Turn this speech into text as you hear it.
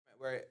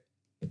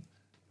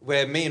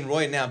where me and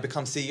Roy now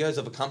become CEOs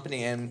of a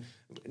company, and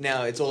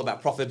now it's all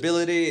about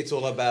profitability, it's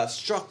all about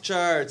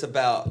structure, it's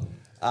about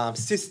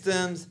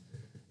systems,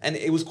 and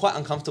it was quite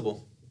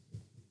uncomfortable.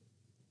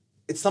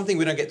 It's something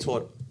we don't get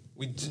taught.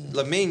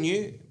 Like me and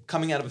you,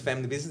 coming out of a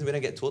family business, we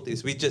don't get taught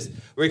this.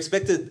 We're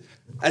expected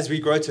as we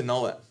grow to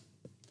know it.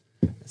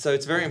 So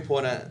it's very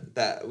important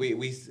that we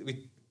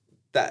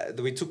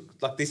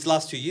took, like these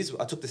last 2 years,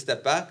 I took the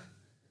step back.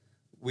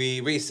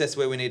 We reassess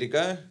where we need to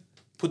go,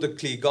 put the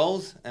clear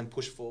goals, and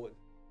push forward.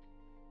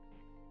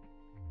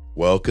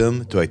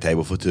 Welcome to A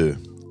Table for Two,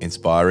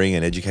 inspiring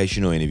and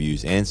educational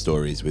interviews and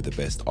stories with the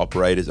best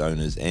operators,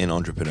 owners, and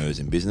entrepreneurs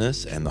in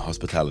business and the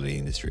hospitality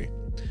industry.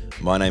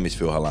 My name is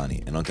Phil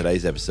Halani, and on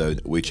today's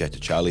episode, we chat to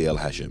Charlie El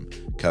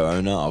Hashim,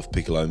 co-owner of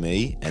Piccolo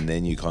Me and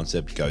their new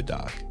concept, Go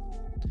Dark.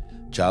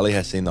 Charlie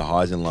has seen the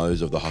highs and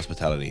lows of the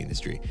hospitality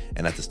industry,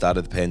 and at the start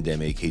of the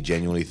pandemic, he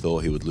genuinely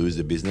thought he would lose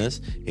the business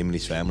him and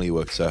his family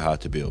worked so hard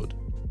to build.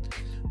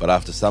 But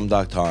after some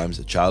dark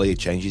times, Charlie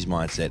changed his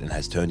mindset and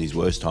has turned his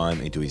worst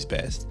time into his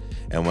best.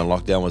 And when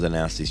lockdown was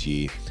announced this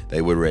year,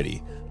 they were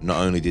ready. Not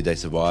only did they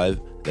survive,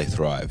 they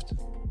thrived.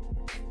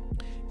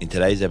 In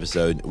today's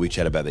episode, we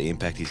chat about the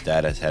impact his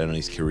dad has had on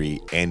his career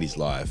and his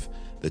life,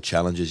 the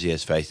challenges he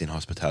has faced in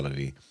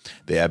hospitality,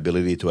 their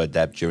ability to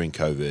adapt during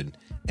COVID,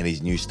 and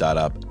his new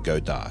startup, Go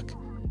Dark,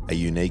 a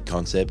unique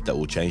concept that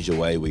will change the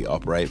way we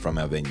operate from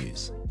our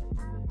venues.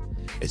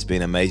 It's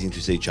been amazing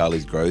to see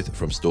Charlie's growth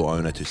from store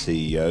owner to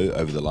CEO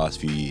over the last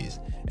few years,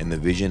 and the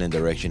vision and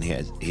direction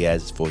he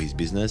has for his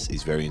business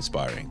is very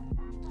inspiring.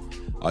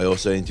 I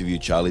also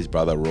interviewed Charlie's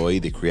brother Roy,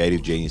 the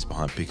creative genius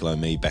behind Piccolo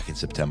Me, back in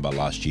September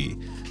last year.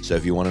 So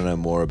if you want to know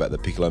more about the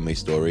Piccolo Me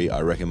story,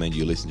 I recommend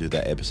you listen to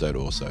that episode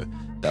also.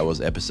 That was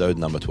episode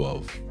number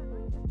 12.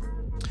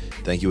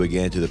 Thank you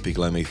again to the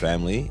Piccolo Me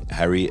family,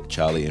 Harry,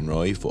 Charlie and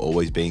Roy, for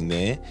always being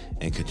there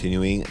and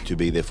continuing to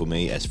be there for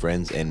me as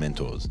friends and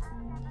mentors.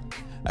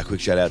 A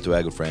quick shout out to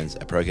our good friends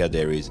at ProCow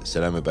Dairies,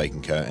 Sonoma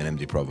Bacon Co and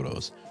MD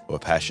Providores, who are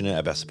passionate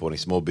about supporting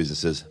small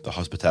businesses, the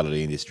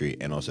hospitality industry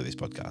and also this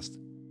podcast.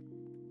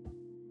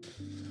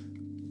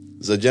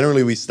 So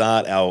generally we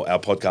start our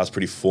podcast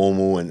pretty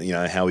formal and, you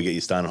know, how we get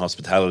you started in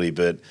hospitality,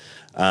 but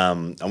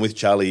I'm with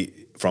Charlie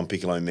from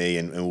Piccolo Me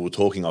and we were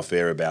talking off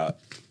air about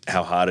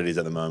how hard it is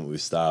at the moment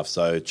with staff.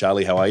 So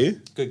Charlie, how are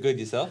you? Good,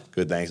 yourself?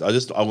 Good, thanks. I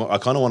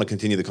kind of want to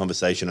continue the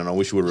conversation and I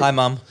wish we were... Hi,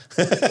 Mum.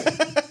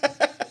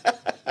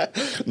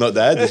 Not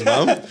Dad, just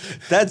Mum.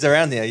 Dad's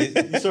around there.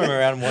 You saw him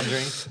around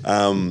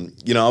wandering.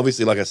 You know,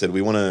 obviously, like I said,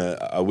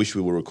 I wish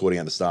we were recording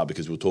at the start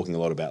because we were talking a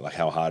lot about like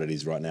how hard it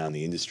is right now in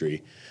the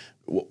industry.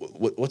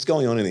 What's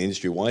going on in the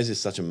industry? Why is there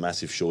such a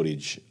massive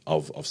shortage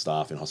of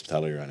staff in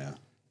hospitality right now?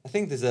 I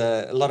think there's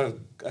a lot of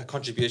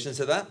contributions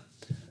to that.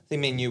 I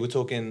think me and you were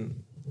talking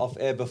off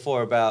air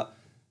before about,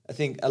 I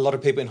think a lot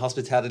of people in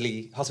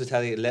hospitality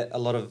let a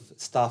lot of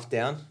staff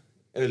down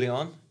early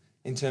on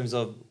in terms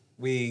of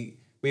we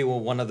were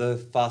one of the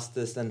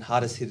fastest and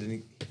hardest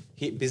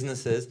hit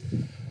businesses.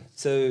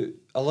 So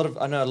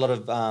I know a lot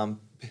of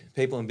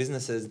people in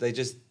businesses, they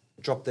just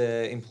drop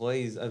their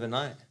employees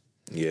overnight.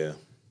 Yeah.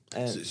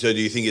 So do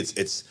you think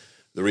it's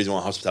the reason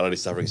why hospitality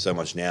is suffering so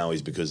much now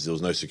is because there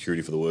was no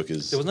security for the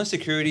workers? There was no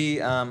security.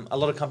 A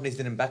lot of companies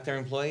didn't back their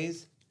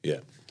employees.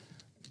 Yeah.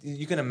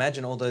 You can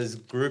imagine all those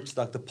groups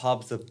like the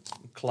pubs, the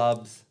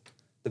clubs,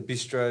 the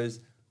bistros.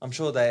 I'm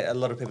sure a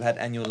lot of people had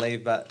annual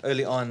leave, but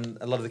early on,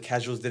 a lot of the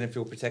casuals didn't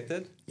feel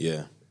protected.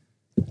 Yeah.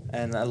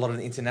 And a lot of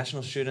the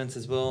international students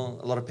as well.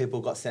 A lot of people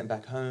got sent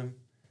back home.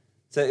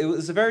 So it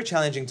was a very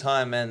challenging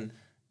time, and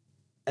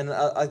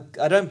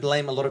I don't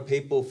blame a lot of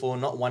people for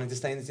not wanting to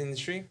stay in this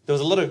industry. There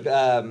was a lot of,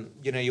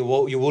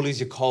 your Woolies,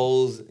 your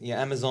Coles, your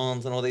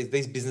Amazons, and all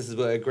these businesses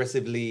were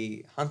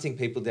aggressively hunting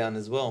people down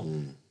as well.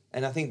 Mm.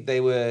 And I think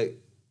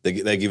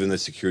they're given the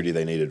security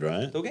they needed,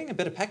 right? They were getting a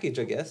better package,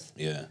 I guess.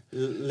 Yeah.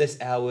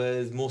 Less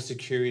hours, more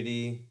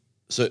security.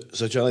 So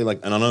Charlie,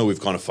 and I know we've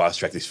kind of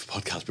fast-tracked this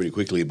podcast pretty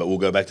quickly, but we'll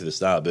go back to the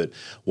start. But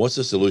what's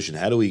the solution?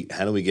 How do we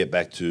get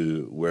back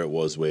to where it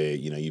was where,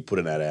 you know, you put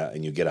an ad out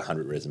and you get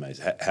 100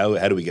 resumes?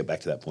 How do we get back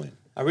to that point?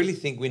 I really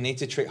think we need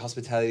to treat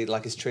hospitality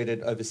like it's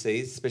treated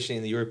overseas, especially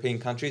in the European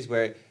countries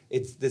where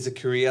there's a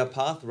career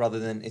path rather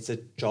than it's a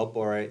job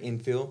or an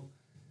infill.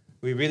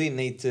 We really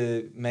need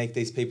to make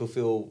these people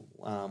feel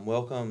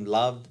welcome,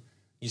 loved.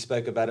 You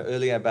spoke about it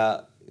earlier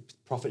about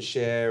profit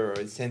share or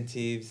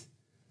incentives.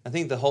 I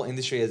think the whole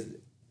industry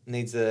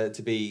needs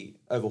to be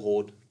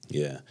overhauled.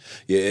 Yeah.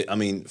 I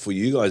mean, for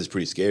you guys, it's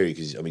pretty scary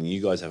because, I mean,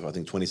 you guys have, I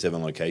think,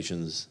 27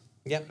 locations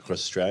across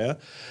Australia.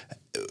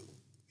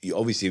 You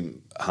obviously,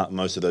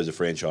 most of those are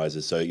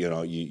franchises. So, you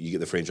know, you get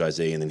the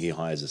franchisee and then he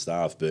hires the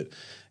staff. But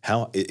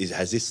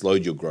has this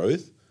slowed your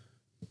growth?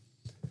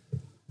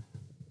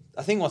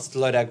 I think what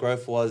slowed our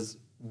growth was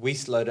we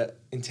slowed it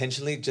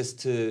intentionally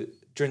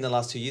during the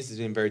last 2 years, it's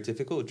been very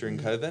difficult during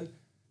COVID.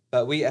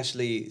 But we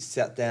actually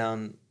sat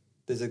down.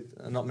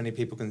 Not many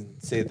people can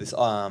see this.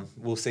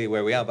 We'll see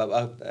where we are,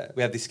 but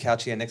we have this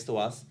couch here next to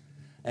us.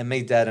 And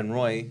me, Dad and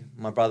Roy,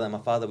 my brother and my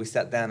father, we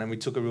sat down and we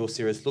took a real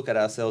serious look at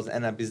ourselves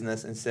and our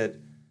business and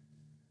said,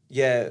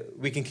 yeah,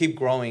 we can keep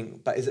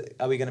growing, but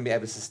are we going to be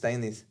able to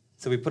sustain this?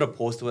 So we put a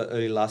pause to it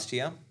early last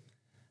year,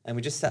 and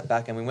we just sat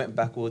back and we went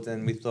backwards,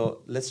 and we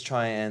thought, let's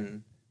try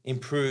and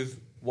improve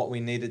what we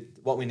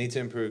need to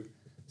improve.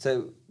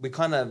 So we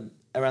kind of,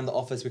 around the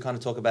office, we kind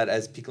of talk about it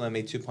as Piccolo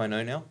Me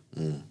 2.0 now.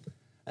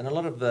 And a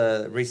lot of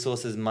the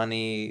resources,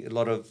 money, a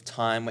lot of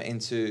time went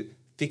into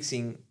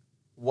fixing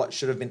what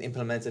should have been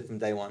implemented from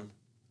day one.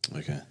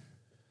 Okay.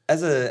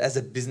 As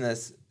a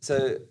business,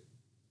 so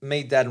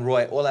me, Dad, and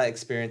Roy, all our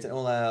experience and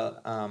all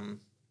our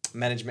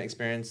management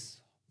experience,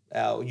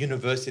 our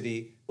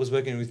university was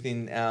working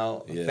within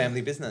our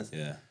family business.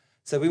 Yeah.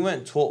 So we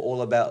weren't taught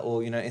all about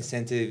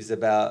incentives,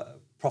 about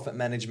profit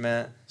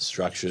management,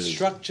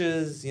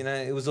 structures.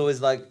 It was always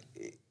like,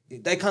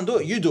 they can't do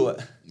it, you do it.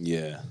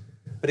 Yeah.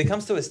 But it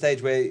comes to a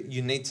stage where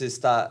you need to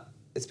start,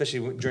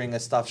 especially during a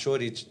staff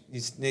shortage,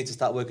 you need to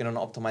start working on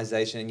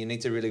optimization, and you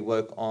need to really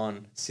work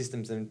on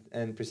systems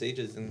and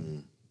procedures.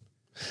 And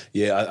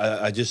Yeah,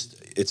 I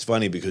just, it's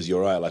funny because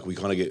you're right. Like we're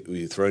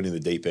thrown in the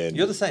deep end.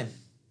 You're the same.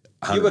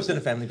 100%. You worked in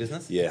a family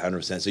business. Yeah,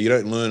 100%. So you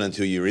don't learn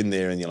until you're in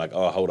there and you're like,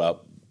 oh, hold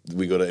up.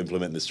 We got to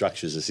implement the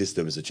structures, the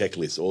systems, the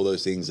checklists, all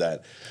those things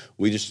that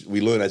we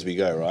learn as we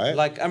go, right?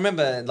 Like I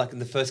remember, like in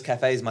the first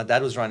cafes my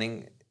dad was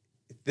running,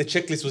 the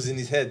checklist was in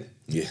his head.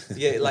 Yeah.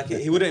 Yeah, like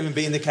he wouldn't even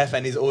be in the cafe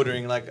and he's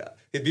ordering. Like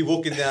he'd be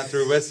walking down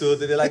through Westwood.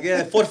 They'd be like,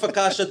 yeah, 4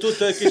 focaccia, 2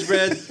 Turkish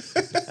bread.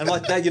 I'm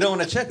like, Dad, you don't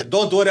want to check it.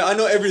 Don't do it. I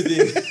know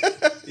everything.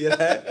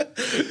 Yeah,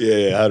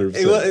 100%.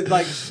 It was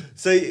like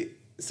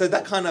so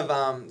that kind of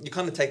you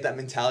kind of take that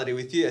mentality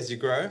with you as you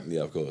grow.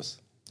 Yeah, of course.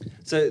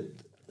 So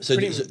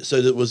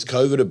was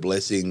COVID a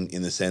blessing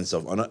in the sense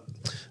of,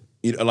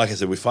 like I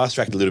said, we fast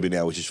tracked a little bit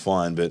now, which is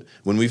fine. But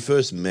when we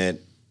first met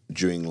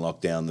during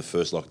lockdown, the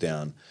first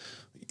lockdown,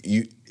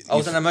 I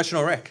was an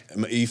emotional wreck.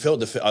 You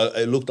felt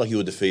it looked like you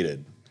were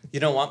defeated. You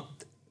know what?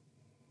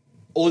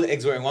 All the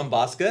eggs were in one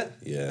basket.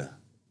 Yeah.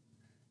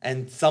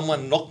 And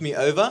someone knocked me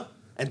over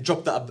and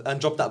dropped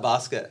that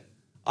basket.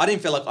 I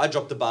didn't feel like I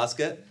dropped the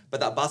basket, but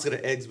that basket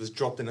of eggs was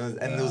dropped, and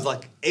it was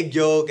like egg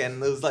yolk,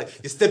 and it was like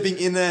you're stepping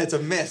in there. It's a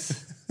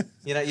mess.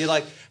 You're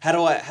like, how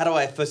do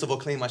I first of all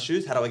clean my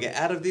shoes? How do I get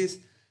out of this?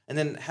 And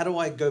then how do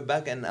I go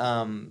back and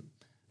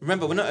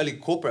remember, we're not only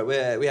corporate,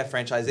 we have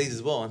franchisees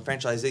as well, and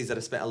franchisees that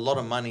have spent a lot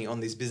of money on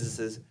these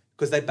businesses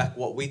because they back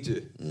what we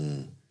do.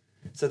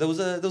 So there was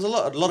a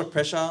lot of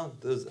pressure.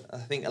 There was, I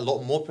think, a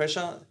lot more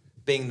pressure,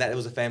 being that it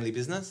was a family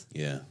business.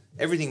 Yeah.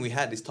 Everything we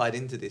had is tied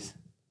into this.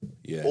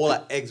 Yeah. All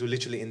our eggs were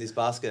literally in this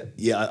basket.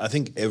 Yeah, I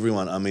think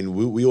everyone, I mean,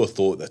 we all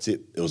thought that's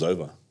it. It was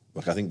over.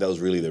 Like, I think that was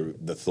really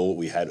the thought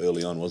we had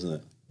early on, wasn't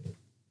it?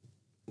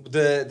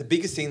 The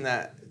biggest thing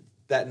that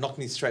knocked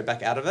me straight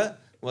back out of it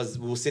was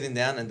we were sitting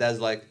down and Dad's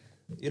like,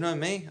 you know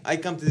me, I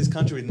come to this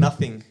country with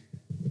nothing,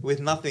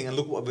 and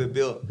look what we've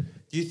built.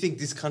 Do you think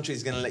this country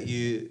is going to let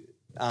you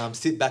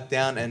sit back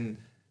down and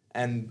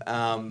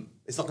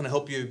it's not going to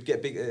help you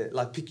get big,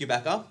 pick you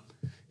back up?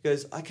 He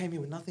goes, I came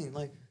here with nothing.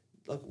 Like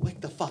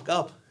wake the fuck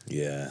up.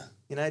 Yeah.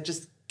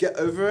 Just get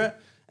over it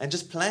and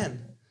just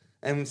plan.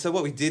 And so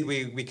what we did,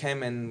 we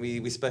came and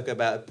we spoke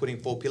about putting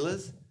 4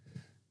 pillars.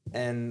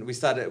 And we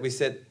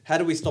said, how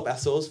do we stop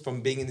ourselves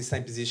from being in the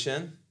same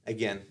position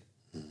again?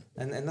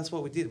 And that's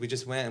what we did. We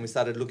just went and we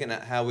started looking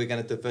at how we're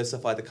going to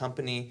diversify the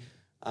company.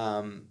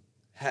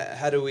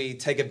 How do we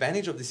take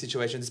advantage of this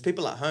situation? There's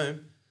people at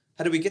home.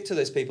 How do we get to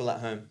those people at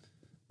home?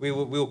 We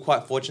were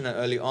quite fortunate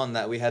early on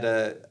that we had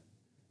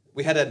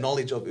a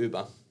knowledge of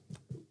Uber.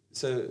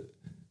 So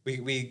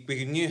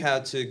we knew how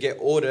to get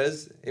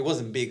orders. It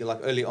wasn't big. Like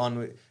early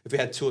on, if we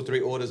had 2 or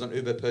 3 orders on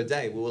Uber per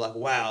day, we were like,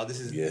 wow, what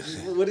is this?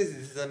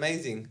 This is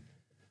amazing.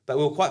 But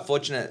we were quite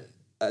fortunate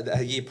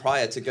a year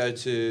prior to go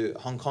to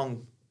Hong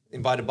Kong,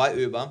 invited by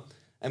Uber,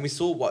 and we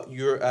saw what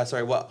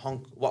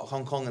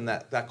Hong Kong and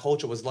that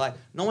culture was like.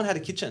 No one had a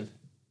kitchen.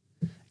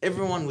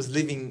 Everyone was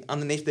living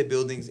underneath their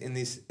buildings in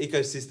this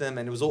ecosystem,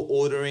 and it was all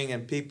ordering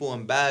and people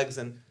and bags,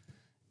 and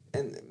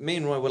me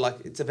and Roy were like,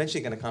 it's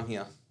eventually going to come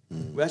here.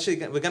 We're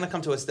going to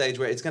come to a stage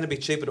where it's going to be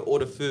cheaper to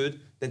order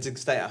food than to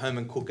stay at home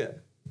and cook it.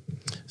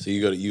 So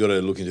you got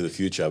to look into the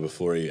future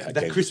before you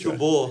that crystal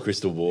ball.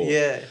 Crystal ball.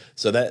 Yeah.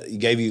 So that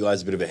gave you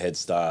guys a bit of a head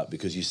start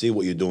because you see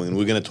what you're doing, and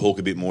we're going to talk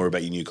a bit more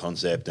about your new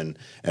concept and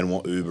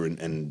what Uber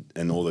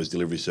and all those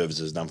delivery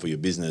services done for your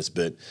business.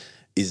 But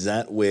is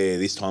that where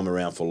this time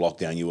around for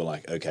lockdown you were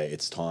like, okay,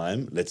 it's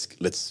time.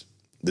 Let's.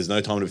 There's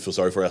no time to feel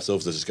sorry for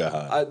ourselves. Let's just go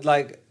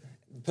hard.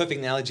 Perfect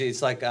analogy.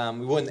 It's like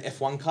we were in the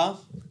F1 car.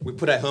 We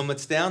put our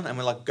helmets down and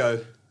we're like,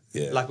 go.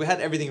 Yeah. Like we had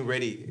everything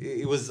ready.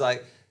 It was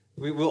like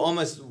we were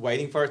almost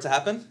waiting for it to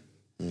happen,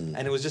 and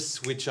it was just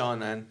switch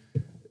on. And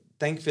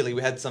thankfully,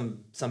 we had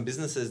some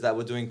businesses that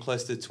were doing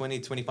close to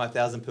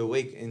 25,000 per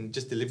week in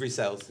just delivery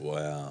sales.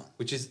 Wow.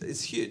 Which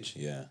is huge.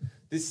 Yeah.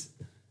 This,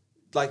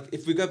 like,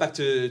 if we go back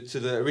to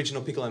the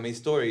original Piccolo Me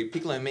story,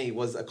 Piccolo Me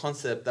was a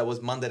concept that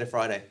was Monday to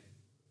Friday.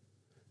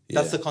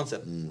 That's the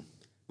concept.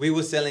 We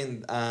were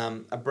selling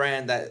a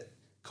brand that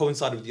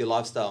coincided with your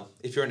lifestyle.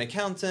 If you're an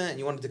accountant and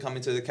you wanted to come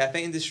into the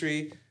cafe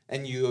industry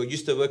and you're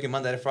used to working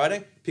Monday to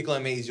Friday, Piccolo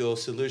Me is your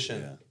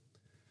solution. Yeah.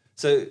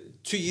 So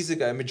 2 years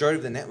ago, majority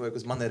of the network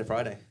was Monday to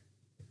Friday.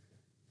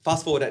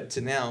 Fast forward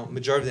to now,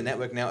 majority of the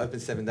network now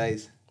opens 7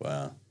 days.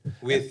 Wow.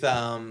 With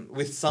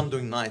some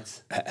doing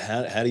nights.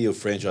 How do your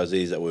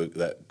franchisees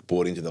that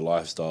bought into the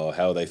lifestyle,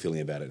 how are they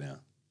feeling about it now?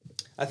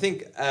 I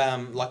think,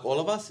 like all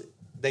of us,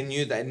 they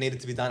knew that it needed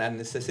to be done out of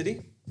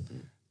necessity.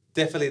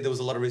 Definitely, there was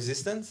a lot of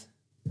resistance,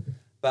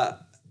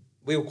 but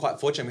we were quite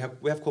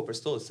fortunate. We have corporate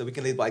stores, so we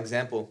can lead by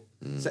example.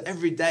 So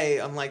every day,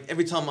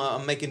 every time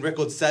I'm making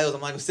record sales,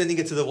 I'm sending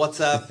it to the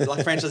WhatsApp,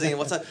 like franchising in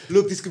WhatsApp.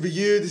 Look, this could be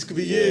you. This could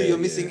be you. You're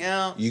missing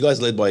out. You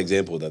guys led by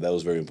example, though. That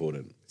was very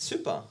important.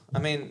 Super. I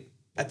mean,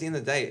 at the end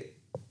of the day,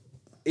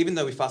 even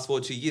though we fast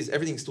forward 2 years,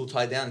 everything's still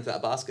tied down into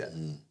that basket.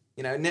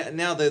 You know,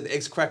 now the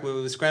eggs crack. We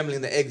were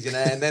scrambling the eggs,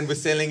 and then we're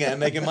selling it and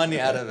making money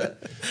out of it.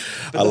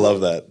 I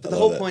love that. But the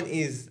whole point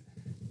is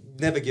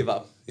never give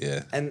up.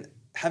 Yeah. And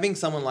having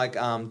someone like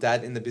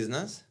Dad in the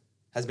business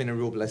has been a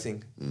real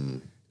blessing.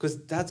 Because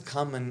Dad's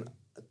come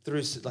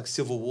through like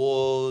civil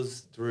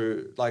wars,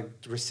 through like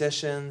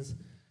recessions.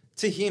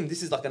 To him,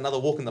 this is like another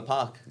walk in the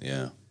park.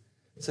 Yeah.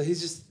 So he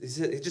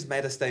just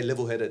made us stay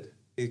level-headed.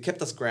 He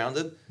kept us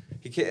grounded.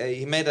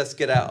 He made us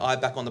get our eye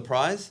back on the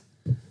prize.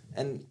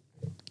 And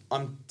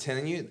I'm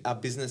telling you, our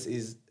business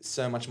is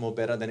so much more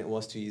better than it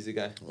was 2 years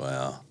ago.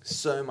 Wow.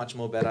 So much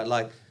more better.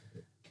 Like,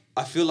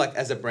 I feel like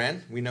as a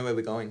brand, we know where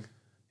we're going.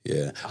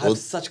 Yeah. I have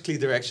such clear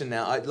direction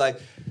now.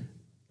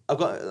 I've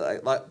got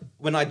like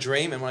when I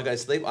dream and when I go to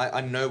sleep,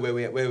 I know where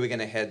we're going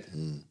to head.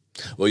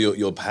 Well,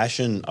 your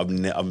passion,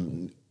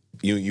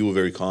 you were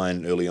very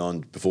kind early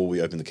on before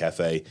we opened the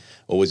cafe,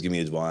 always give me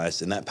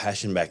advice. And that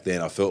passion back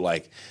then, I felt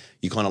like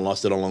you kind of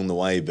lost it along the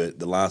way. But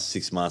the last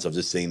 6 months, I've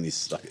just seen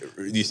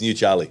this new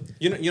Charlie.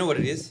 You know what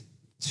it is?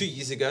 2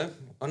 years ago.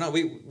 Oh no,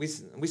 we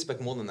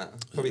spoke more than that.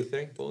 Probably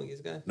 3-4 years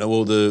ago. No,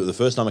 well, the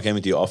first time I came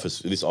into your office,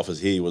 this office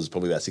here, was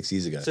probably about 6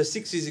 years ago. So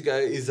 6 years ago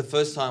is the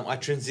first time I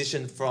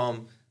transitioned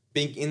from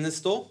being in the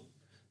store.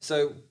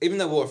 So even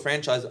though we were a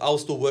franchise, I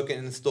was still working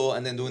in the store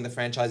and then doing the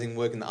franchising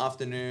work in the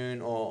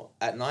afternoon or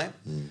at night.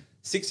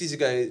 6 years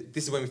ago,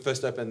 this is when we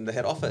first opened the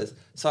head office.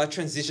 So I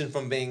transitioned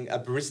from being a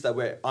barista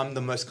where I'm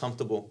the most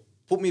comfortable.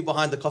 Put me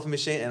behind the coffee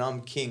machine and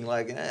I'm king.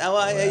 Like, how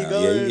are you? How you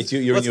going? Yeah,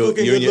 you're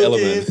in your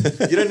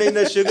element. You don't need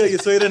no sugar. You're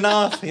sweet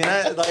enough. You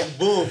know, like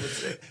boom,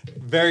 it's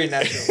very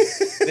natural.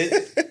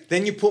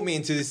 then you put me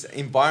into this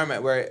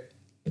environment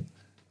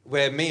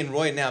where me and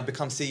Roy now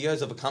become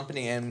CEOs of a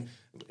company, and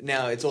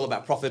now it's all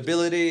about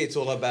profitability. It's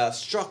all about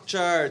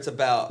structure. It's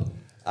about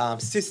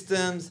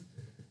systems,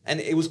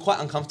 and it was quite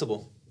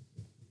uncomfortable.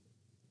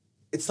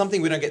 It's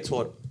something we don't get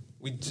taught.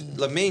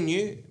 Like me and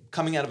you,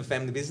 coming out of a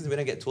family business, we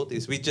don't get taught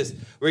this.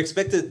 We're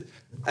expected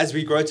as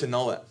we grow to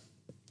know it.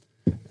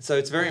 So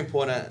it's very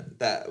important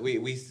that we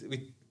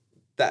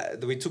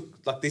took,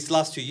 like these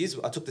last 2 years,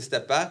 I took the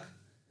step back.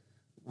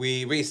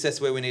 We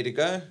reassess where we need to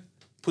go,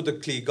 put the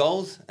clear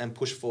goals, and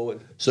push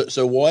forward.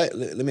 So why?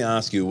 Let me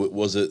ask you: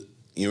 was it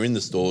you're in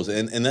the stores,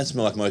 and that's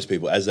like most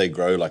people as they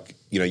grow? Like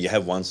you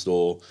have one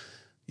store,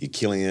 you're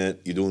killing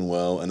it, you're doing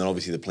well, and then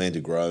obviously the plan to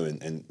grow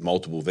and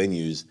multiple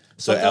venues.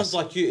 So sometimes,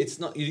 like it's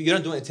not you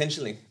don't do it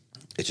intentionally.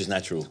 It's just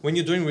natural. When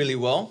you're doing really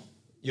well,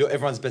 you're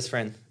everyone's best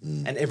friend,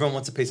 and everyone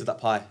wants a piece of that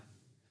pie.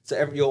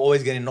 So you're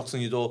always getting knocks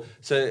on your door.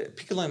 So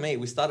Piccolo and me,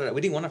 we started it.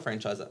 We didn't want to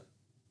franchise it.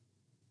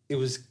 It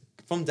was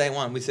from day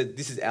one. We said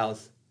this is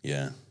ours.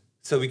 Yeah.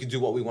 So we could do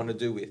what we want to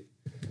do with.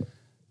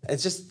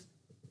 It's just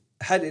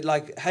how do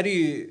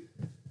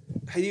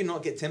you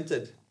not get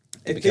tempted?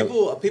 If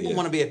people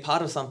want to be a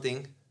part of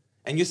something,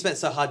 and you spent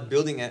so hard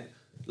building it,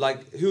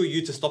 like who are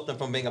you to stop them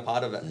from being a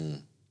part of it?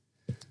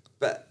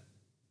 But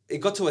it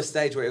got to a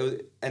stage where it was,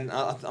 and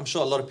I'm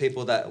sure a lot of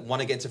people that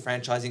want to get into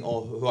franchising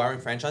or who are in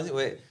franchising,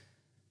 where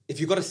if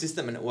you've got a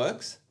system and it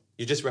works,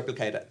 you just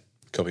replicate it.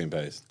 Copy and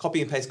paste.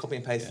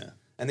 Yeah.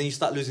 And then you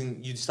start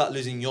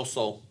losing your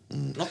soul.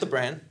 Not the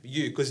brand,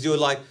 you, because you're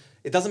like,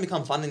 it doesn't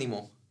become fun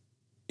anymore.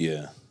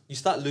 Yeah. You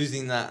start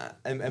losing that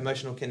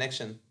emotional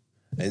connection.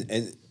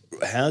 And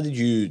how did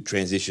you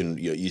transition?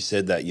 You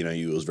said that,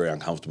 you was very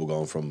uncomfortable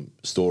going from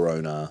store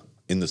owner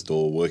in the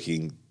store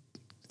working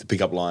to pick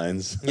up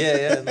lines.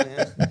 Yeah.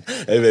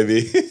 Hey,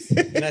 baby.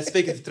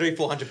 Speaking to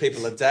 300-400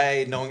 people a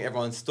day, knowing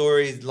everyone's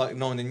stories, like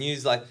knowing the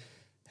news, like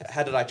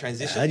how did I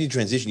transition? How did you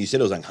transition? You said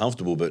it was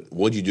uncomfortable, but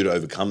what did you do to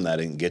overcome that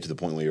and get to the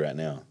point where you're at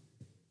now?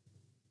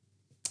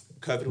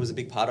 COVID was a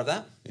big part of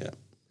that. Yeah.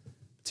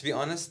 To be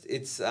honest,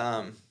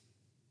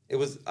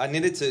 I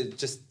needed to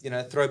just,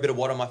 throw a bit of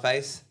water on my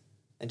face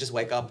and just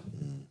wake up.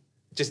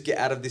 Just get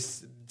out of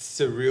this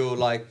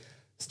surreal,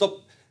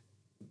 stop.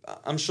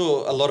 I'm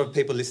sure a lot of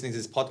people listening to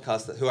this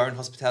podcast who are in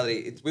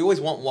hospitality, we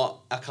always want what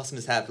our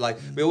customers have. Like,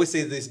 we always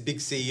see this big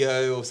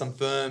CEO of some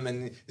firm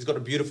and he's got a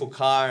beautiful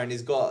car and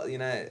he's got,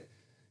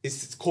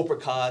 his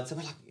corporate card. So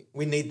we're like,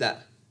 we need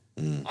that.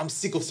 I'm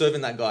sick of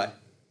serving that guy.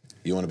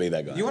 You want to be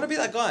that guy. You want to be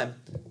that guy.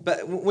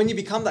 But when you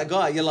become that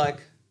guy, you're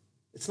like,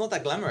 it's not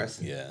that glamorous.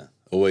 Yeah.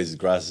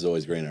 Grass is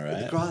always greener,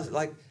 right? The grass,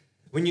 like,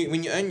 when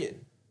you own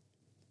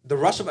the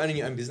rush of owning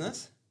your own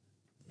business,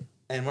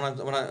 and when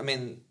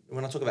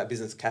I talk about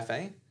business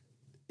cafe,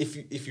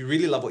 if you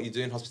really love what you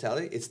do in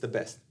hospitality, it's the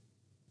best.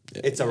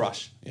 Yeah. It's a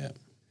rush. Yeah.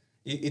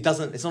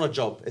 It's not a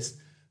job. It's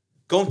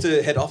going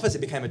to head office.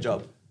 It became a job.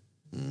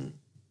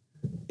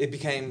 It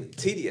became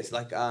tedious.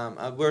 Like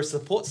we're a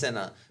support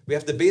center. We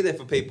have to be there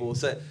for people.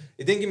 So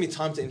it didn't give me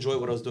time to enjoy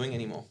what I was doing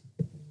anymore.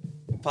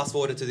 Fast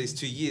forward to these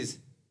 2 years,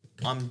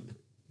 I'm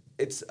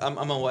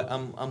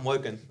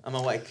woken. I'm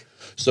awake.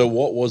 So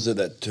what was it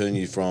that turned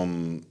you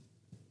from,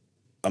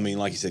 I mean,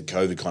 like you said,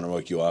 COVID kind of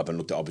woke you up and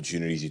looked at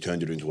opportunities. You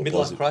turned it into a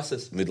Midlife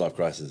crisis. Midlife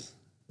crisis.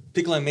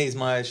 Piccolo Me is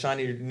my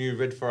shiny new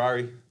red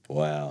Ferrari.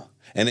 Wow.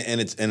 And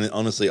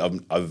honestly,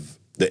 I've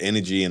the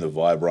energy and the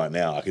vibe right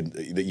now.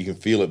 You can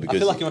feel it because I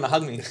feel like you want to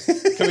hug me.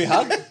 Can we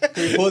hug?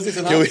 Can we pause this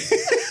and hug?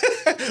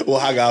 We'll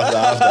hug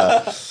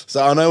after.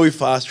 So I know we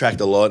fast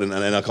tracked a lot, and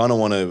I kind of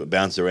want to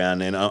bounce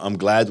around, and I'm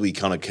glad we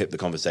kind of kept the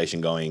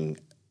conversation going.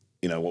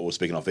 You know what we're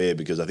speaking off air,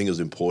 because I think it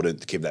was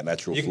important to keep that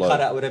natural flow. You can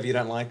cut out whatever you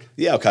don't like.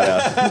 Yeah, I'll cut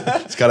out.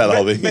 Let's cut out the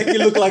whole thing. Make you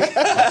look like.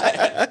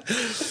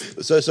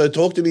 So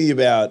talk to me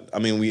about. I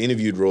mean, we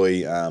interviewed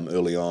Roy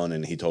early on,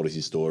 and he told us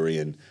his story.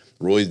 And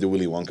Roy's the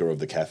Willy Wonka of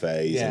the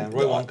cafes. Yeah, and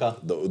Roy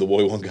Wonka. The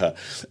Roy Wonka,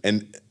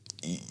 and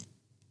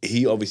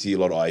he obviously a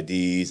lot of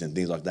ideas and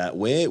things like that.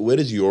 Where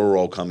does your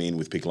role come in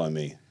with Piccolo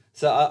Me?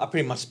 So I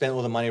pretty much spend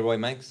all the money Roy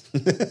makes.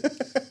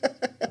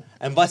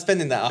 And by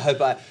spending that, I hope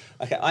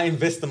I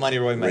invest the money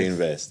Roy makes.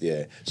 Reinvest,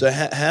 yeah. So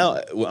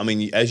how I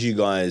mean, as you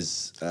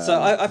guys...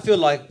 So I feel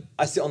like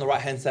I sit on the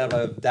right-hand side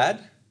of Dad,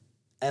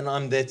 and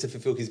I'm there to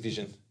fulfill his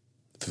vision.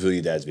 Fulfill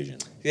your dad's vision.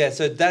 Yeah,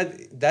 so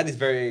Dad is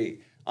very...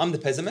 I'm the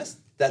pessimist,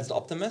 Dad's the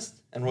optimist,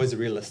 and Roy's the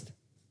realist.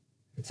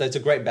 So it's a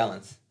great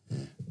balance.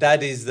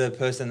 Dad is the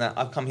person that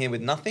I've come here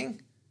with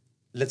nothing,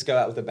 let's go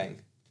out with a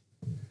bang.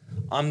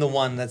 I'm the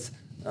one that's...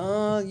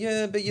 Oh,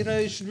 yeah, but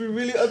should we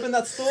really open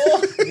that store?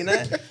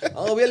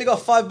 Oh, we only got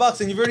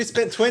 $5 and you've already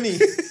spent 20.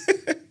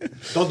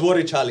 Don't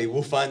worry, Charlie.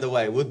 We'll find a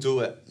way. We'll do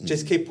it.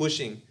 Just keep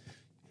pushing.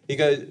 He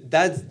goes,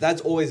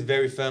 Dad's always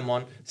very firm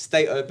on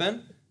stay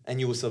open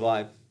and you will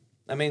survive.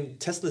 I mean,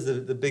 Tesla's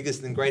the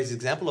biggest and greatest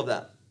example of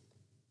that.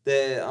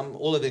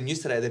 All of the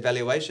news today, their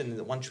valuation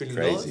is $1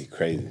 trillion.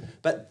 Crazy.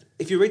 But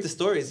if you read the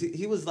stories,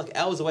 he was like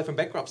hours away from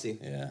bankruptcy.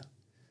 Yeah.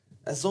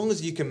 As long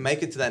as you can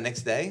make it to that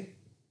next day,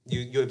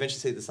 you eventually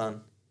see the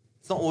sun.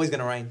 It's not always going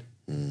to rain.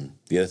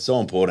 Yeah, it's so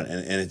important,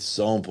 and it's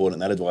so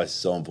important. That advice is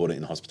so important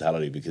in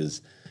hospitality,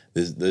 because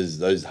there's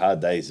those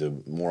hard days are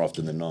more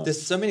often than not.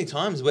 There's so many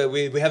times where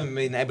we haven't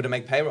been able to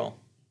make payroll.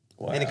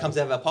 Wow. And it comes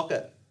out of our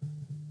pocket,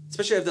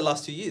 especially over the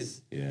last 2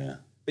 years. Yeah.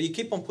 But you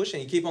keep on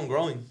pushing, you keep on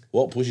growing.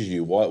 What pushes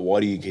you? Why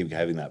do you keep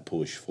having that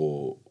push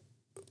for...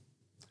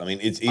 I mean,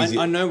 it's easy.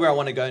 I know where I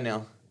want to go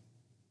now.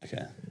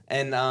 Okay.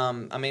 And,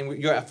 I mean,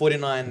 you're at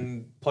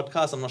 49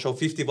 podcasts. I'm not sure,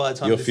 50 by the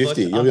time you're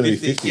 50. You're going to be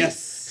 50.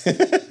 Yes.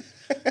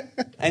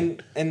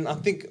 And I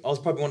think I was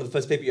probably one of the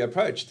first people you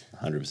approached.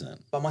 100%.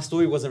 But my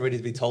story wasn't ready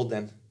to be told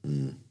then.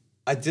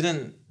 I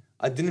didn't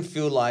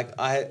feel like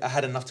I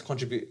had enough to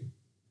contribute.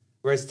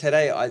 Whereas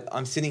today,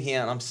 I'm sitting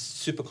here and I'm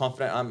super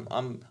confident.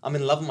 I'm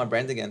in love with my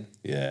brand again.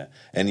 Yeah,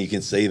 and you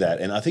can see that.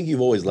 And I think you've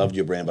always loved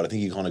your brand, but I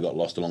think you kind of got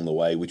lost along the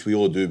way, which we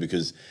all do,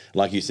 because,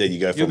 like you said, you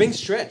go from... You're being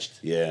stretched.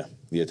 Yeah,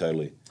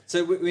 totally.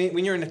 So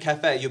when you're in a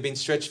cafe, you're being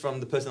stretched from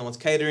the person that wants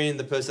catering,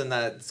 the person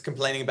that's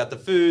complaining about the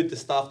food, the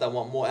staff that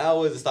want more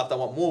hours, the staff that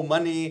want more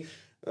money,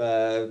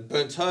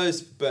 burnt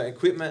toast, burnt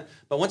equipment.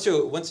 But once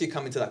you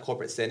come into that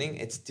corporate setting,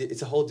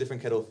 it's a whole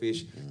different kettle of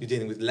fish. You're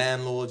dealing with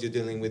landlords, you're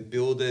dealing with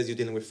builders, you're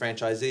dealing with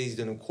franchisees, you're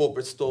dealing with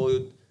corporate store.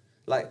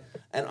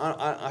 And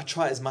I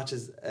try as much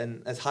as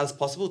hard as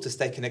possible to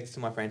stay connected to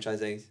my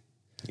franchisees.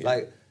 Yeah.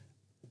 Like,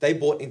 they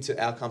bought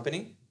into our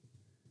company.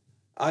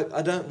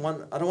 I don't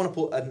want to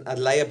put a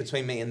layer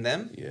between me and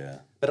them. Yeah.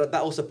 But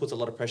that also puts a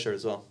lot of pressure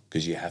as well.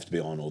 Because you have to be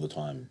on all the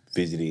time,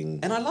 visiting.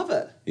 And I love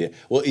it. Yeah.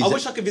 Well, I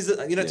wish I could visit,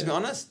 to be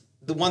honest,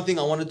 the one thing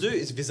I want to do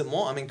is visit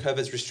more. I mean,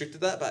 COVID's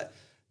restricted that, but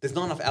there's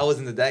not enough hours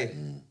in the day.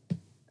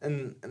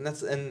 And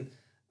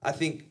I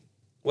think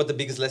what the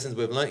biggest lessons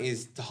we've learned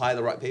is to hire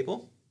the right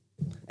people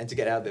and to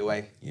get out of their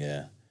way.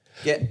 Yeah.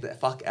 Get the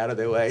fuck out of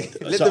their way.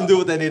 Let them do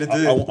what they need to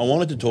do. I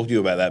wanted to talk to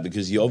you about that,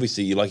 because you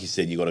obviously, like you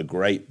said, you got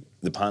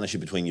the partnership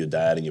between your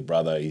dad and your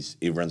brother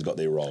everyone's got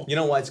their role. You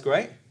know why it's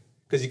great?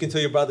 Because you can tell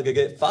your brother to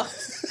get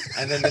fucked,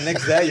 and then the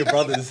next day your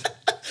brother's.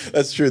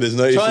 That's true. There's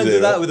no issue there. Try and do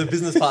that with a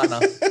business partner.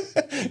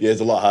 Yeah,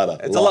 it's a lot harder.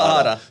 It's a lot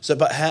harder. So,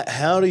 but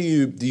how do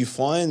you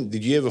find?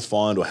 Did you ever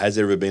find, or has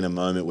there ever been a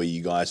moment where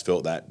you guys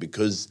felt that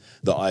because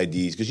the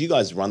ideas, because you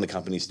guys run the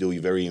company still,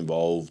 you're very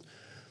involved.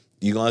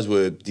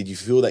 Did you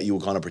feel that you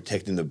were kind of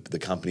protecting the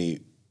company,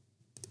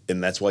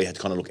 and that's why you had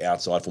to kind of look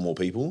outside for more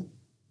people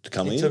to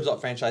come in? In terms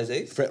of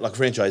franchisees? Like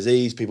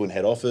franchisees, people in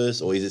head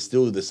office, or is it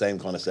still the same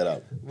kind of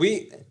setup?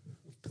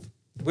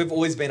 We've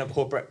always been a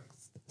corporate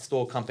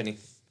store company.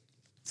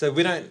 So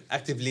we don't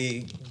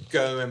actively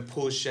go and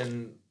push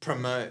and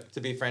promote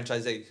to be a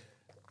franchisee.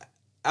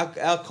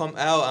 Our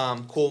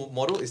core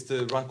model is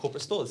to run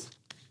corporate stores.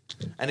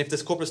 And if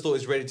this corporate store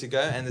is ready to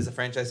go and there's a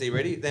franchisee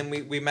ready, then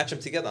we match them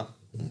together.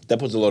 That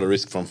puts a lot of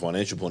risk from a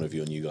financial point of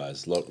view on you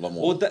guys, a lot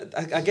more. Well,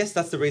 I guess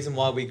that's the reason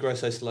why we grow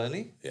so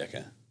slowly. Yeah,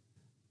 okay.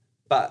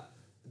 But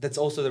that's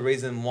also the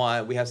reason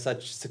why we have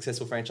such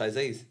successful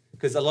franchisees,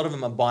 because a lot of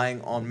them are buying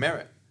on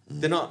merit.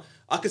 They're not.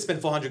 I could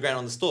spend 400 grand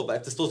on the store, but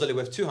if the store's only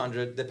worth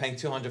 200, they're paying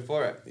 200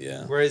 for it.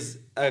 Yeah. Whereas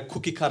a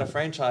cookie cutter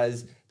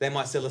franchise, they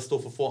might sell a store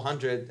for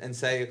 400 and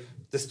say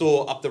the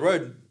store up the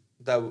road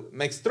that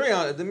makes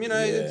 300.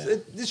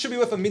 This should be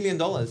worth $1 million.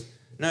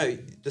 No,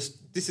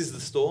 this is the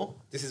store.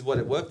 This is what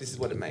it worth. This is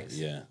what it makes.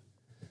 Yeah.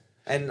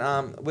 And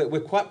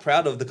we're quite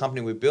proud of the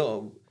company we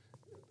built.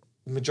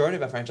 Majority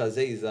of our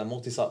franchisees are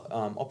multi-site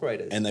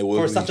operators, And they work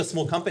for with such a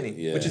small company,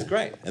 which is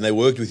great. And they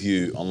worked with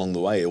you along the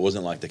way. It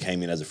wasn't like they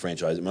came in as a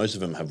franchise. Most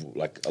of them have,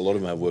 like, a lot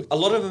of them have worked. A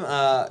lot of them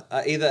are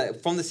either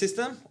from the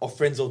system or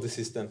friends of the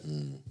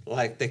system.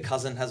 Like their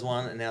cousin has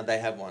one and now they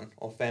have one,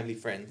 or family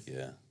friends.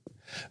 Yeah.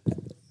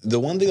 The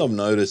one thing I've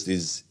noticed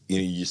is,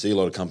 you see a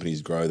lot of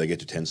companies grow, they get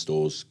to 10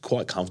 stores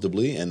quite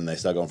comfortably, and they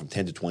start going from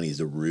 10 to 20 is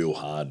a real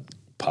hard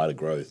part of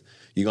growth.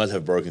 You guys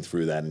have broken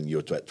through that, and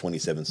you're at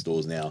 27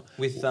 stores now.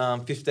 With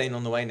 15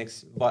 on the way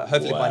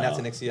hopefully by now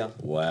to next year.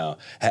 Wow.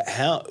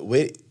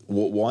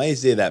 Why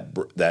is there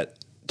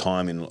that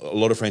time in a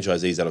lot of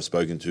franchisees that I've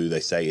spoken to,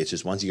 they say it's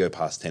just once you go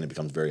past 10, it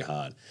becomes very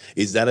hard.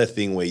 Is that a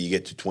thing where you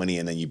get to 20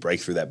 and then you break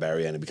through that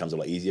barrier and it becomes a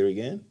lot easier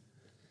again?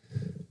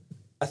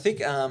 I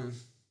think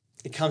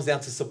it comes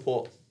down to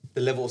support,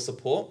 the level of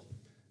support.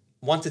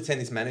 1 to 10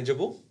 is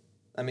manageable.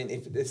 I mean,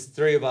 if it's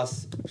 3 of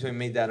us, between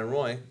me, Dad, and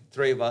Roy,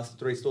 3 of us,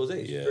 3 stores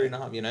each,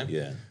 3.5,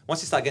 Yeah.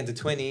 Once you start getting to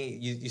 20,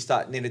 you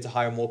start needing to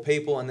hire more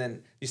people, and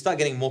then you start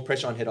getting more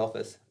pressure on head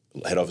office.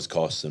 Head office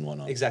costs and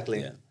whatnot.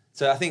 Exactly. Yeah.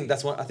 So I think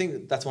that's one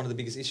of the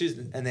biggest issues.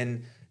 And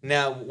then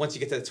now, once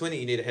you get to the 20,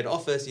 you need a head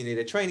office, you need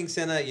a training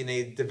center, you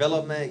need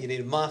development, you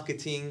need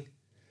marketing.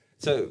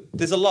 So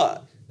there's a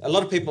lot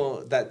of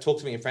people that talk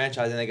to me in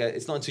franchise, and they go,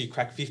 it's not until you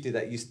crack 50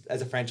 that you,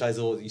 as a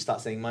franchisor, you start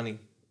seeing money.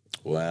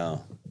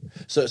 Wow.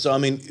 So I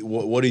mean,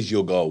 what is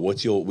your goal?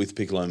 With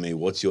Piccolo Me,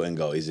 what's your end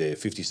goal? Is there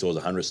 50 stores,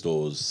 100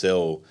 stores,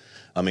 sell?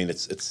 I mean,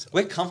 it's...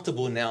 We're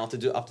comfortable now to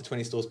do up to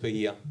 20 stores per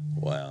year.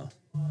 Wow.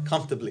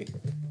 Comfortably.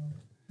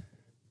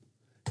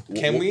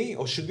 Can we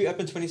or should we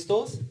open 20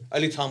 stores?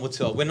 Only time will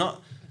tell. We're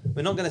not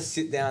going to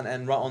sit down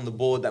and write on the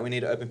board that we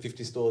need to open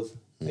 50 stores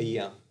a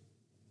year.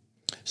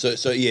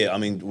 So yeah, I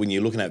mean, when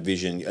you're looking at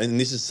vision, and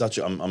this is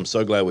I'm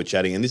so glad we're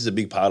chatting, and this is a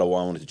big part of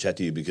why I wanted to chat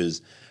to you,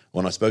 because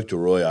when I spoke to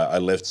Roy, I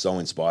left so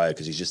inspired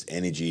because he's just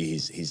energy.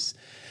 He's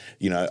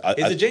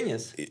a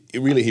genius. He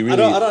really.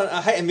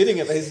 I hate admitting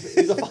it, but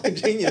he's a fucking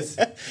genius.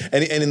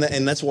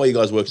 and that's why you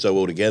guys work so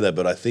well together.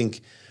 But I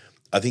think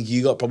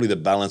you got probably the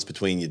balance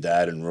between your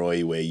dad and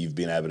Roy, where you've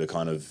been able to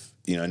kind of,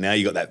 now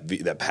you got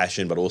that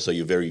passion, but also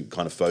you're very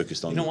kind of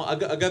focused on. You know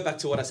what? I go back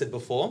to what I said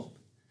before.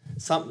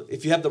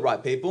 If you have the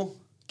right people,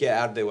 get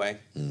out of their way.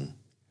 And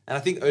I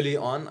think early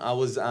on, I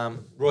was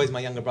Roy's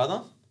my younger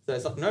brother. So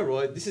it's like, no,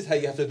 Roy, this is how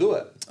you have to do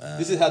it.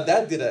 This is how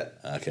Dad did it.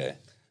 Okay.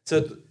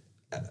 So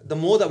the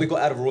more that we got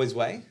out of Roy's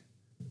way,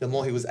 the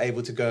more he was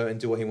able to go and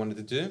do what he wanted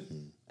to do.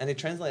 And it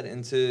translated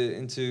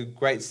into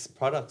great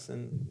products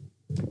and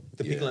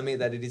the Piccolo Me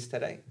that it is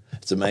today.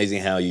 It's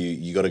amazing how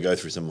you got to go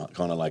through some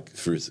kind of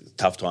through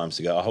tough times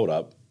to go, hold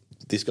up,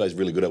 this guy's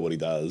really good at what he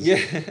does.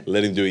 Yeah.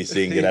 Let him do his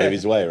thing, get out of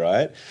his way,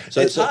 right?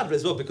 So it's hard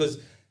as well, because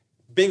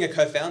being a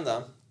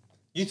co-founder,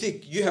 you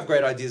think you have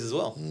great ideas as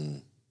well.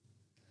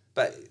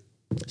 But...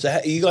 So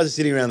you guys are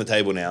sitting around the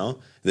table now,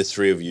 there's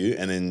 3 of you,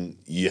 and then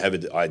you have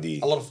an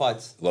idea. A lot of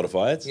fights. A lot of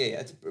fights?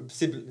 Yeah, it's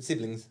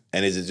siblings.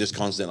 And is it just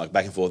constant,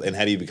 back and forth? And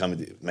how do you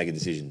make a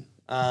decision?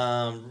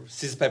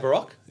 Scissors, paper,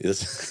 rock.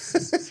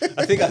 Yes.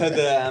 I think I heard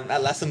the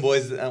Atlassian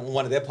boys,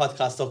 one of their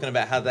podcasts, talking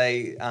about how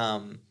they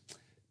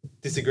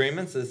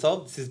disagreements are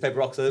solved. Scissors, paper,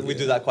 rock. So we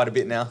do that quite a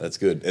bit now. That's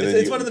good. And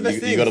it's one of the best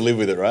things. You got to live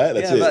with it, right?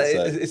 That's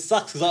it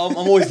sucks because I'm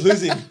always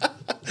losing.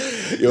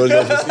 You're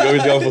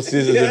always going for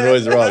scissors and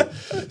Roy's rock.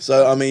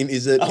 So, I mean,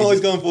 I'm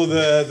always going for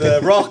the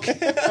rock.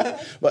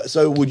 But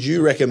so would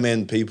you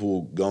recommend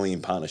people going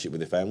in partnership with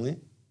their family?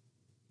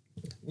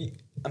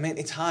 I mean,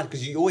 it's hard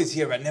because you always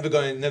hear about never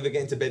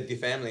get into bed with your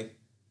family.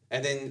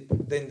 And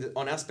then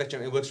on our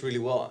spectrum, it works really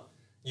well.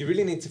 You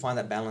really need to find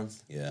that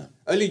balance. Yeah.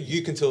 Only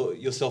you can tell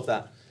yourself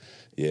that.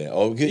 Yeah.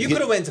 You could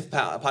have went into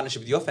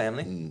partnership with your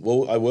family.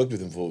 Well, I worked with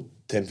them for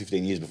 10,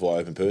 15 years before I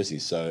opened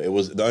Percy's. So it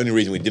was the only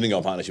reason we didn't go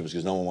in partnership was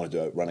because no one wanted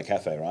to run a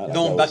cafe, right?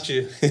 No one backed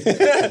you.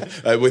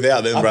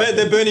 Without them, I bet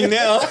they're burning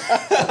now.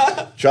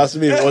 Trust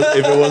me, if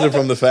it wasn't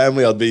from the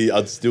family,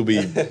 I'd still be.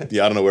 I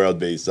don't know where I'd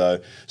be. So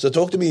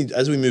talk to me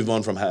as we move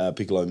on from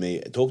Piccolo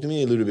Me. Talk to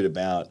me a little bit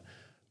about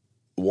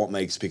what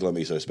makes Piccolo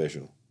Me so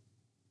special.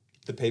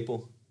 The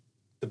people,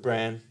 the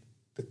brand,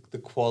 the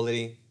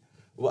quality.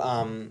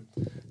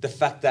 The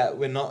fact that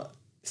we're not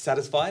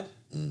satisfied,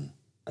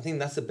 I think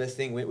that's the best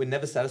thing. We're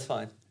never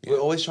satisfied. Yeah. We're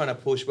always trying to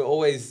push. We're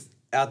always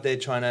out there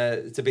trying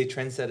to be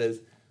trendsetters.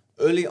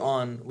 Early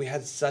on, we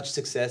had such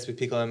success with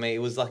Piccolo Me. It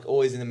was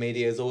always in the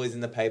media. It was always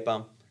in the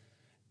paper.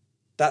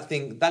 That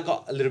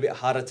got a little bit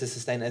harder to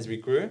sustain as we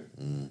grew.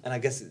 And I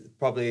guess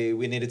probably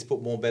we needed to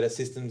put more better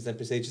systems and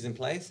procedures in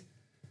place.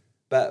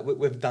 But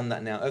we've done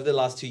that now. Over the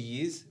last 2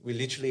 years, we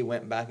literally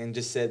went back and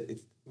just said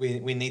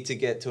we need to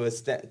get to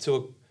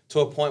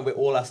to a point where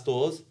all our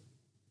stores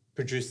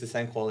produce the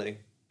same quality.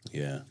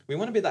 Yeah. We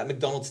want to be that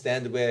McDonald's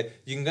standard where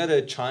you can go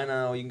to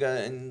China or you can go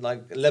in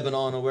like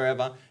Lebanon or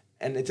wherever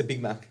and it's a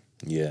Big Mac.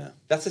 Yeah.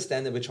 That's the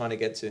standard we're trying to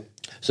get to.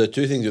 So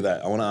 2 things with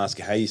that. I want to ask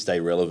how you stay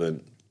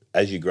relevant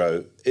as you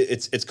grow.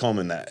 It's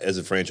common that as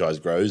a franchise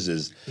grows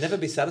is Never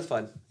be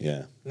satisfied.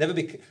 yeah. Never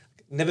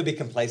be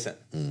complacent.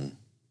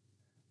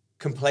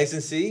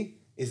 Complacency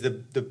is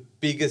the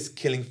biggest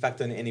killing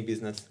factor in any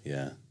business.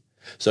 Yeah.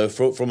 So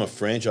from a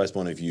franchise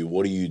point of view,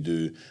 what do you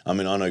do? I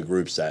mean, I know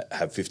groups that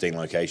have 15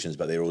 locations,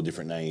 but they're all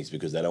different names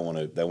because they want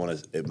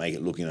to make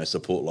it look,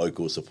 support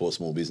local, support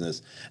small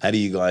business. How do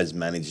you guys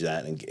manage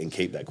that and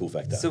keep that cool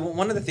factor? So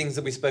one of the things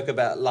that we spoke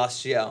about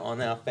last year on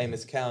our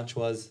famous couch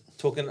was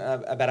talking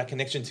about our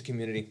connection to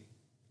community.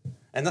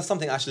 And that's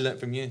something I actually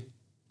learned from you.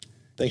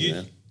 Thank you,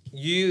 man.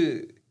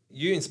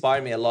 You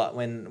inspired me a lot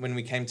when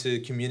we came to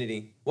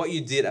community. What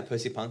you did at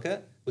Percy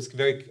Punkett was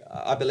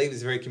I believe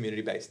is very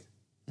community based.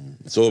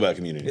 It's all about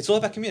community. It's all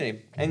about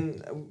community.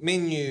 And me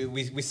and you,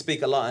 we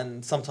speak a lot,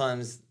 and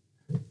sometimes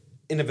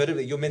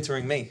inadvertently you're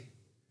mentoring me.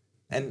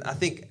 And I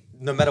think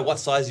no matter what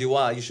size you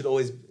are, you should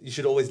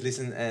always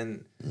listen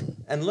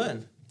and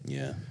learn.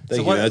 Yeah.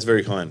 Thank you. That's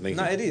very kind. Thank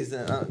you. No, it is.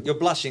 You're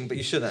blushing, but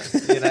you shouldn't.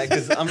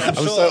 Because I'm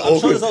sure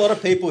so there's a lot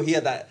of people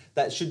here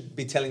that should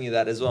be telling you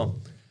that as well.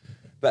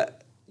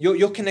 But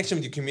your connection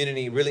with your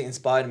community really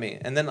inspired me.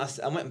 And then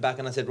I went back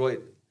and I said, Roy,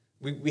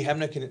 we have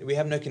no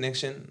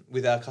connection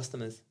with our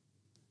customers.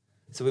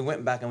 So we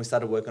went back and we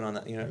started working on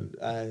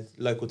that.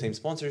 Local team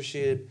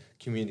sponsorship,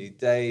 community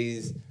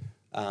days.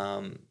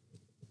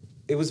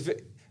 It was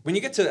when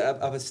you get to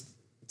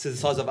the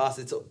size of us,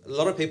 it's a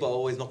lot of people are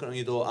always knocking on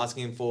your door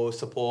asking for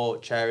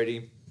support,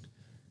 charity.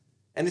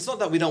 And it's not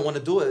that we don't want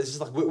to do it. It's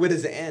just like, where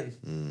does it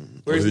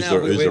end? Whereas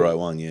who's the right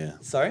one? Yeah.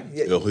 Sorry?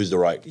 Yeah. Or who's the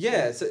right?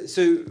 Yeah.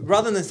 So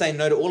rather than saying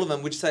no to all of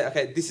them, we just say,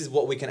 okay, this is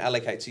what we can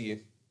allocate to you.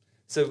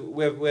 So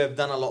we've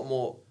done a lot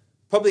more.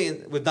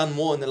 We've done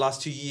more in the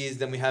last 2 years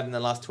than we have in the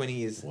last 20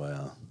 years.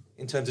 Wow.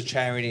 In terms of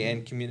charity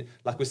and community.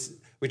 Like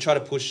we try to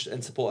push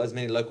and support as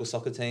many local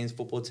soccer teams,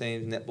 football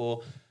teams,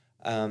 netball.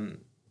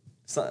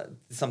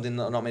 Something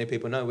not many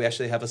people know. We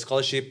actually have a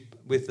scholarship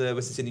with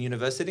Western Sydney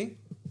University.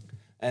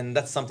 And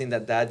that's something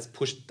that Dad's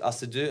pushed us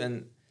to do.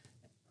 And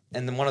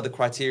then one of the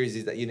criteria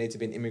is that you need to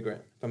be an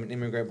immigrant, from an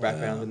immigrant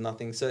background with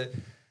nothing. So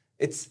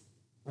it's,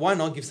 why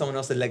not give someone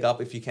else a leg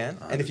up if you can,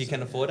 and if you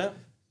can afford it?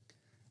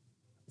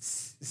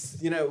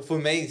 For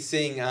me,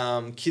 seeing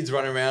kids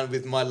run around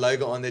with my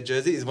logo on their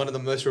jersey is one of the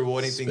most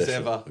rewarding things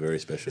ever. Very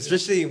special.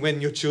 Especially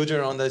when your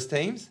children are on those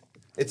teams.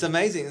 It's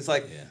amazing. It's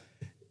like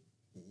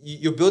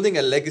you're building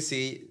a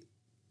legacy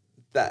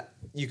that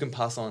you can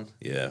pass on.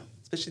 Yeah.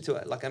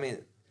 Especially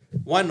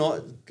why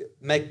not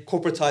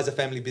corporatize a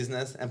family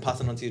business and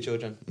pass it on to your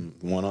children?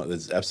 Why not?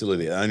 That's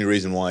absolutely the only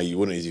reason why you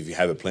wouldn't is if you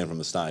have a plan from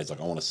the start. It's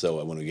like, I want to sell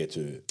it when we get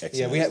to X.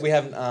 Yeah,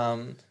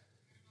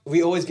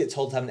 we always get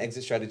told to have an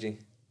exit strategy.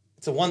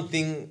 It's the one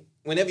thing,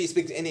 whenever you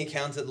speak to any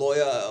accountant,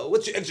 lawyer,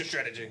 what's your exit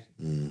strategy?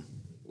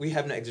 We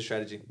have no exit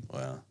strategy.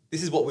 Wow.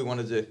 This is what we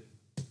want to do.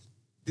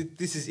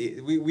 This is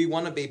it. We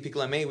want to be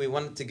Piccolo Me. We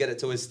want to get it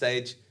to a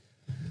stage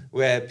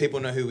where people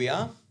know who we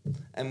are.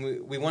 And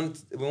we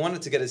want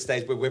it to get a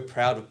stage where we're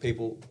proud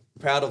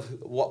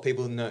of what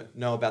people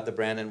know about the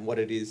brand and what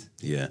it is.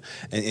 Yeah.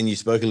 And you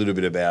spoke a little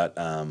bit about,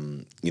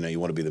 you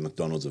want to be the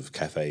McDonald's of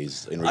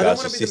cafes in regards to I don't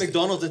want to be the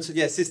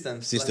McDonald's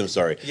systems. Systems,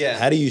 sorry. Yeah.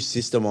 How do you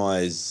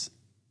systemize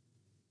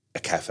a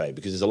cafe?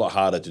 Because it's a lot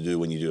harder to do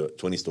when you do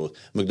 20 stores.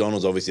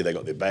 McDonald's, obviously, they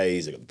got their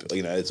bays. They got,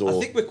 it's all.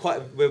 I think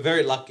we're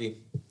very lucky.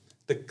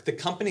 The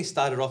company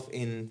started off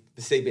in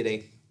the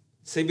CBD.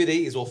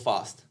 CBD is all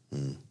fast.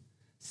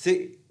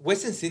 See,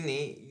 Western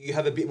Sydney, you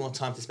have a bit more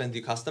time to spend with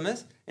your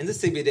customers. In the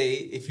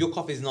CBD, if your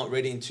coffee is not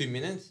ready in 2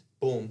 minutes,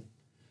 boom.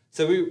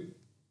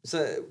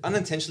 So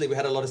unintentionally, we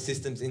had a lot of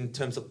systems in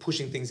terms of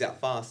pushing things out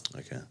fast.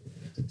 Okay.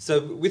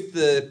 So with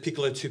the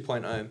Piccolo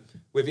 2.0,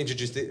 we've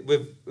introduced it.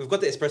 We've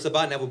got the espresso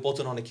bar, now we've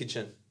bolted on a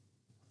kitchen.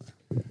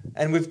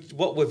 And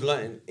what we've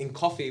learned in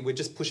coffee, we're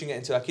just pushing it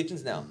into our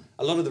kitchens now.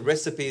 A lot of the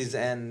recipes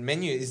and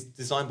menu is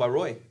designed by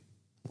Roy,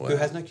 who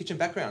has no kitchen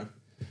background.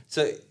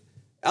 So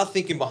our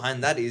thinking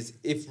behind that is,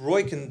 if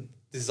Roy can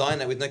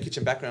design it with no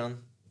kitchen background,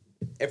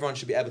 everyone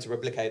should be able to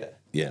replicate it.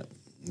 Yeah.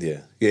 Yeah.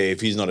 Yeah. If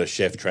he's not a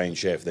trained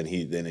chef, then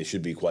it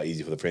should be quite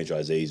easy for the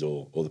franchisees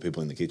or the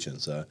people in the kitchen.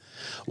 So,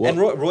 and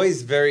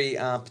Roy's very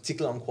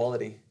particular on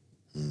quality.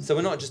 So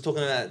we're not just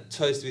talking about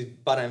toast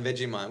with butter and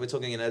Vegemite. We're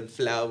talking,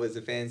 flowers,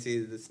 the fancy,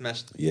 the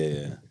smashed.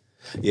 Yeah.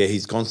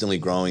 He's constantly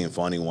growing and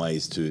finding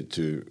ways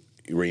to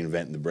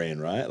reinvent the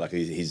brand, right? Like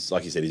he's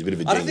like you said, he's a bit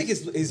of a genius. I don't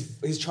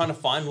think he's trying to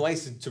find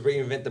ways to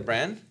reinvent the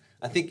brand.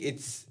 I think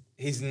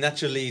he's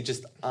naturally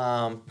just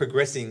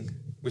progressing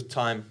with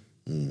time.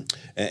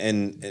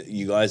 And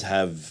you guys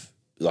have,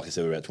 like I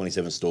said, we're at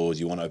 27 stores.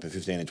 You want to open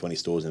 15 and 20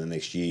 stores in the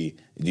next year.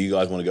 Do you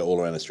guys want to go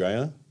all around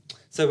Australia?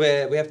 So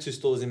we have 2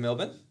 stores in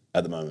Melbourne.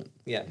 At the moment?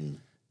 Yeah.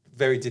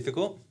 Very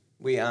difficult.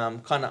 We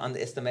kind of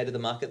underestimated the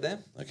market there.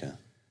 Okay.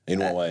 In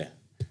what way?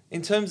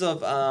 In terms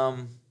of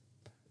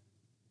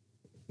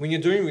when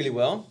you're doing really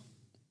well,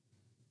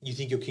 you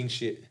think you're king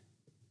shit.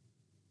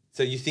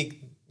 So you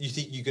think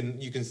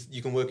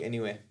you can work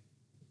anywhere.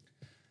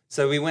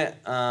 So we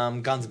went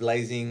guns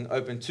blazing,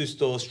 opened 2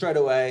 stores straight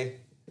away,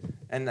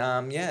 and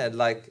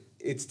like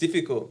it's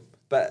difficult,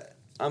 but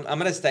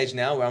I'm at a stage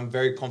now where I'm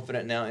very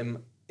confident now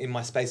in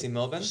my space in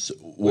Melbourne. So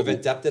we've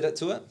adapted it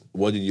to it.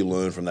 What did you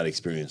learn from that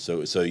experience?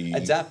 So you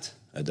Adapt.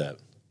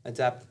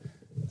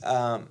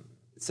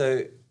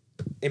 So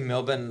in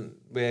Melbourne,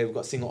 we've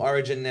got single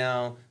origin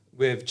now.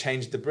 We've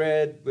changed the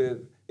bread.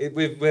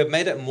 We've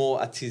made it more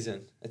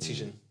artisan.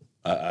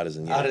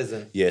 Artisan, yeah.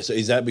 Artisan. Yeah, so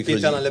is that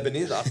because... People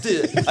Lebanese,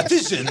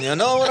 artisan, you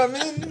know what I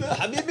mean?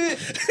 Habibi.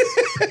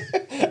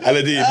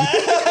 Aladdin.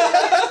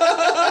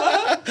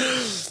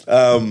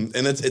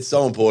 And it's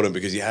so important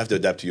because you have to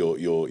adapt to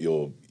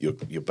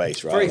your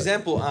base, right? For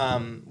example,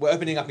 we're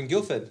opening up in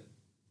Guildford,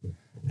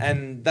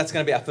 and that's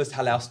going to be our first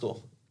halal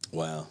store.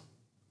 Wow.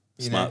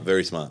 Smart,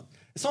 very smart.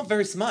 It's not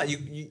very smart.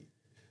 You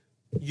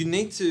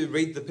need to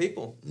read the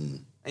people,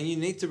 and you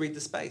need to read the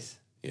space.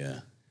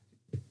 Yeah.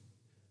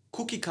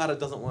 Cookie cutter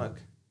doesn't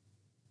work.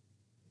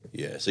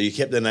 Yeah, so you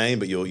kept the name,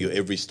 but your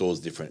every store's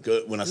different.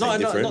 When I say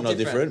not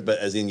different, but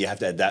as in you have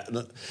to adapt.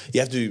 You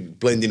have to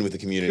blend in with the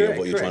community of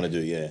what you're trying to do.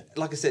 Yeah,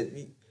 like I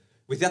said,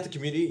 without the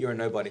community, you're a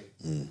nobody.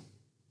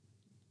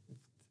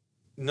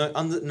 Know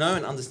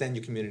and understand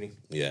your community.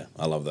 Yeah,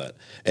 I love that.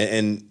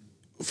 And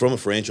from a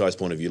franchise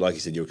point of view, like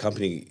you said, you're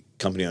a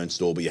company-owned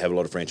store, but you have a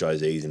lot of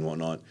franchisees and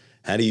whatnot.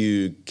 How do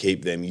you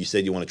keep them? You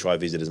said you want to try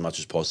visit as much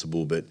as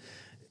possible, but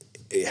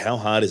how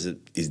hard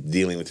is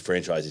dealing with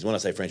franchisees? When I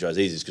say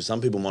franchisees, it's because some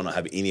people might not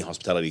have any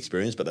hospitality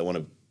experience, but they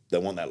want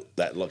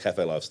that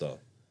cafe lifestyle.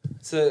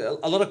 So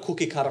a lot of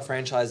cookie cutter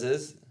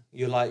franchises,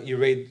 you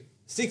read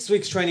 6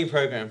 weeks training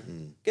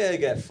program.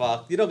 Get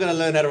fucked. You're not going to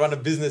learn how to run a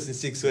business in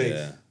 6 weeks.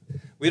 Yeah.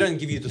 We don't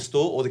give you the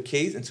store or the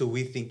keys until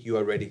we think you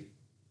are ready.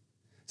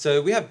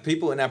 So we have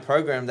people in our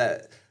program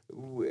that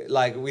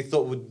we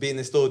thought would be in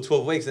the store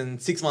 12 weeks,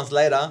 and 6 months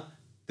later,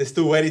 they're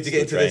still waiting to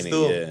get into the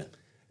store. Yeah.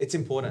 It's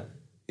important.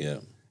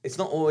 Yeah. It's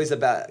not always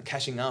about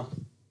cashing up.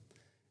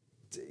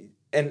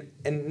 And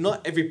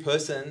not every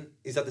person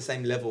is at the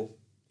same level.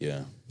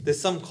 Yeah.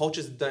 There's some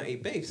cultures that don't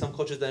eat beef. Some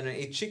cultures don't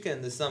eat chicken.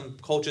 There's some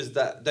cultures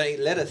that don't eat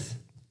lettuce.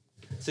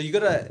 So you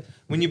gotta,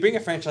 when you bring a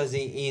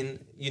franchisee in,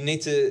 you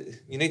need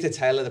to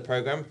tailor the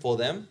program for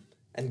them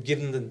and give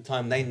them the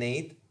time they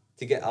need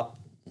to get up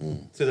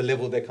to the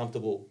level they're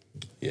comfortable.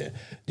 Yeah.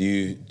 Do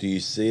you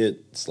see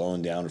it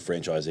slowing down with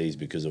franchisees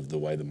because of the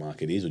way the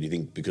market is, or do you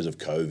think because of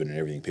COVID and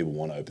everything, people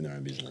want to open their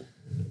own business?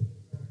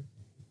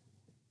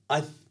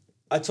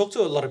 I talk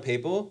to a lot of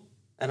people,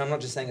 and I'm not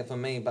just saying it for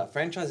me, but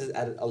franchises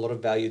add a lot of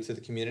value to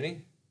the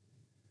community.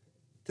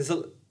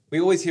 We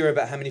always hear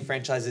about how many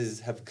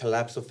franchises have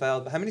collapsed or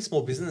failed, but how many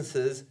small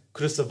businesses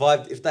could have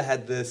survived if they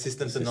had the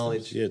systems and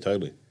knowledge? Yeah,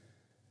 totally.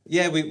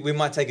 Yeah, we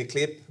might take a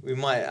clip, we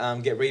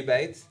might get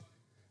rebates,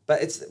 but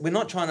we're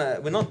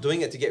not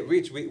doing it to get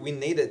rich. We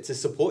need it to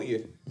support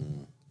you.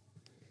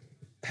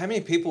 How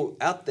many people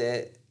out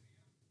there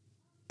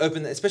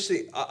open,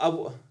 especially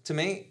to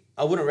me,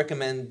 I wouldn't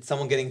recommend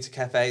someone getting to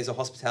cafes or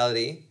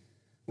hospitality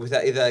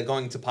without either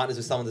going to partners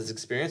with someone that's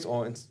experienced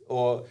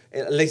or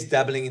at least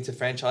dabbling into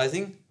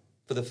franchising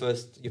for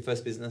your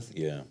first business.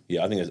 Yeah,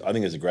 I think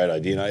it's a great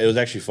idea. And it was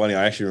actually funny.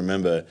 I actually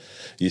remember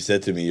you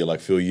said to me, "You're like,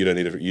 Phil, you don't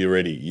need it. You're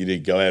ready. You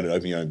need to go out and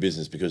open your own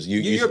business because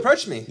you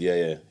approached me."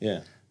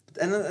 Yeah.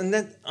 And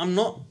then I'm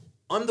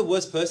the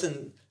worst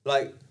person.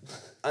 Like,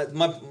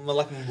 my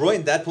Roy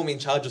and Dad put me in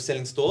charge of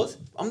selling stores.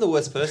 I'm the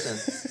worst person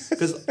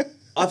because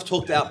I've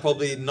talked out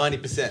probably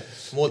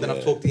 90% more than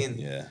I've talked in.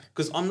 Yeah.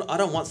 Because I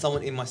don't want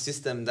someone in my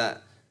system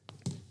that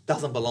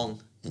doesn't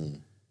belong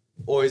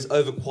or is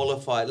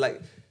overqualified.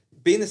 Like,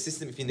 be in the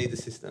system if you need the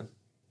system.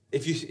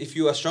 If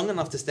you are strong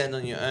enough to stand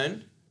on your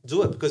own,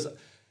 do it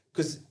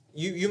because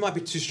you might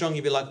be too strong.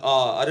 You'll be like,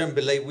 oh, I don't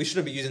believe we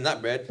shouldn't be using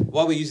that bread.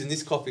 Why are we using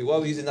this coffee? Why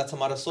are we using that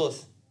tomato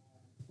sauce?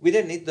 We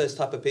don't need those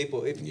type of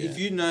people. If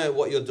you know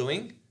what you're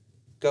doing,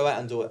 go out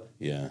and do it.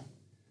 Yeah.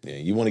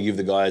 You want to give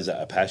the guys that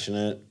are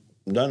passionate,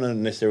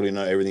 don't necessarily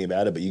know everything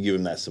about it, but you give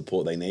them that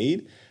support they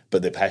need,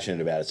 but they're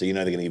passionate about it. So you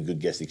know they're going to give good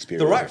guest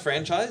experience. The right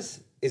franchise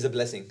is a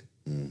blessing.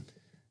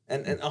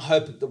 And I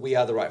hope that we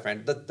are the right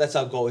friend. That's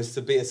our goal, is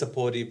to be as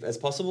supportive as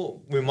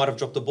possible. We might have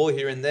dropped the ball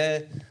here and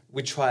there.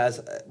 We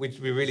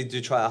really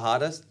do try our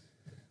hardest.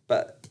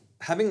 But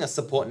having a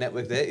support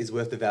network there is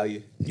worth the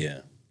value. Yeah.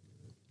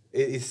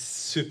 It is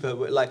super,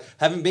 like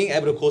being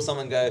able to call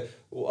someone and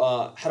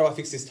go, how do I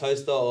fix this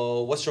toaster,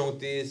 or what's wrong with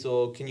this,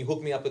 or can you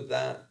hook me up with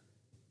that,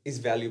 is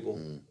valuable.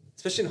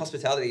 Especially in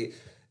hospitality.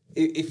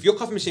 If your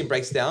coffee machine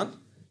breaks down,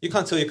 you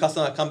can't tell your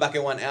customer to come back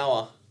in 1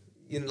 hour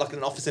in like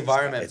an office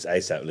environment. It's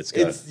ASAP, let's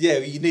go.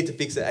 You need to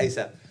fix it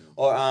ASAP.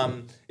 Or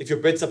if your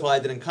bread supply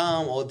didn't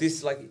come, or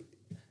this, like,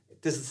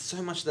 there's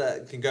so much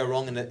that can go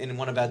wrong in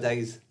one of our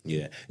days.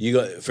 Yeah. You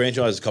got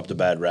franchises copped a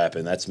bad rap,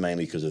 and that's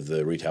mainly because of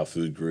the retail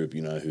food group,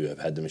 who have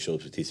had the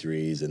Michelle's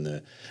Patisseries and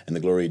the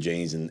Gloria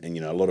Jeans, and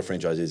a lot of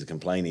franchisees are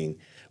complaining.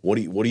 What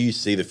do you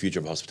see the future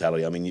of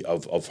hospitality? I mean,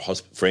 of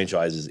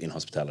franchises in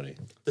hospitality?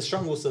 The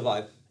strong will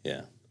survive.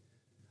 Yeah.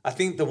 I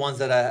think the ones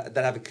that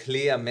have a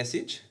clear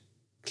message,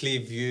 clear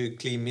view,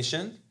 clear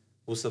mission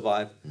will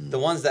survive. The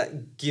ones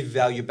that give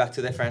value back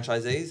to their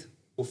franchisees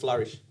will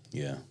flourish.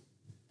 Yeah,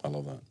 I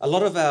love that. A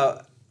lot of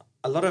our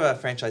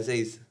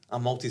franchisees are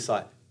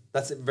multi-site.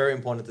 That's very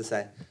important to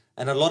say.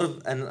 And a lot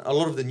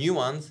of the new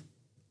ones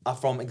are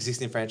from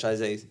existing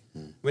franchisees.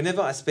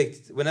 Whenever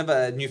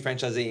a new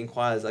franchisee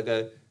inquires, I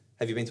go,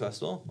 "Have you been to our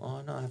store?"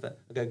 "Oh no, I haven't."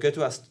 I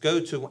go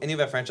to any of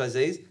our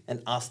franchisees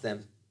and ask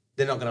them.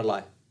 They're not going to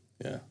lie.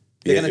 Yeah.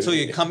 They're going to tell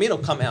you come in or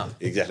come out.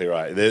 Exactly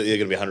right. They're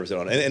going to be 100%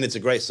 on. And it's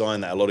a great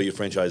sign that a lot of your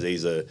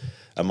franchisees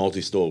are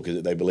multi-store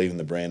because they believe in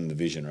the brand and the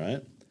vision,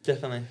 right?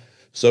 Definitely.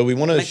 So we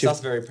want to Makes us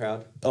very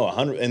proud.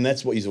 100, and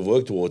that's what you've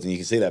worked towards, and you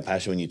can see that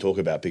passion when you talk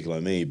about Piccolo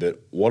Me. But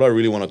what I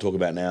really want to talk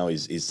about now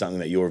is something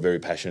that you're very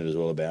passionate as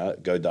well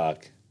about. Go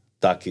Dark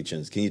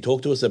Kitchens. Can you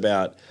talk to us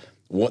about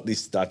what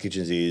this Dark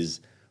Kitchens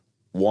is,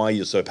 why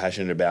you're so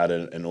passionate about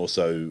it, and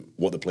also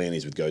what the plan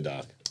is with Go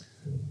Dark?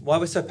 Why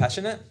we're so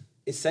passionate?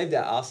 It saved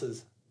our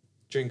asses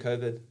during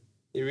COVID.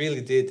 It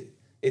really did.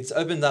 It's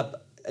opened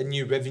up a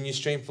new revenue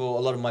stream for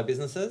a lot of my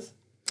businesses.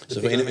 So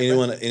for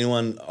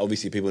anyone,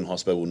 obviously people in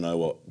hospital will know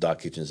what dark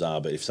kitchens are,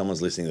 but if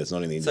someone's listening that's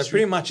not in the industry... So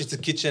pretty much it's a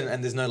kitchen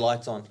and there's no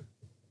lights on.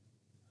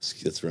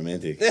 That's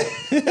romantic.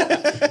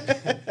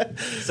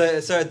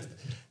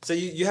 So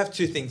you have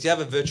two things. You have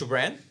a virtual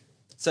brand.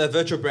 So a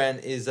virtual brand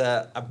is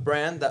a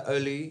brand that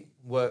only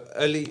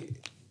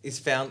is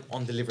found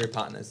on delivery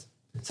partners.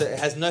 So it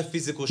has no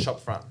physical shop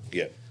front.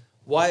 Yeah.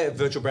 Why a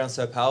virtual brand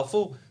so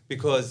powerful?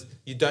 Because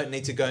you don't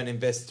need to go and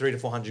invest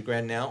 $300 to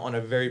 $400 now on a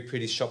very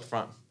pretty shop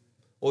front.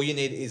 All you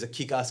need is a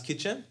kick-ass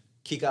kitchen,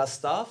 kick-ass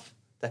staff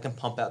that can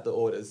pump out the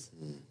orders.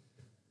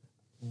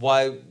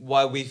 Why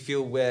we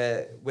feel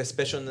we're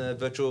special in the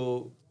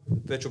virtual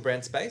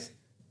brand space?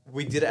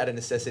 We did it out of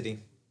necessity.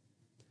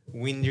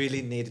 We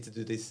really needed to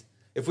do this.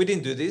 If we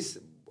didn't do this,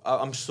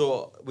 I'm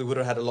sure we would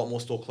have had a lot more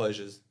store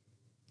closures.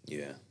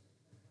 Yeah.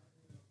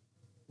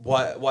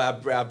 Why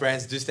our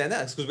brands do stand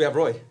out? It's because we have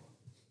Roy.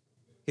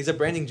 He's a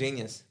branding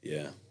genius.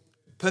 Yeah.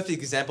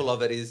 Perfect example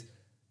of it is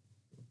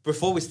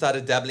before we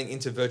started dabbling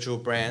into virtual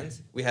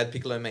brands, we had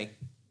Piccolo Me,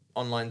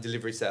 online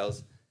delivery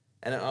sales.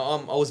 And I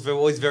was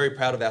always very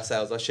proud of our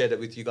sales. I shared it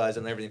with you guys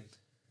and everything.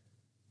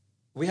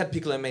 We had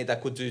Piccolo Me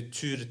that could do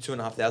 $2,000 to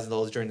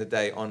 $2,500 during the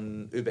day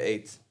on Uber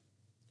Eats.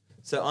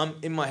 So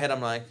in my head,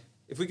 I'm like,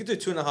 if we could do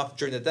 2.5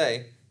 during the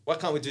day, why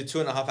can't we do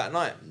 2.5 at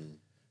night?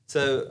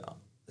 So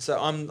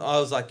I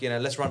was like,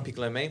 let's run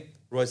Piccolo Me.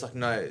 Roy's like,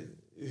 no,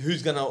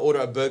 who's going to order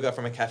a burger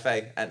from a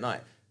cafe at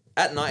night?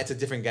 At night, it's a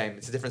different game.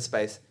 It's a different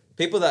space.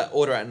 People that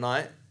order at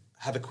night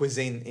have a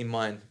cuisine in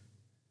mind.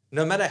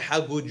 No matter how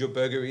good your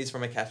burger is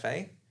from a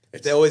cafe,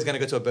 they're always going to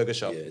go to a burger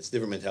shop. Yeah, it's a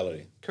different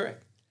mentality.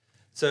 Correct.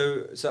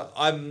 So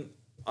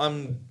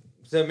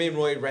me and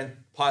Roy ran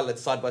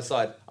pilots side by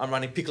side. I'm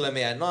running Piccolo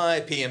Me at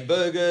night, PM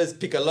Burgers,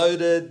 Pickle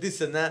Loaded,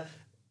 this and that,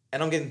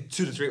 and I'm getting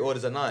 2 to 3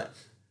 orders a night.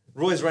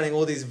 Roy's running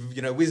all these,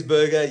 Whiz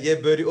Burger, Yeah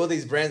Birdie, all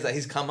these brands that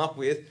he's come up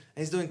with, and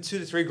he's doing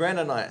 $2,000 to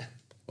 $3,000 a night.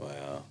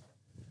 Wow.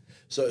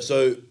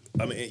 So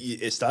I mean,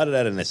 it started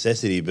out of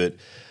necessity, but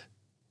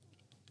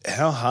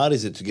how hard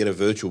is it to get a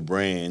virtual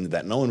brand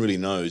that no one really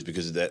knows?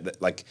 Because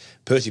that like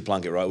Percy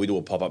Plunkett, right? We do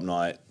a pop-up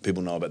night.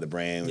 People know about the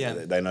brand. Yeah.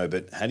 They know.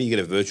 But how do you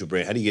get a virtual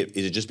brand?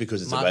 Is it just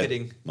because it's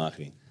marketing?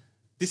 Marketing.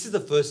 This is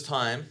the first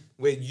time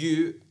where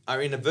you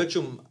are in a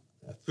virtual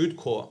food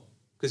court.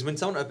 Because when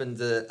someone opens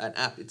an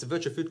app, it's a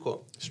virtual food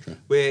court. That's true.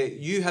 Where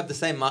you have the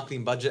same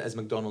marketing budget as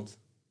McDonald's.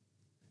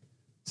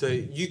 So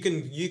you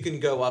can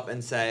go up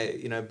and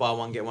say, buy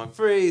one, get one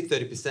free,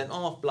 30%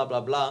 off, blah,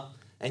 blah, blah.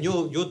 And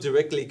you're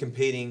directly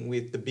competing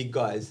with the big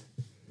guys.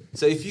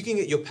 So if you can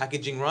get your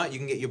packaging right, you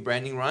can get your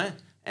branding right,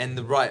 and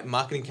the right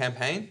marketing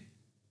campaign,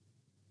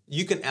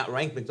 you can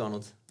outrank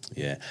McDonald's.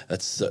 Yeah,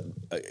 that's.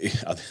 I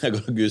think I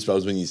got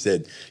goosebumps when you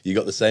said you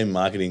got the same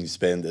marketing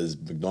spend as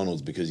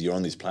McDonald's because you're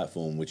on this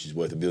platform which is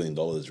worth $1 billion,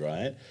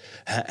 right?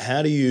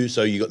 How do you?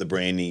 So you got the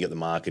branding, you got the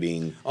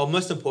marketing. Oh,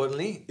 most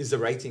importantly is the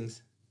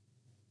ratings.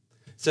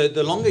 So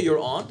the longer you're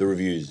on, the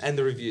reviews and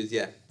the reviews,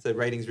 yeah. So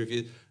ratings,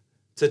 reviews.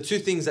 So 2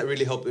 things that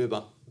really help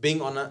Uber: being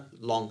on it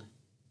long.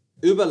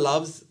 Uber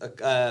loves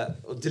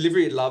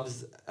delivery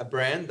loves a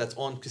brand that's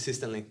on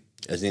consistently.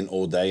 As in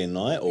all day and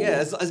night? Or?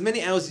 Yeah, as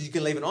many hours as you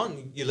can leave it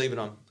on, you leave it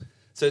on.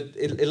 So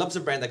it loves a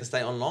brand that can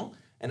stay on long,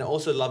 and it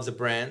also loves a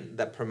brand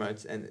that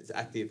promotes and is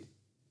active.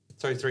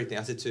 Sorry, 3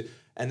 things. I said 2.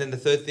 And then the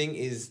 3rd thing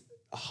is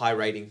a high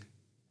rating.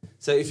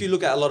 So if you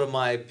look at a lot of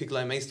my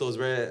Piccolo Me stores,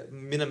 we're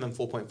minimum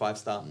 4.5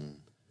 star.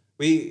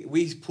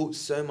 We put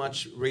so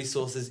much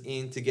resources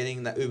into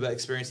getting that Uber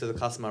experience to the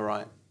customer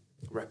right.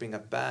 Wrapping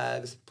up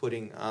bags,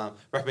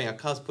 wrapping up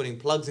cups, putting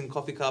plugs in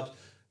coffee cups.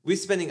 We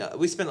spend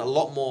a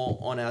lot more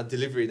on our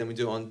delivery than we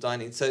do on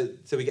dining, so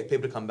we get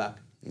people to come back.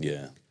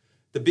 Yeah.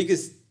 The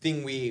biggest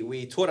thing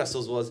we taught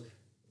ourselves was,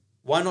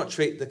 why not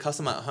treat the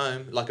customer at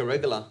home like a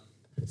regular?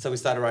 So we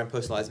started writing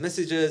personalized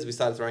messages. We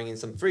started throwing in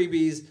some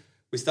freebies.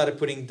 We started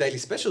putting daily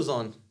specials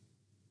on.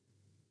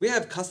 We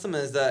have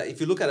customers that,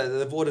 if you look at it,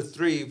 they've ordered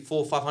 300,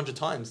 400, 500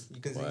 times.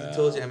 It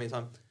tells you how many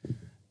times.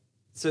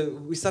 So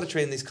we started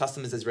treating these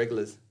customers as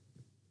regulars.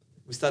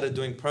 We started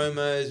doing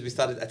promos. We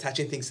started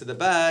attaching things to the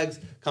bags,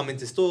 come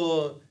into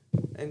store,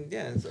 and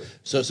yeah.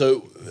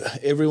 So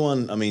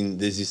everyone, I mean,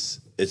 there's this.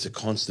 It's a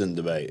constant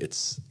debate.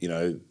 It's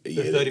 30%.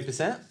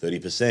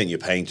 30%. You're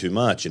paying too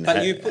much, and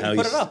But you put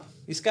it up.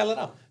 You scale it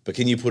up. But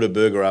can you put a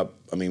burger up?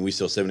 I mean, we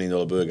sell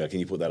 $17 burger. Can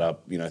you put that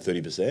up?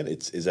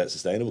 30%. Is that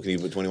sustainable? Can you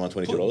put $21,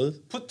 $22?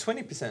 Put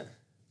 20%,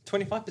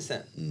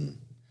 25%.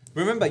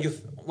 Remember,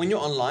 when you're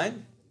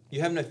online,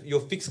 you have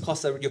your fixed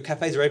costs. Your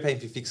cafe's already paying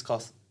for your fixed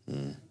costs.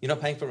 You're not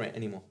paying for rent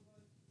anymore.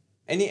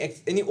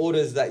 Any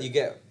orders that you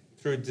get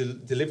through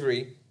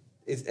delivery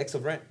is X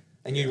of rent,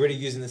 and you're already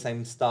using the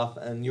same stuff,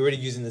 and you're already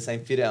using the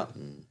same fit out.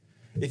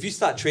 If you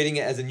start treating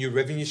it as a new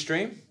revenue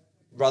stream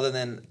rather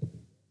than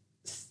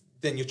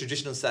your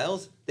traditional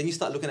sales, then you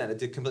start looking at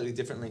it completely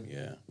differently.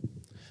 Yeah,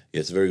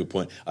 it's a very good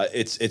point.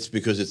 It's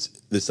because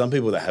there's some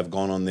people that have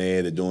gone on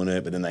there, they're doing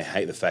it, but then they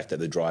hate the fact that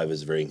the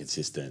driver's very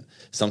inconsistent.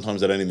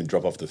 Sometimes they don't even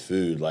drop off the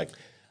food. Like,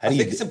 I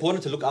think it's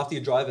important to look after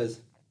your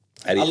drivers.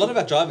 A lot of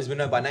our drivers we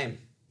know by name.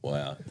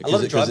 Wow. A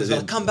lot of drivers are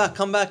like, come back.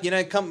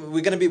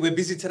 We're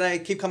busy today.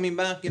 Keep coming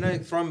back. Throw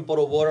them a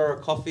bottle of water or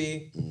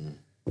coffee.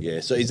 Yeah.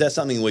 So is that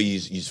something where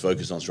you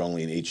focus on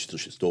strongly in each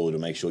store to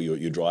make sure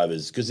your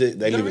drivers, because they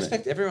gotta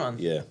respect everyone.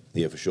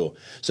 Yeah, for sure.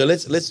 So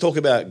let's talk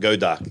about Go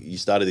Dark. You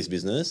started this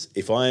business.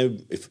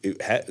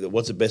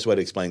 What's the best way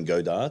to explain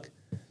Go Dark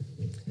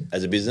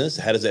as a business?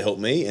 How does it help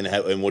me,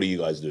 and what do you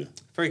guys do?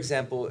 For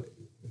example,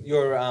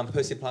 you're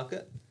Percy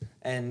Plunkett,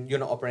 and you're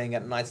not operating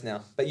at nights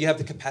now, but you have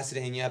the capacity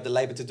and you have the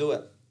labor to do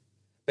it,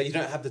 but you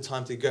don't have the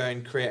time to go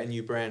and create a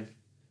new brand.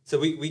 So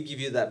we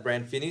give you that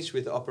brand finish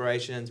with the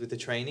operations, with the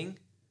training,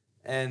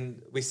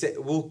 and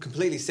we'll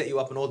completely set you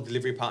up on all the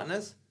delivery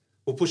partners.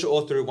 We'll push it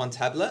all through one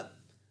tablet,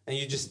 and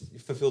you just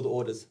fulfill the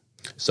orders.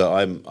 So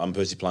I'm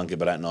Percy Plunkett,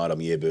 but at night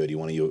I'm Yeah Birdie,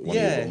 one of your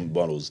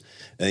models,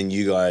 and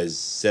you guys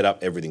set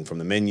up everything from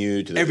the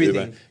menu to the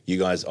everything. Uber. You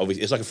guys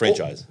obviously it's like a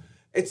franchise.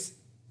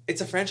 It's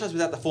a franchise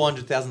without the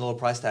 $400,000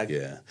 price tag.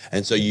 Yeah,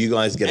 and so you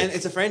guys get and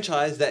it's a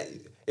franchise that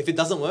if it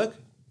doesn't work,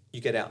 you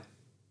get out.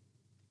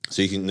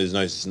 So you can. There's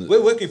no.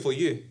 We're working for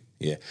you.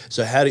 Yeah.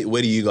 So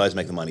where do you guys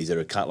make the money? Is there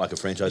a cut like a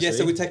franchise? Yeah. fee?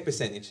 So we take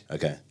percentage.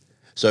 Okay.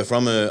 So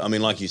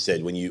like you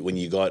said, when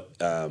you got,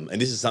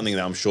 and this is something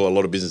that I'm sure a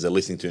lot of businesses are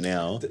listening to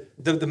now.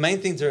 The main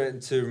thing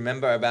to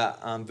remember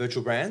about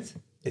virtual brands,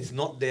 it's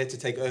not there to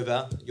take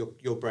over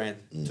your brand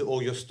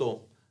or your store.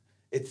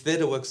 It's there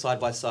to work side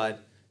by side.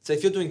 So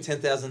if you're doing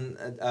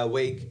 10,000 a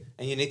week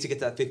and you need to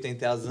get that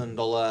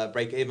 $15,000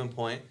 break even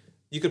point,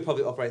 you could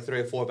probably operate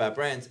 3 or 4 of our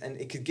brands,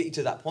 and it could get you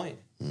to that point.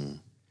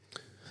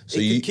 So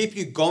it could keep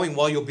you going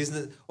while your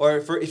business, or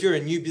if you're a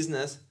new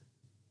business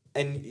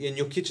and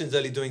your kitchen's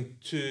only doing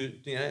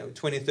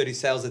 20, 30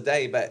 sales a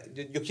day, but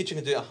your kitchen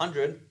can do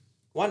 100,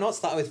 why not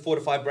start with 4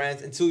 to 5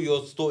 brands until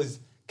your store is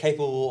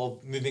capable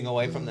of moving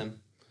away from them?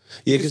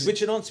 Yeah, because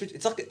switch it on.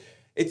 It's like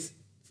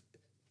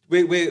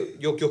where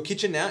your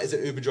kitchen now is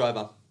an Uber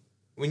driver.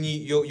 When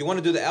you want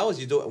to do the hours,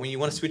 you do it. When you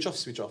want to switch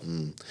off.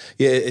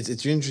 Yeah,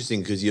 it's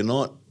interesting because you're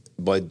not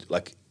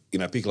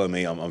Piccolo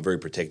Me, I'm very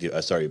protective.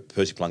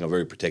 Percy Plunkett, I'm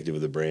very protective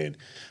of the brand.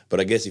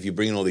 But I guess if you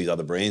bring in all these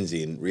other brands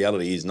in,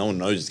 reality is no one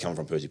knows it's coming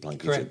from Percy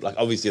Plunkett. Correct. Like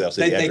obviously they'll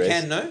see the address. They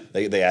can know.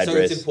 The address. So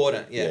it's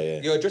important.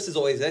 Yeah. Your address is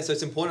always there. So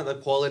it's important. The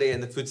quality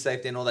and the food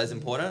safety and all that is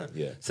important.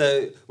 Yeah.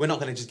 So we're not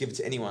going to just give it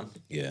to anyone.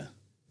 Yeah.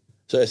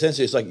 So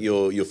essentially, it's like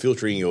you're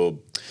filtering your.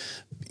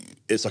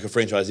 It's like a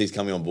franchisee's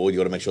coming on board. You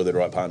got to make sure they're the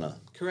right partner.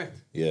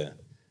 Correct. Yeah.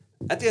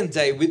 At the end of the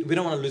day, we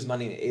don't want to lose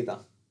money in it either.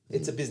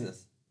 It's a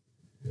business,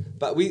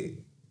 but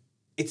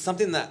it's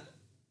something that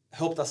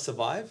helped us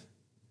survive,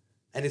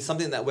 and it's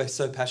something that we're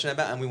so passionate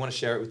about, and we want to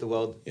share it with the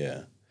world.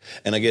 Yeah.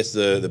 And I guess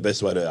the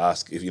best way to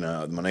ask,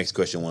 my next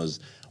question was,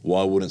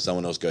 why wouldn't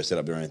someone else go set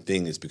up their own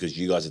thing? It's because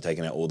you guys are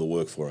taking out all the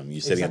work for them.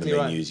 You're setting up the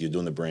menus, You're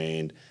doing the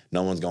brand.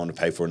 No one's going to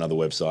pay for another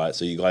website.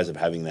 So you guys are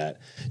having that.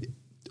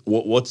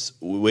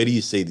 Where do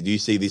you see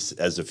this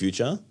as the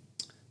future?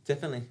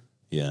 Definitely.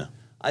 Yeah.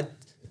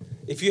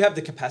 If you have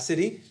the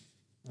capacity,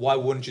 why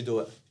wouldn't you do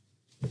it?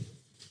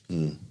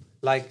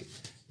 Like,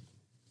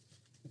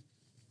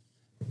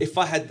 if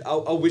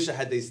I wish I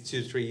had these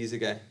 2-3 years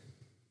ago,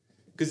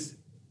 because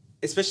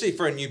especially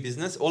for a new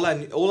business, all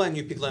our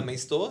new Piccolo Me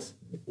stores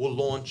will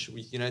launch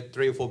with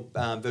 3 or 4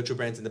 virtual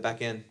brands in the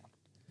back end.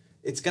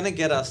 It's going to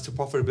get us to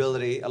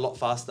profitability a lot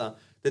faster.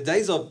 The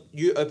days of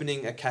you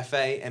opening a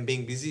cafe and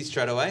being busy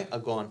straight away are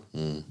gone.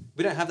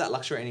 We don't have that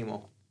luxury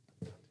anymore.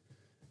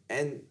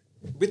 And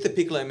with the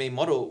Piccolo Me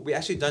model, we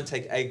actually don't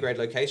take A-grade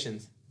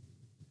locations.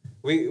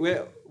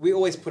 We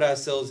always put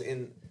ourselves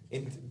in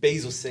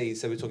B's or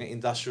C's. So we're talking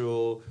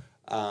industrial,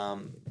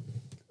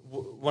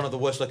 one of the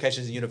worst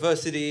locations in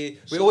university.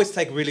 We always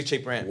take really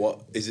cheap rent. What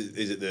is it?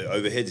 Is it the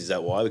overheads? Is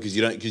that why? Because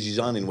you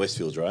aren't in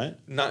Westfields, right?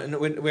 No,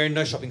 we're in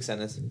no shopping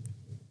centers.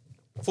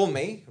 For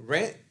me,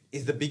 rent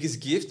is the biggest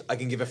gift I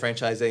can give a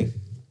franchisee.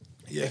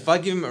 Yeah. If I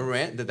give them a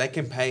rent that they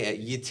can pay at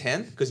year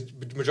 10, because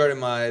the majority of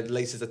my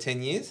leases are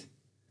 10 years,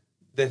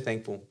 they're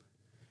thankful.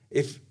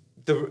 If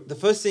the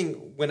first thing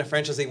when a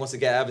franchisee wants to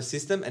get out of a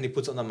system and he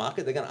puts it on the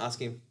market, they're going to ask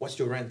him, what's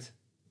your rent?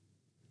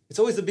 It's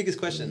always the biggest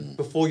question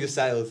before your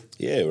sales.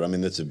 Yeah, well, I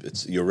mean,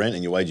 it's your rent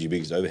and your wage are your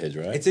biggest overheads,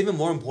 right? It's even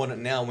more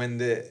important now when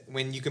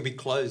you can be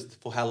closed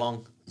for how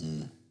long.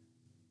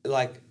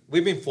 Like,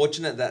 we've been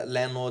fortunate that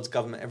landlords,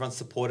 government, everyone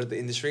supported the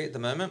industry at the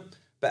moment.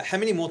 But how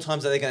many more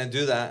times are they going to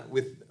do that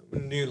with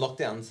new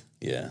lockdowns?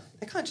 Yeah.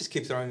 They can't just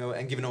keep throwing away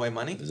and giving away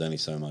money. There's only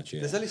so much,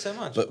 yeah. There's only so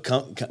much. But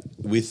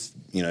with,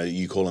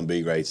 you call them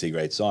B grade, C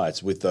grade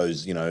sites, with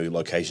those,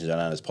 locations that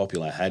aren't as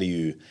popular, how do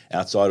you,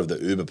 outside of the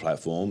Uber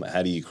platform,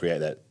 how do you create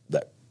that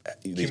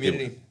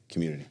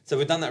community? So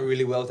we've done that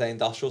really well with our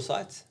industrial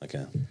sites.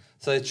 Okay.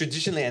 So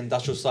traditionally, an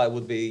industrial site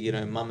would be,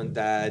 mum and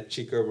dad,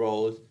 chico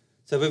rolls.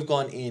 So we've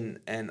gone in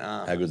and...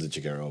 how good's the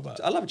chicken roll?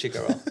 But I love a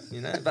chicken roll,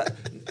 but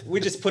we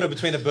just put it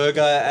between a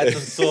burger, add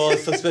some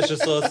sauce, some special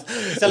sauce,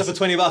 sell it for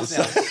 $20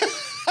 now.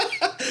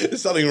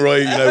 It's something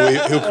Roy,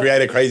 he'll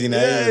create a crazy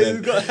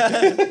name.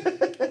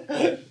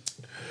 Yeah,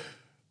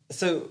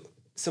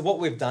 So what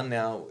we've done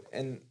now,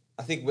 and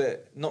I think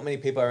not many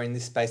people are in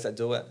this space that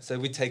do it. So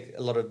we're taking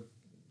a lot of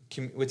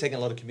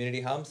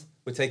community hubs.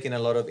 We're taking a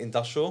lot of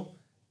industrial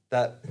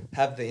that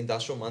have the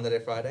industrial Monday to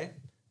Friday,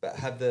 but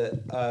have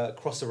the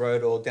across the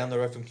road or down the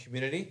road from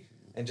community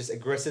and just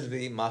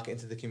aggressively market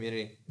into the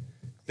community.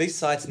 These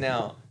sites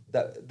now,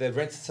 that the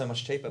rent's so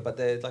much cheaper, but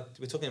they're like,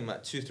 we're talking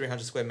about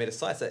 200-300 square meter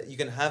sites that you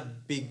can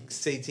have big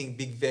seating,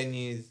 big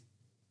venues.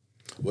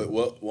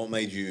 What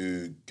made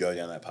you go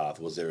down that path?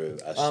 Was there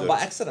a by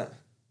accident.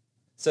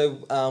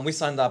 So we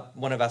signed up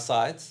one of our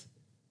sites,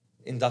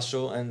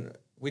 industrial, and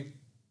we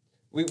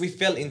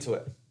fell into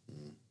it.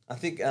 I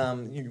think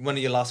one of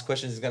your last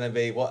questions is going to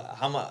be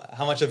how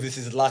much of this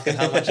is luck and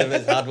how much of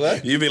it is hard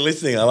work. You've been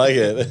listening. I like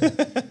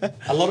it.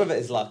 A lot of it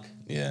is luck.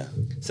 Yeah.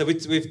 So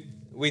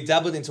we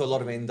dabbled into a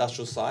lot of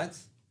industrial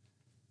sites,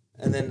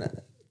 and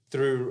then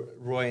through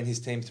Roy and his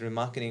team, through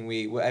marketing,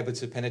 we were able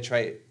to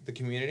penetrate the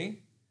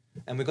community,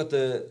 and we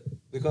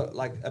got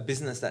like a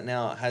business that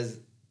now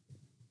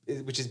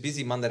which is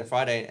busy Monday to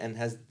Friday and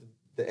has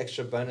the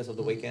extra bonus of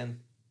the weekend.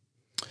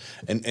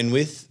 And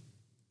with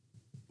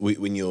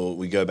when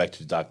we go back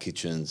to dark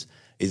kitchens,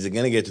 is it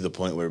going to get to the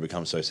point where it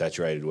becomes so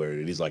saturated where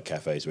it is like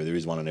cafes, where there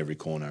is one on every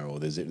corner, or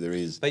there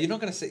is? But you're not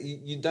going to see.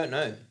 You don't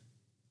know.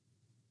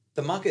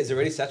 The market is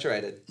already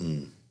saturated.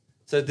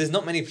 So there's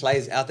not many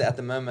players out there at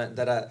the moment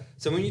that are.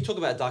 So when you talk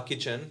about dark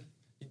kitchen,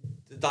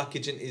 the dark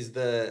kitchen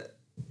it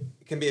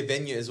can be a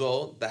venue as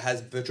well that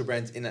has virtual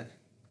brands in it.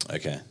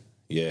 Okay.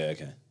 Yeah.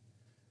 Okay.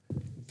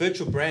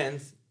 Virtual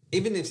brands,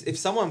 even if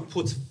someone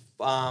puts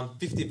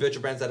 50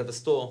 virtual brands out of a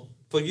store,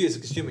 for you as a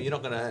consumer, you're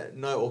not going to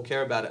know or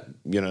care about it.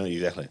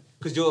 Exactly.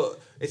 Because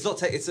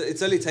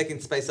it's only taking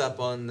space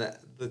up on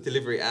the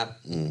delivery app.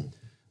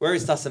 Where it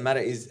starts to matter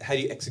is how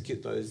do you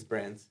execute those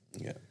brands.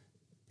 Yeah.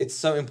 It's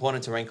so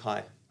important to rank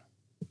high.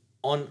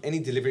 On any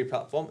delivery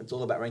platform, it's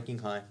all about ranking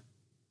high.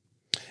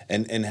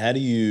 And how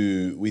do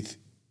you, with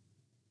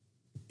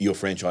your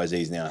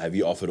franchisees now, have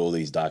you offered all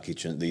these dark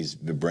kitchen, these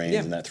brands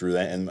and that through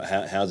that? And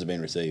how's it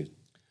been received?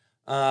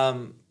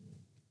 Good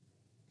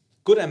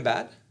and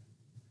bad.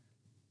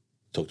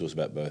 Talk to us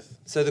about both.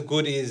 So the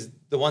good is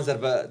the ones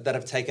that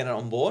have taken it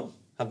on board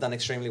have done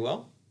extremely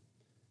well.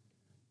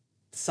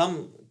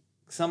 Some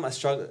are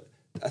struggling.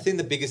 I think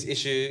the biggest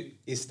issue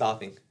is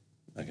staffing.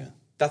 Okay.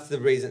 That's the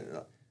reason.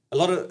 A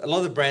lot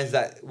of the brands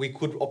that we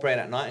could operate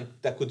at night and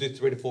that could do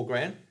 $3,000 to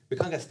 $4,000, we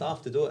can't get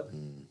staff to do it.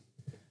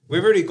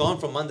 We've already gone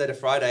from Monday to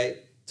Friday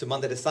to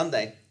Monday to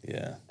Sunday.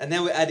 Yeah. And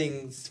now we're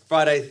adding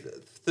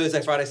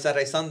Thursday, Friday,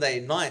 Saturday, Sunday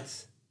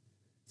nights.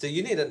 So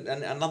you need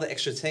another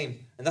extra team.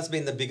 And that's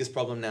been the biggest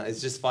problem now,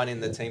 is just finding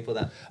the team for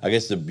that. I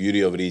guess the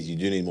beauty of it is you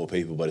do need more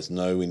people, but it's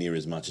nowhere near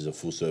as much as a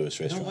full service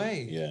restaurant. No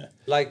way. Yeah.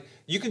 Like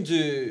you can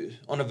do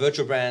on a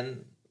virtual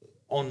brand,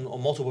 on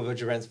multiple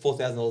virtual brands,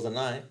 $4,000 a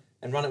night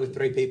and run it with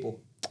 3 people.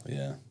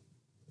 Yeah.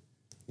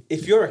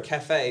 If you're a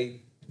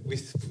cafe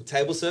with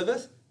table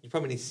service, you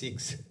probably need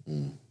 6.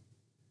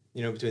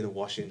 Between the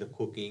washing, the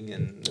cooking,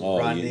 and the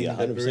running, the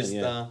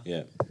barista.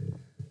 Yeah.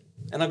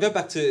 And I go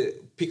back to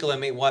Piccolo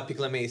Meat, why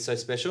Piccolo Meat is so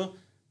special.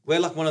 We're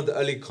like one of the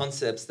early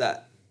concepts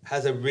that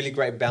has a really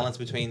great balance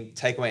between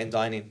takeaway and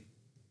dining.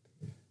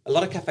 A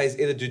lot of cafes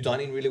either do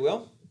dining really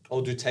well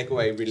or do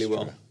takeaway really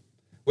well. True.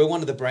 We're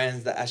one of the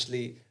brands that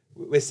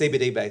we're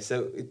CBD based.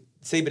 So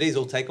CBD is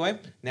all takeaway.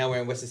 Now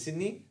we're in Western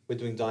Sydney, we're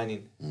doing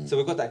dining. So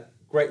we've got that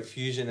great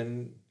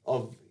fusion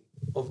of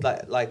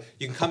that, like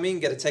you can come in,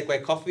 get a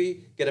takeaway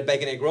coffee, get a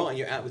bacon egg roll, and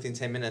you're out within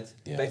 10 minutes.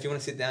 Yeah. But if you want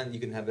to sit down, you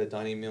can have a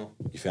dining meal.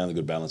 You found a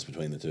good balance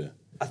between the two.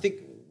 I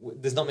think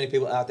there's not many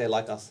people out there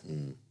like us.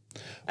 And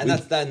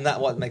that's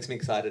what makes me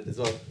excited as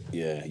well.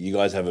 Yeah, you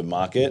guys have a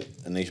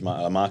niche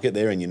market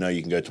there, and you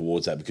can go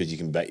towards that because you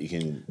can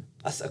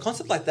a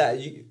concept like that.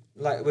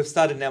 We've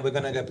started now. We're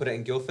going to go put it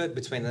in Guildford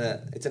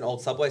it's an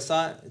old Subway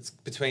site. It's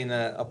between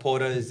a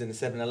Porter's and a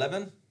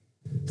 7-Eleven.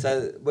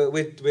 So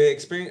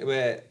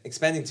we're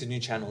expanding to new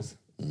channels.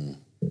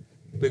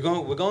 We're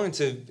going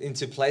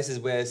into places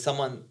where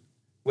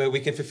we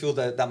can fulfill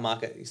that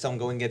market. Someone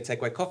go and get a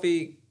takeaway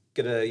coffee,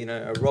 get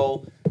a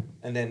roll,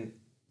 And then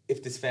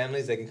if there's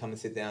families, they can come and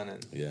sit down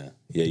and... Yeah.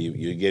 Yeah,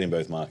 you're getting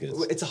both markets.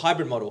 It's a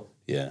hybrid model.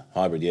 Yeah,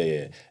 hybrid,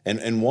 yeah.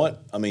 And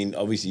what, I mean,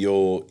 obviously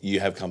you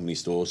have company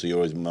stores, so you're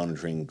always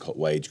monitoring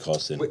wage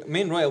costs. And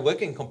Me and Roy are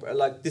working,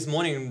 like this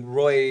morning,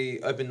 Roy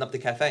opened up the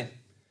cafe.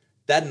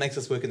 Dad makes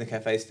us work in the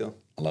cafe still.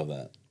 I love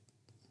that.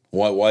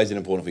 Why is it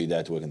important for your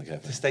dad to work in the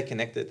cafe? To stay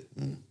connected.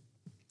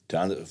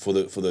 For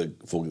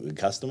the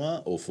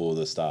customer or for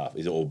the staff?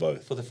 Is it all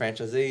both? For the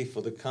franchisee,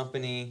 for the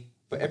company,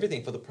 for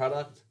everything, for the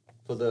product,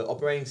 for the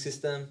operating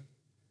system,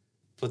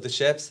 for the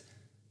chefs.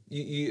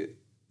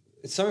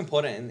 It's so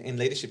important in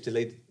leadership to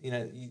lead. You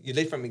know, you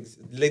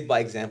lead by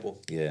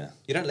example. Yeah.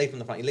 You don't lead from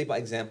the front. You lead by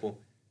example.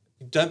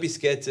 Don't be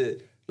scared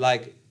to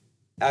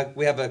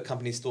we have a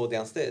company store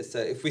downstairs. So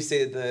if we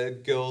see the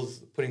girls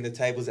putting the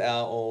tables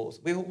out, or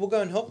we'll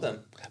go and help them.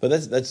 But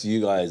that's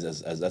you guys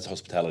as that's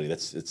hospitality.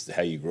 It's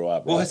how you grow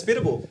up. Well, right?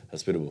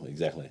 Hospitable,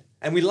 exactly.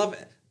 And we love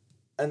it.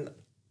 And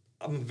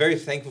I'm very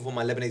thankful for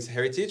my Lebanese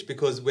heritage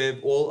because we're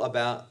all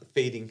about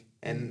feeding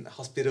and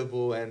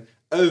hospitable and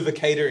over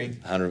catering.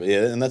 100,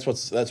 yeah, and that's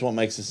what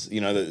makes us,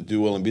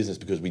 do well in business,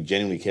 because we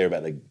genuinely care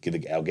about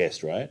our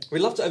guest, right? We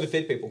love to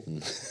overfeed people.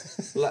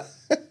 Like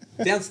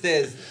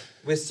downstairs,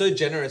 we're so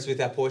generous with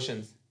our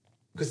portions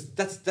because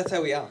that's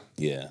how we are.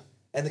 Yeah.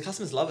 And the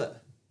customers love it.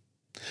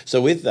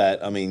 So with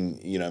that, I mean,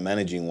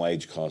 managing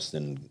wage cost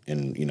and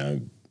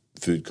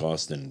food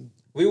cost and...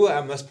 We were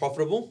our most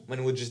profitable when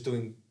we were just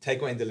doing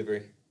takeaway and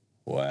delivery.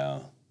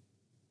 Wow.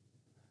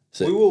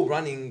 So we were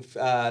running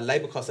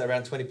labor costs at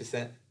around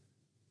 20%.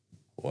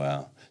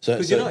 Wow.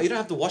 Because you don't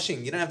have the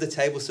washing, you don't have the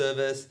table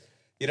service,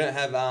 you don't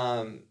have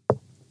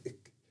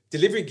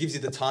delivery gives you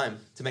the time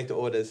to make the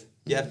orders.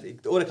 You have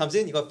the order comes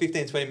in, you got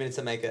 15, 20 minutes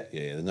to make it.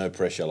 Yeah, there's no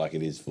pressure like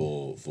it is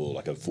for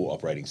like a full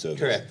operating service.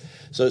 Correct.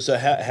 So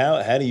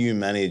how do you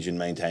manage and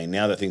maintain,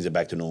 now that things are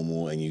back to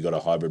normal and you've got a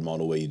hybrid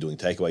model where you're doing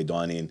takeaway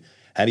dine-in,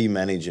 how do you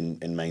manage and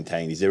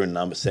maintain? Is there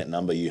a set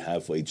number you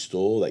have for each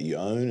store that you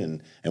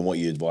own and what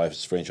you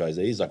advise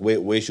franchisees? Like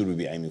where should we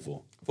be aiming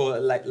for? For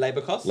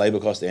labor costs? Labor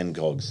cost and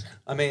COGS.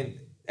 I mean,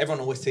 everyone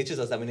always teaches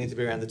us that we need to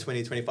be around the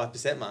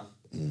 20-25% mark.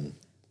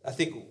 I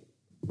think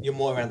you're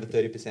more around the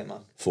 30%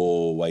 mark.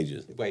 For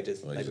wages?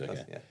 Wages, labor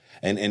costs, yeah.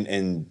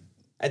 And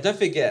don't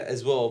forget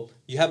as well,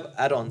 you have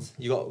add-ons.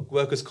 You got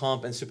workers'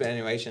 comp and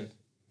superannuation.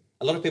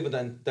 A lot of people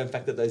don't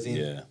factor those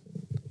in.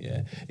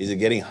 Yeah. Is it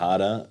getting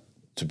harder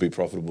to be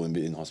profitable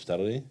in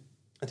hospitality?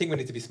 I think we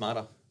need to be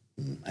smarter.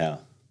 How?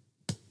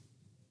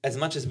 As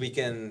much as we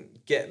can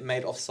get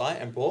made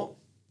off-site and brought,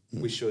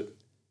 we should.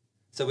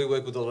 So we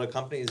work with a lot of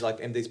companies like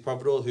MD's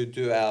Providor who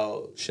do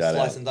our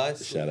slice and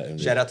dice.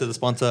 Shout out to the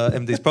sponsor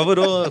MD's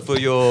Providor for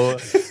your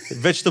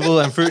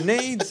vegetable and fruit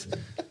needs.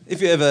 If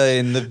you're ever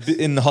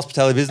in the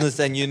hospitality business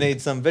and you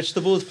need some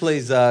vegetables,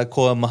 please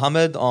call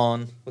Mohammed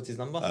on, what's his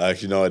number? I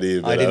actually no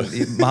idea. But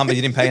Mohammed,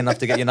 you didn't pay enough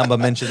to get your number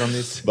mentioned on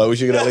this. But we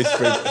should get at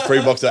least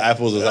free box of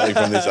apples or something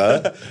from this,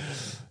 huh?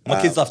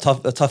 My kids love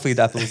toffee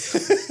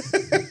apples.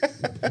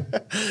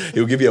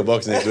 He'll give you a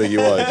box next week, you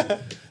watch.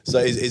 So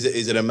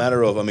is it a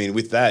matter of, I mean,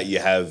 with that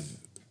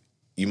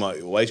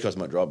wage costs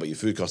might drop, but your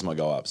food costs might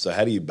go up. So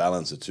how do you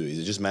balance the two? Is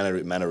it just matter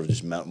of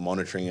just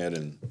monitoring it?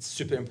 And it's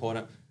super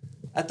important.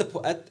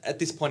 At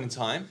this point in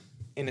time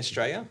in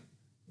Australia,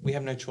 we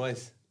have no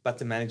choice but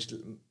to manage.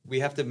 We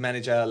have to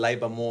manage our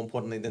labor more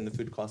importantly than the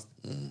food cost.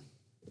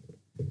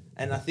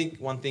 And I think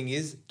one thing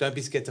is, don't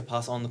be scared to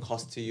pass on the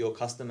cost to your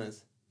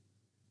customers.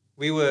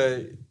 We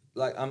were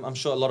like, I'm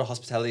sure a lot of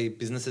hospitality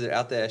businesses are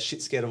out there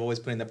shit scared of always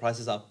putting their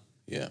prices up.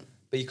 Yeah.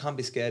 But you can't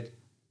be scared.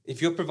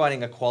 If you're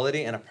providing a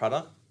quality and a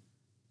product,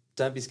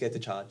 don't be scared to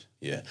charge.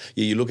 Yeah.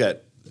 You look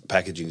at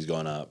packaging's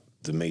gone up,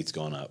 the meat's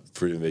gone up,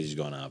 fruit and veggie's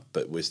gone up,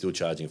 but we're still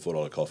charging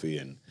 $4 coffee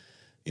and,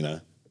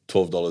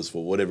 $12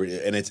 for whatever.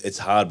 And it's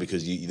hard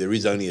because there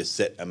is only a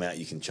set amount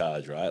you can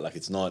charge, right? Like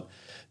it's not,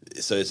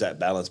 so it's that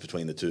balance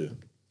between the two.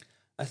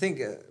 I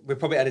think we're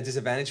probably at a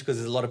disadvantage because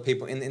there's a lot of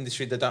people in the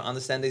industry that don't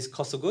understand these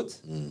costs of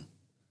goods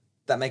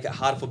that make it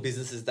harder for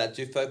businesses that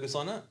do focus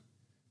on it.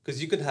 Because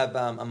you could have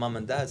a mum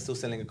and dad still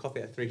selling a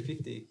coffee at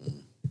 $3.50.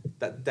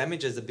 That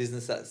damages a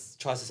business that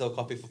tries to sell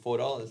coffee for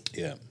 $4.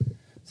 Yeah.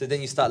 So then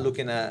you start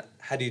looking at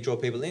how do you draw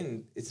people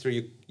in? It's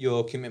through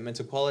your commitment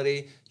to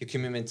quality, your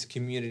commitment to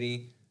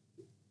community,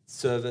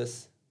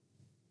 service.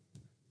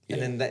 Yeah.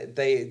 And then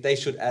they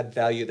should add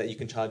value that you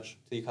can charge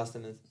to your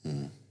customers.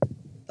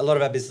 A lot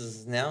of our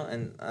businesses now,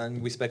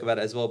 and we spoke about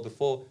it as well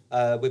before,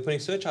 we're putting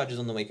surcharges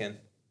on the weekend.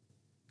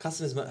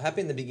 Customers are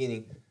happy in the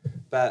beginning,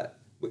 but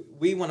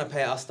we want to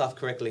pay our staff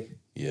correctly.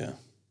 Yeah.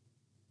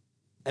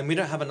 And we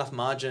don't have enough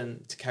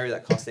margin to carry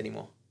that cost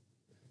anymore.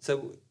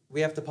 So we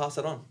have to pass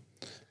it on.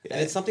 And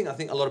it's something I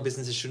think a lot of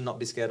businesses should not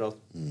be scared of.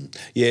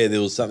 Yeah,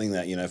 there was something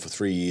that, for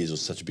 3 years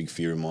was such a big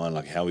fear of mine,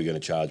 like how are we going to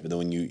charge? But then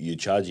when you're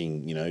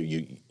charging,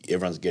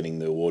 everyone's getting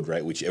the award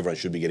rate, which everyone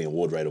should be getting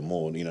award rate or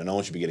more. No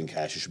one should be getting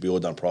cash. It should be all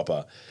done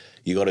proper.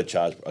 You got to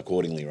charge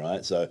accordingly,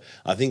 right? So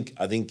I think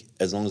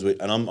as long as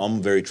and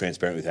I'm very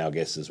transparent with our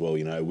guests as well.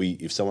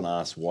 If someone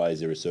asks why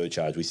is there a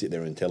surcharge, we sit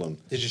there and tell them.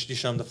 Did you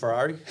show them the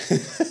Ferrari?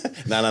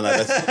 No.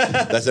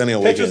 That's only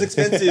on weekends. Petrol's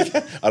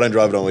expensive. I don't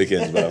drive it on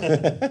weekends,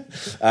 but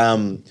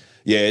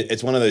yeah,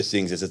 it's one of those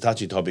things. It's a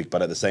touchy topic,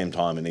 but at the same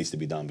time, it needs to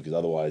be done because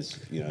otherwise,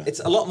 It's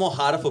a lot more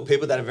harder for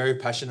people that are very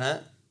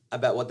passionate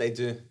about what they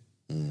do.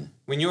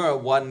 When you're a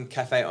one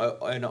cafe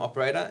owner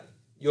operator,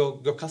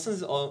 your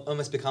customers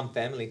almost become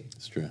family.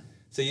 It's true.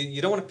 So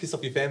you don't want to piss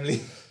off your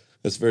family.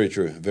 That's very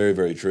true. Very,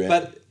 very true.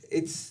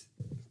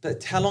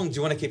 But how long do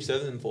you want to keep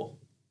serving them for?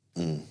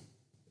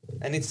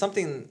 And it's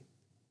something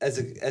as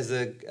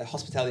a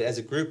hospitality, as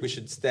a group, we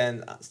should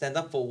stand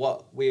up for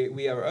what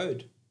we are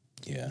owed.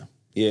 Yeah.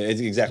 Yeah,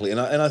 exactly.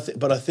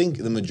 But I think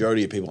the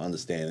majority of people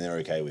understand and they're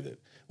okay with it.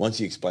 Once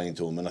you explain it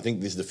to them, and I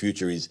think this is the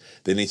future, is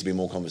there needs to be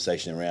more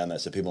conversation around that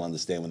so people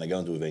understand when they go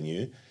into a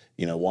venue,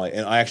 why.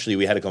 And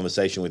we had a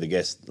conversation with a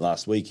guest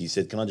last week. He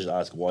said, can I just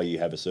ask why you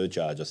have a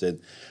surcharge? I said,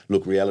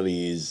 look,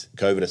 reality is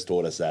COVID has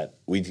taught us that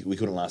we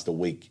couldn't last a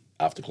week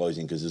after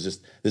closing because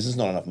there's just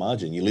not enough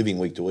margin. You're living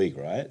week to week,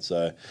 right?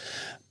 So,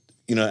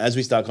 as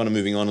we start kind of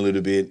moving on a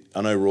little bit,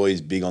 I know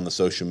Roy's big on the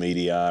social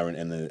media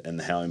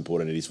and how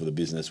important it is for the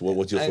business.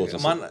 What's your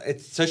thoughts on that?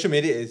 Social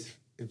media is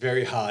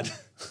very hard.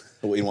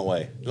 In what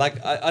way?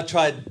 Like I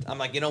tried, I'm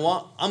like, you know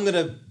what? I'm going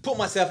to put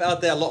myself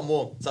out there a lot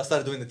more. So I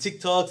started doing the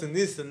TikToks and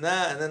this and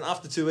that. And then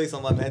after 2 weeks,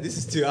 I'm like, man, this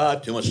is too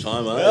hard. Too much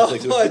time, huh?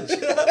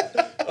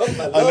 Oh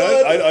my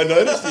Lord. I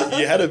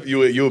noticed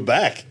you were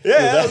back.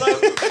 Yeah, I'm like,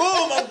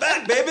 boom, I'm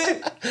back,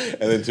 baby.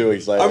 And then 2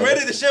 weeks later. I'm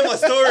ready to share my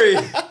story.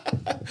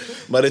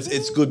 But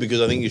it's good because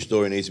I think your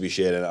story needs to be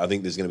shared, and I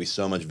think there's going to be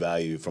so much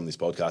value from this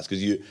podcast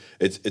because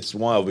it's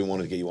why I've been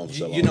wanting to get you on for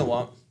so long. You know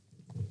what?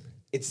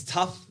 It's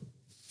tough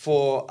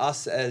for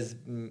us as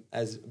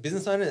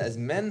business owners, as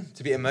men,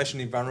 to be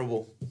emotionally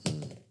vulnerable.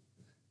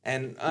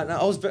 And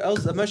I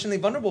was emotionally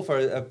vulnerable for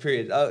a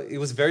period. It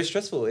was very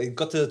stressful. It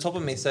got to the top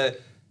of me. So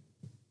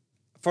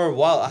for a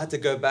while, I had to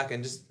go back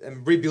and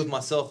rebuild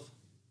myself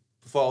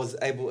before I was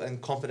able and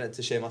confident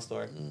to share my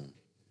story.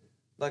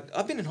 Like,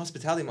 I've been in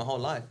hospitality my whole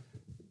life.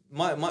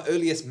 My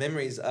earliest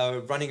memories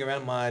are running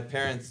around my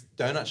parents'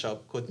 donut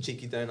shop called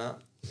Cheeky Donut.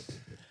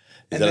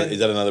 Is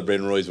that another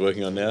brand Roy's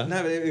working on now?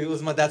 No, but it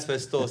was my dad's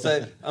first store.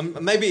 So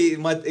maybe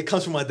it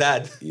comes from my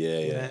dad.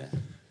 Yeah.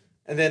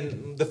 And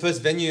then the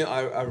first venue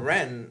I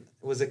ran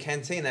was a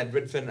canteen at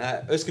Redfern,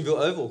 Erskineville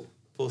Oval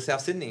for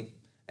South Sydney.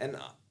 And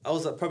I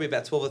was probably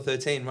about 12 or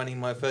 13 running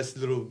my first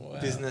little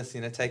business,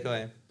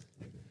 takeaway.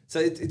 So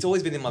it's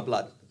always been in my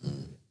blood.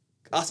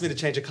 Asked me to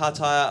change a car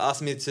tire,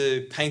 asked me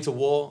to paint a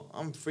wall.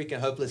 I'm freaking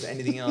hopeless at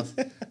anything else.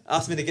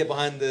 Asked me to get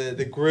behind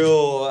the grill,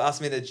 or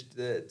asked me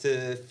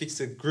to fix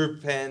a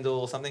group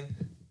handle or something.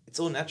 It's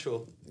all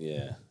natural.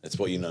 Yeah, it's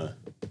what you know.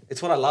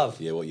 It's what I love.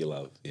 Yeah, what you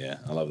love. Yeah,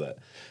 I love that.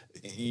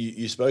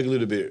 You spoke a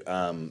little bit,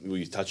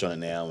 you touched on it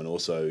now, and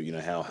also,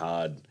 how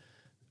hard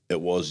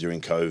it was during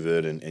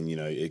COVID, and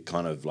it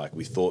kind of like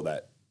we thought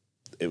that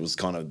it was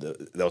kind of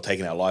they were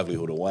taking our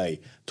livelihood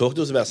away. Talk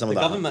to us about some of the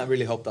that. The government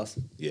really helped us.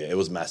 Yeah, it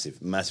was massive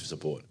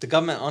support. The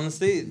government,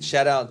 honestly,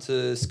 shout out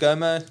to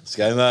ScoMo.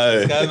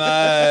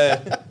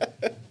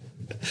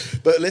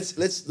 But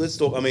let's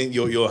talk. I mean,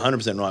 you're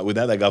 100% right.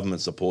 Without that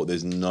government support,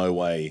 there's no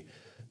way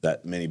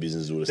that many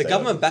businesses would have stayed. The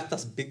government backed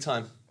us big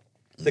time.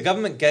 The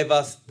government gave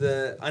us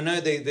I know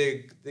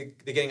they're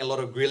getting a lot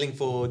of grilling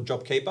for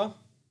JobKeeper.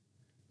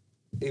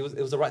 It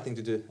was the right thing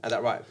to do at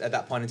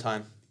that point in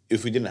time.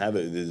 If we didn't have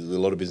it, there's a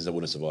lot of businesses that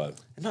wouldn't survive.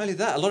 And not only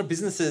that, a lot of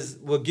businesses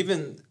were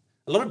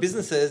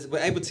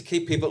able to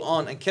keep people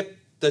on and kept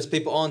those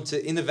people on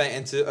to innovate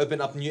and to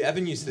open up new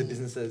avenues to the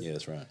businesses. Yeah,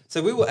 that's right.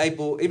 So we were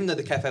able, even though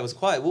the cafe was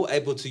quiet, we were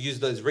able to use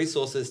those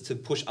resources to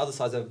push other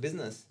sides of our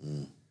business.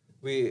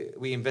 We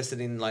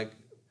invested in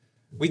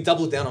we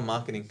doubled down on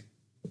marketing.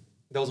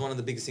 That was one of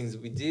the biggest things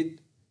that we did.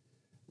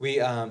 We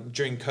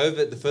during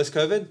COVID, the first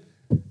COVID,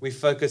 we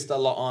focused a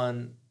lot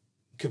on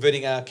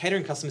converting our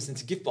catering customers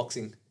into gift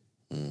boxing.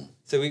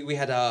 So we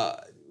had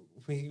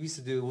we used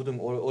to do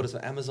orders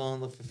for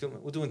Amazon,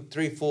 fulfillment. We're doing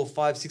 3, 4,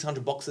 5,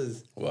 600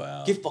 boxes,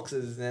 gift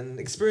boxes and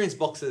experience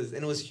boxes,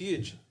 and it was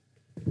huge.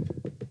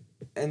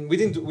 And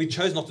we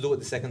chose not to do it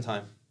the second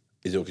time.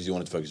 Is it because you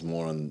wanted to focus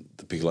more on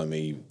the Piccolo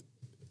Me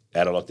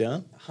out of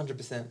lockdown?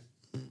 100%.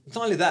 It's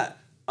not only that.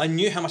 I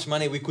knew how much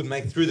money we could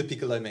make through the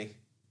Piccolo Me,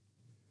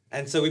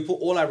 and so we put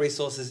all our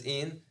resources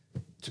in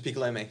to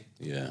Piccolo Me.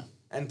 Yeah.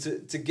 And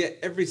to get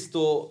every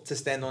store to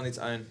stand on its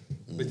own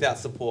without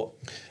support.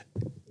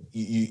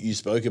 You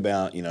spoke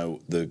about,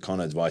 the kind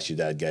of advice your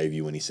dad gave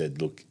you when he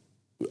said, look,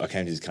 I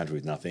came to this country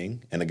with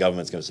nothing and the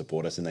government's going to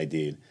support us, and they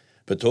did.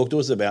 But talk to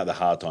us about the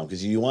hard time,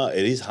 because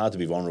it is hard to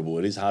be vulnerable.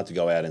 It is hard to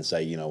go out and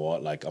say, you know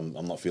what,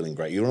 I'm not feeling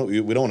great. We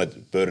don't want to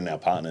burden our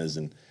partners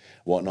and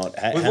whatnot.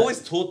 We've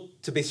always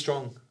taught to be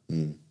strong.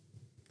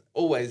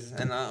 always.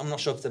 And I'm not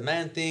sure if it's a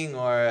man thing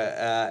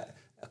or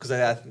because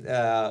of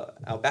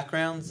our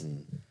backgrounds.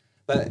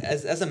 But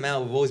as a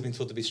male, we've always been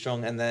taught to be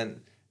strong and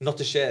then not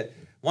to share.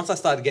 Once I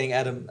started getting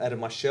out of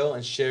my shell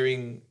and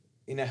sharing,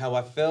 how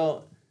I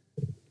felt,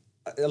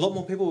 a lot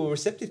more people were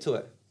receptive to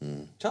it.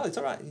 Charlie, it's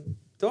all right.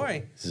 Don't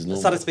worry. I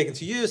started speaking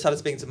to you, started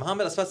speaking to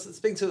Muhammad,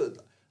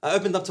 I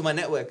opened up to my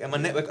network and my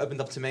network opened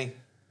up to me.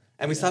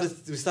 And we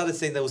started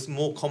seeing there was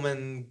more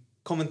common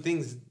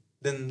things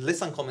than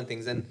less uncommon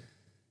things. And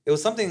it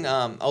was something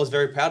I was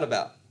very proud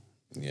about.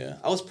 Yeah.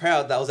 I was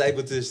proud that I was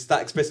able to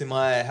start expressing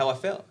how I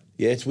felt.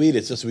 Yeah, it's weird.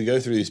 It's just we go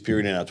through this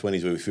period in our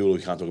 20s where we feel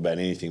we can't talk about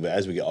anything. But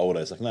as we get older,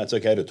 it's like, no, it's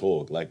okay to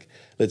talk. Like,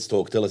 let's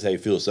talk. Tell us how you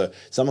feel. So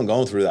someone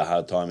going through that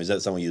hard time, is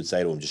that something you'd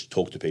say to them? Just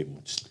talk to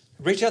people. Just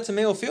reach out to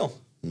me or Phil.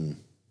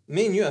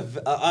 Me and you,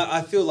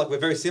 I feel like we're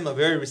very similar,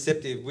 very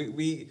receptive.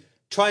 We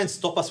try and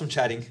stop us from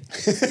chatting.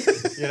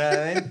 You know what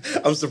I mean?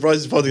 I'm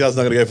surprised this podcast's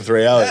not going to go for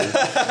 3 hours.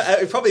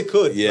 It probably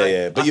could.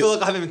 Yeah, But I feel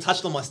like I haven't even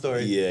touched on my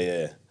story.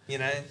 Yeah. You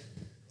know?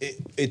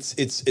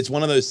 It's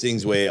one of those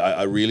things where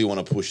I really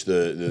want to push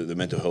the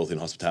mental health in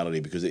hospitality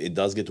because it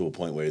does get to a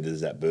point where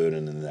there's that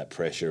burden and that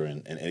pressure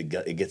and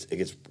it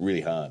gets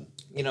really hard.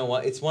 You know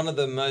what? It's one of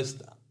the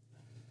most...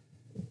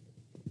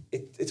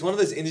 It's one of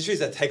those industries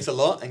that takes a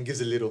lot and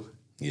gives a little.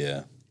 Yeah.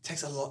 It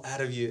takes a lot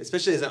out of you,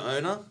 especially as an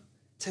owner.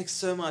 It takes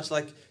so much.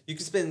 Like, you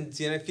could spend,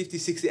 50,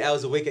 60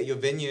 hours a week at your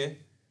venue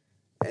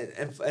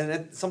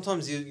and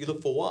sometimes you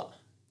look for what?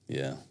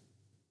 Yeah.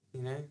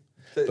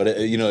 But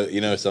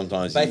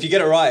sometimes. But if you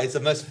get it right, it's the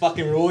most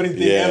fucking rewarding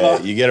thing ever. Yeah,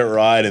 you get it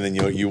right, and then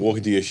you walk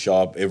into your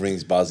shop,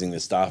 everything's buzzing, the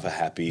staff are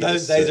happy.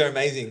 Those days are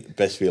amazing.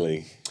 Best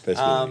feeling.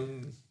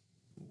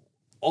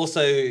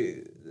 Also,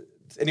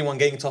 anyone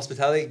getting into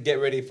hospitality, get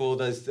ready for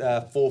those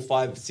 4,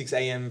 5, 6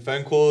 a.m.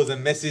 phone calls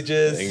and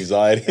messages.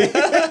 Anxiety.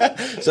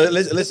 So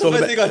let's talk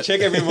about... I think I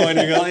check every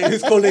morning. Like,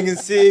 who's calling in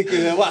sick?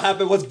 What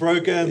happened? What's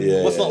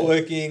broken? What's not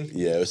working?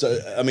 Yeah. So,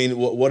 I mean,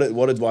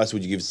 what advice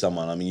would you give to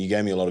someone? I mean, you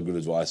gave me a lot of good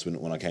advice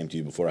when I came to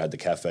you before I had the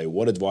cafe.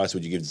 What advice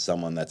would you give to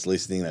someone that's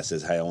listening that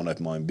says, hey, I want to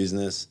open my own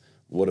business?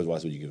 What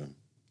advice would you give them?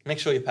 Make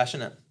sure you're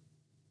passionate.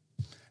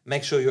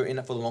 Make sure you're in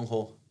it for the long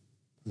haul.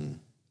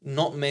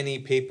 Not many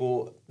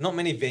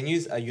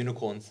venues are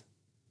unicorns.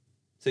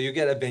 So you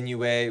get a venue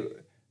where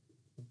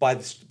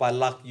by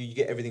luck you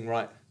get everything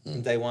right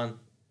from day one.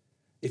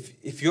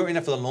 If you're in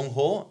it for the long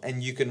haul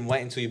and you can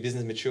wait until your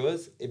business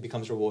matures, it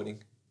becomes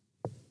rewarding.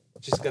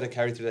 Just got to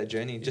carry through that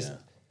journey.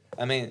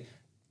 I mean,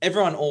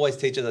 everyone always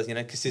teaches us,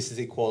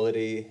 consistency,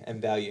 quality, and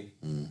value.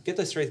 Get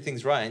those 3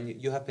 things right and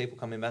you'll have people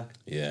coming back.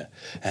 Yeah.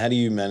 How do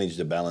you manage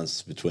the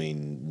balance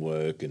between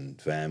work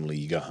and family?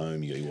 You go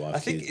home, you got your wife. I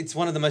think it's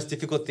one of the most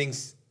difficult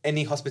things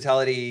any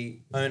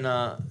hospitality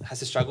owner has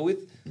to struggle with.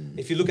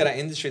 If you look at our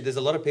industry, there's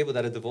a lot of people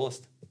that are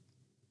divorced.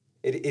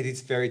 It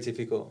is very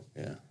difficult.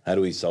 Yeah. How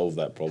do we solve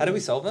that problem? How do we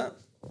solve that?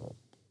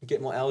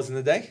 Get more hours in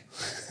the day.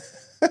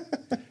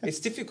 It's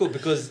difficult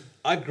because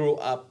I grew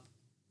up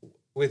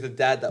with a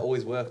dad that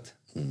always worked.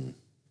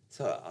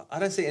 So I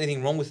don't see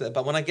anything wrong with it.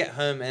 But when I get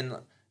home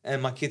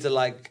and my kids are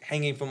like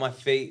hanging from my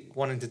feet,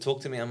 wanting to talk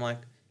to me, I'm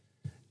like,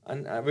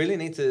 I really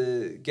need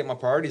to get my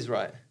priorities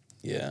right.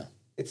 Yeah.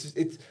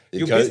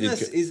 Your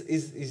business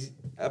is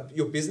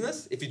your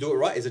business. If you do it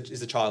right,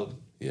 is a child.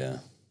 Yeah,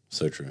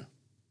 so true.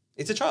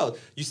 It's a child.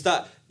 You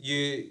start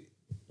you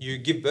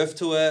give birth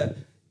to it.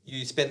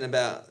 You spend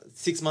about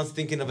 6 months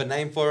thinking of a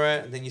name for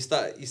it, and then you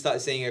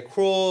start seeing it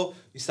crawl.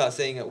 You start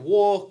seeing it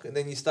walk, and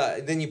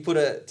then you put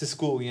it to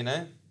school.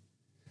 And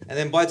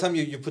then by the time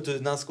you put it to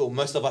another school,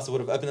 most of us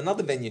would have opened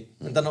another venue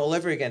and done it all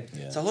over again.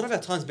 Yeah. So a lot of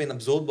our time's been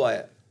absorbed by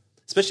it.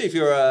 Especially if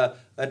you're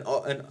an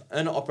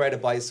owner-operator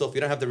by yourself, you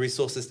don't have the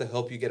resources to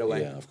help you get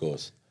away. Yeah, of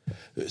course.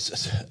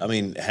 I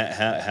mean,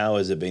 how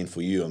has it been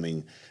for you? I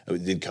mean,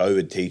 did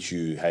COVID teach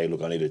you, hey,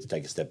 look, I need to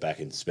take a step back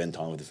and spend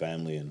time with the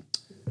family? And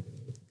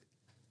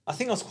I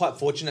think I was quite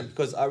fortunate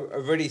because I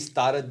already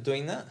started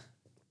doing that.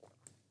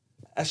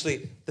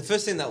 Actually, the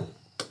first thing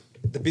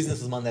the business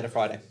was Monday to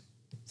Friday.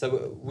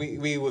 So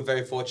we were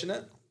very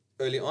fortunate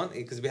early on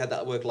because we had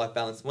that work-life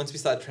balance. Once we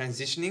started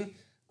transitioning,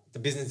 the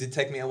business did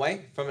take me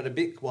away from it a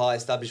bit while I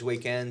established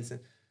weekends.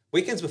 And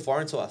weekends were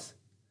foreign to us.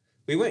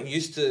 We weren't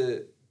used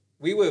to...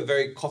 We were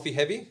very coffee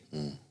heavy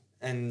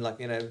and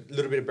a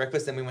little bit of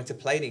breakfast. Then we went to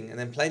plating. And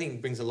then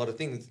plating brings a lot of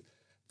things.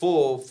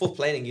 For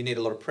plating, you need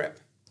a lot of prep.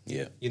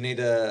 Yeah. You need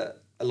a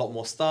lot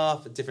more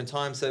staff at different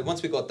times. So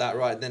once we got that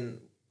right,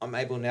 then I'm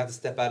able now to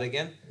step out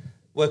again.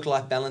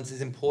 Work-life balance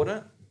is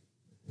important.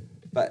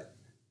 But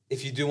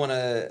if you do want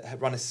to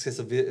run a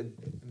successful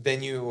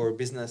venue or a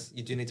business,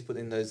 you do need to put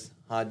in those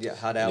hard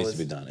hours. It needs to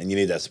be done. And you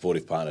need that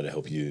supportive partner to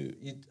help you.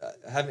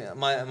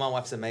 My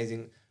wife's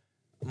amazing.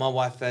 My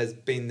wife has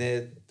been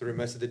there through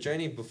most of the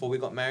journey before we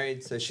got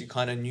married, so she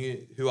kind of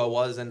knew who I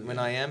was and when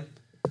I am.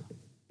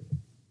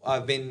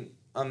 I'm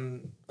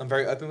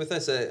very open with her,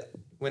 so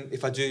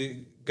if I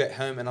do get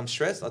home and I'm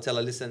stressed, I'll tell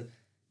her, listen,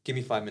 give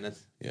me 5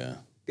 minutes. Yeah.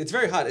 It's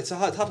very hard. It's a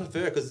hard for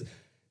her because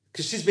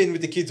she's been with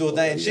the kids all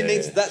day and she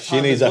needs that time.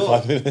 She needs that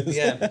 5 minutes.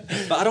 Yeah.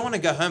 But I don't want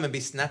to go home and be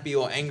snappy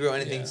or angry or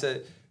anything. Yeah.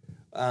 So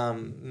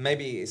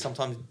maybe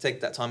sometimes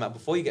take that time out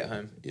before you get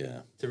home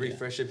Yeah. to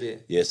refresh a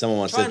bit. Yeah, someone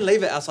once Try said, and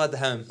leave it outside the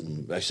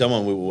home.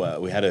 someone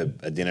we had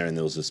a dinner and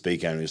there was a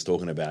speaker and he was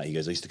talking about, he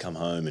goes, I used to come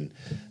home and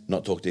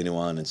not talk to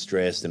anyone and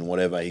stressed and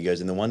whatever. He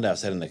goes, and then one day I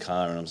sat in the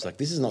car and I was like,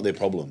 this is not their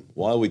problem.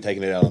 Why are we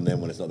taking it out on them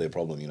when it's not their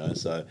problem, you know?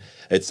 So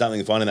it's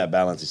something, finding that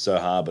balance is so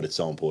hard, but it's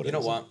so important. You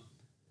know what?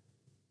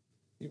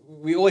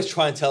 We always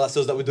try and tell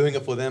ourselves that we're doing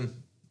it for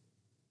them.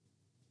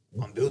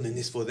 I'm building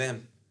this for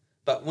them.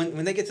 But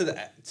when they get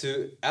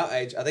to our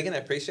age, are they going to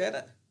appreciate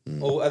it?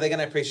 Or are they going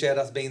to appreciate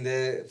us being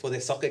there for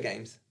their soccer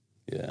games?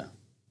 Yeah.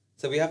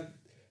 So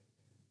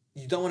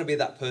you don't want to be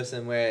that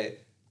person where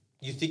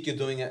you think you're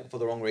doing it for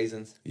the wrong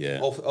reasons. Yeah.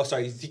 Or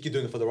sorry, you think you're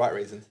doing it for the right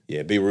reasons.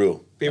 Yeah, be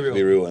real. Be real.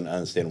 Be real and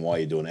understand why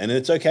you're doing it. And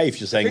it's okay if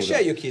you're saying...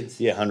 Appreciate your kids.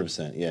 Yeah,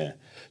 100%, yeah.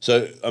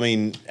 So, I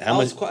mean, I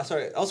was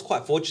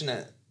quite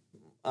fortunate.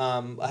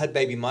 I had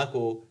baby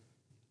Michael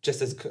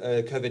just as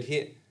COVID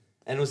hit.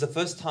 And it was the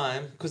first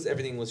time, because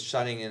everything was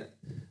shutting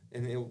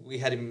and we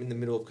had him in the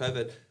middle of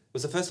COVID, it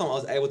was the first time I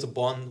was able to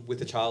bond with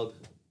the child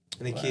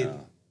and the kid.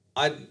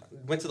 I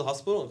went to the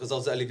hospital because I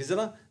was the early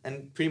visitor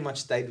and pretty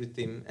much stayed with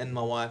him and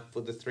my wife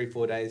for the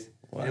 3-4 days.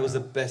 Wow. And it was the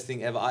best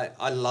thing ever.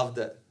 I loved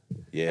it.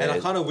 Yeah. And I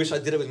kind of wish I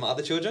did it with my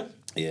other children.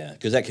 Yeah,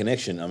 because that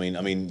connection. I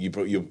mean,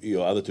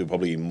 your other two are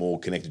probably more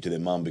connected to their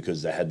mum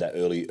because they had that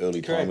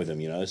early time with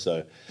them, you know.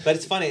 So, but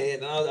it's funny,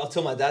 and I'll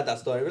tell my dad that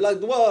story. We're like,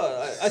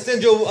 well, I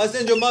send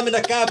your mum in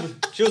a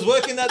cab. She was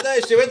working that day.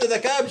 She went to the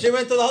cab. She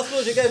went to the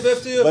hospital. She gave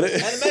birth to you, and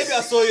maybe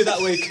I saw you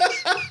that week.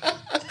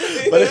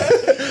 but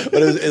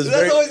it was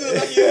that's always in the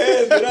back of your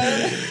head, you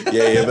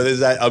know? Yeah, but there's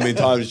that. I mean,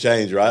 times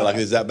change, right? Like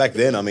there's that back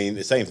then. I mean,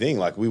 the same thing.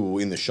 Like we were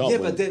in the shop. Yeah,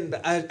 but then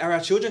are our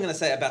children going to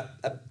say about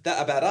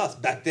us?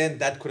 Back then,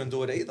 Dad couldn't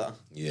do it either.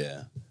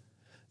 Yeah,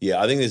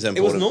 I think there's important.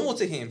 It was normal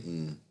to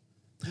him.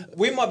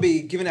 We might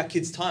be giving our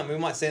kids time. We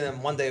might see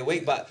them one day a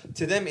week, but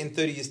to them in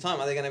 30 years'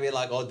 time, are they going to be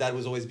like, "Oh, Dad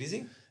was always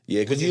busy"?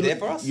 Yeah, because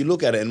you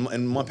look at it,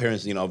 and my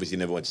parents, you know, obviously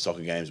never went to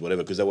soccer games,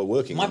 whatever, because they were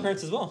working. My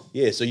parents as well.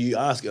 Yeah, so you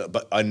ask,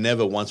 but I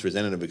never once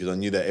resented it because I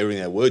knew that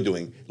everything they were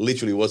doing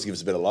literally was to give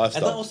us a better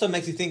lifestyle. And that also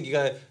makes you think. You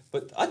go,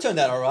 but I turned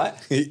out all right.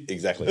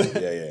 Exactly.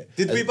 Yeah.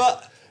 Did we?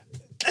 But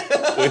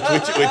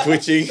we're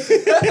twitching.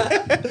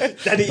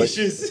 Daddy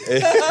issues.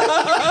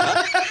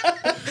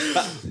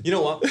 But you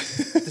know what?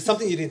 There's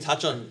something you didn't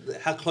touch on.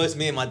 How close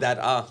me and my dad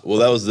are. Well,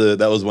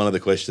 that was one of the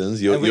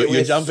questions. You're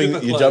jumping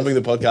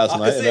the podcast, I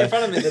mate. can see in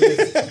front of me the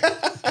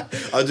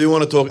list. I do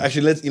want to talk.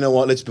 Actually,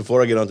 let's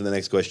before I get on to the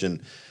next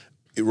question.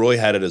 Roy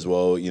had it as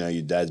well. You know,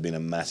 your dad's been a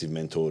massive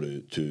mentor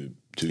to.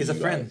 He's a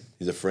friend.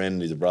 He's a friend.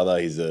 He's a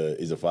brother. He's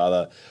a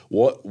father.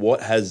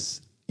 What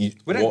has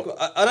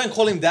I don't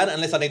call him dad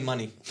unless I need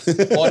money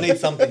or I need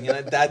something. You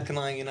know, Dad, can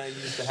I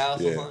use the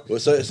house or something? Well,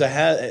 so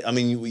how? I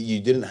mean, you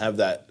didn't have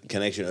that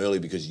connection early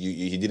because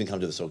you didn't come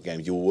to the soccer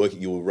games. You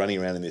were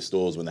running around in their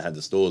stores when they had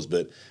the stores.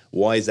 But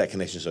why is that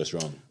connection so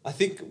strong? I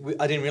think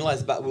I didn't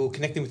realize, but we were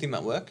connecting with him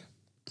at work.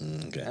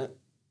 Okay.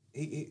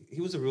 He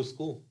was a real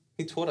school.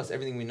 He taught us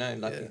everything we know.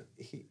 Like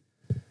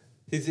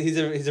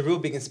he's a real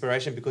big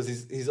inspiration because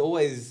he's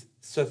always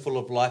so full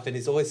of life and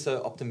he's always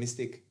so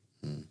optimistic.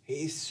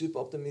 He's super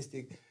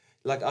optimistic.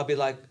 Like I'll be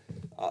like,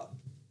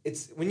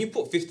 it's when you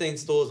put 15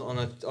 stores on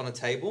a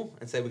table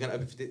and say we're gonna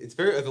open 15, it's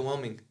very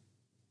overwhelming.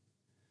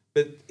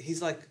 But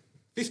he's like,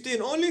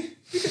 15 only?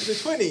 You can do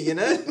 20, you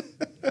know.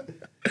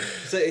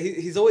 So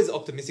he's always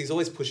optimistic. He's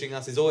always pushing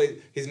us. His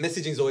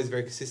messaging is always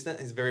very consistent.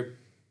 He's very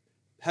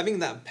having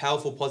that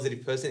powerful,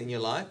 positive person in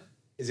your life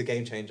is a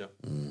game changer.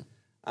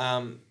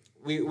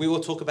 We all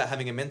talk about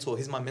having a mentor.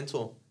 He's my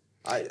mentor.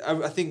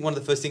 I think one of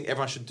the first things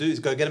everyone should do is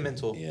go get a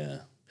mentor. Yeah.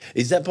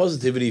 Is that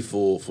positivity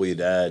for your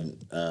dad?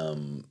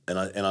 And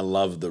I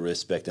love the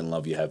respect and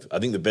love you have. I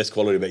think the best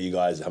quality about you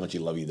guys is how much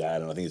you love your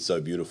dad, and I think it's so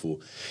beautiful.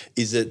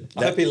 Is it?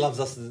 I hope he loves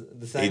us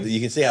the same.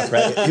 You can see how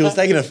proud he was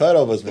taking a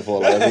photo of us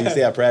before. Like, you can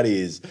see how proud he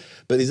is.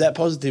 But is that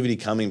positivity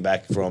coming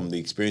back from the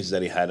experiences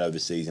that he had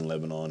overseas in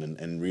Lebanon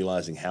and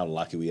realizing how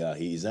lucky we are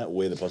here? Is that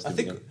where the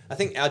positivity? I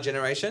think our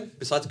generation,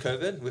 besides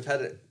COVID, we've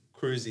had it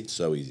cruisy.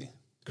 So easy.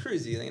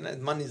 Cruisy. You know,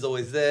 money's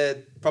always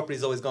there.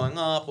 Property's always going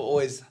up. We're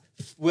always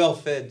well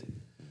fed.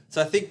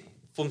 So I think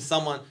from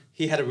someone,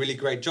 he had a really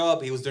great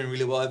job. He was doing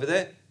really well over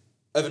there.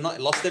 Overnight,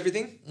 lost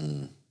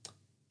everything.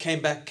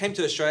 Came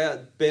to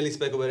Australia, barely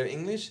spoke a word of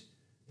English,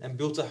 and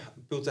built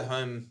a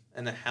home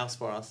and a house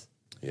for us.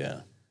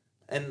 Yeah.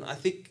 And I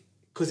think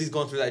because he's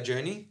gone through that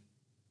journey,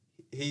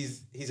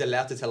 he's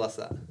allowed to tell us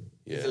that.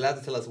 Yeah. He's allowed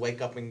to tell us,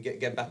 wake up and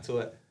get back to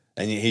it.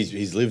 And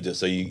he's lived it,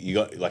 so you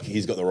got like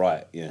he's got the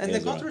right. Yeah. And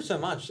they've gone through so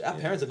much. Our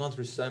parents have gone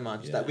through so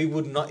much that we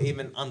would not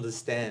even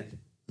understand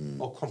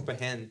or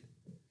comprehend.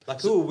 Like,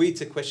 who are we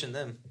to question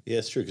them? Yeah,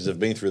 it's true, because they've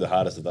been through the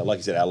hardest of that. Like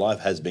you said, our life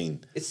has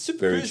been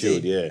very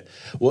chilled, yeah.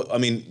 Well, I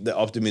mean, the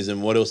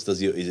optimism, what else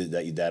is it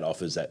that your dad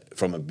offers that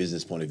from a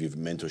business point of view,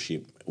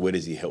 mentorship? Where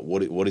does he help?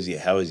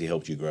 How has he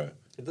helped you grow?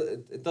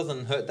 It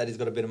doesn't hurt that he's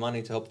got a bit of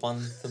money to help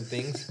fund some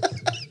things.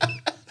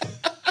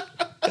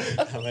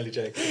 I'm only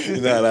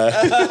joking.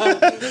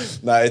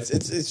 No,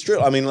 it's true.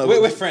 I mean, like,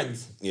 we're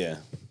friends. Yeah.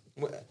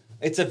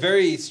 It's a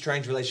very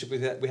strange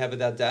relationship we have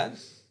with our dad.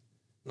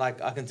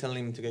 Like, I can tell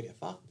him to go get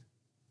fucked.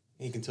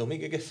 He can tell me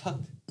to go get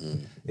fucked.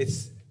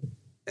 It's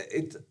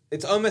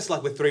almost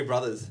like we're three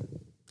brothers.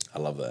 I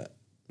love that.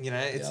 You know,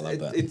 I love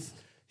that.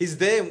 He's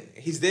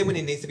there when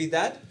he needs to be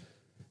dad,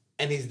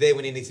 and he's there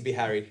when he needs to be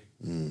Harry.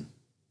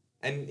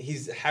 And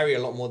he's Harry a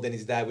lot more than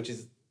his dad, which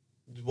is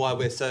why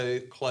we're so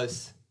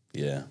close.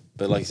 Yeah,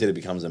 but like you said, it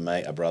becomes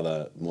a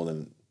brother more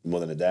than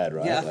a dad,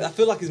 right? Yeah, I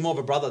feel like he's more of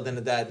a brother than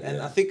a dad,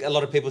 and I think a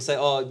lot of people say,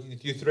 "Oh,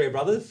 you three are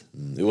brothers."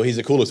 Well, he's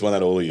the coolest one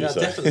out of all of you. Yeah,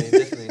 so.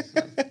 definitely.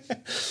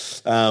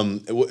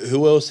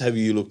 Who else have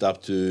you looked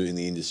up to in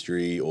the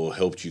industry, or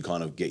helped you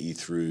kind of get you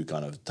through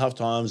kind of tough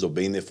times, or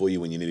been there for you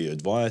when you needed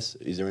advice?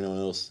 Is there anyone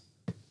else?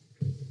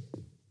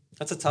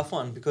 That's a tough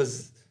one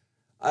because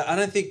I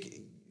don't think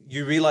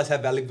you realize how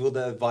valuable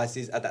the advice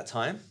is at that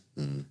time.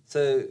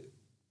 So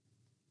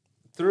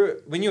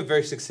when you're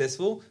very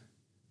successful,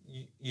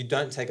 you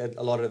don't take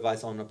a lot of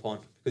advice on upon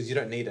because you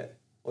don't need it,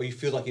 or you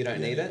feel like you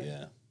don't need it.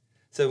 Yeah.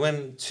 So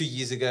nearly 2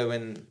 years ago,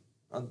 when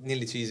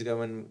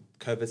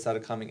COVID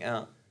started coming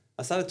out,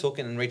 I started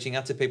talking and reaching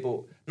out to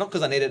people, not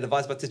because I needed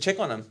advice, but to check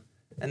on them.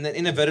 And then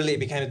inadvertently it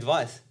became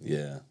advice.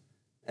 Yeah.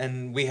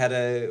 And we had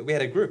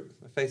a group,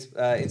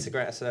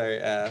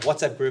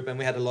 WhatsApp group, and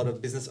we had a lot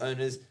of business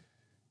owners.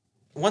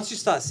 Once you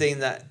start seeing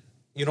that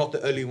you're not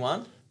the only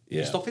one,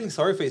 you stop feeling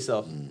sorry for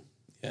yourself.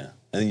 Yeah.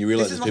 And then you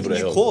realize this is there's people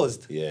nothing to you help.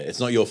 caused. Yeah,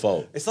 it's not your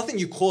fault. It's nothing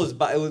you caused,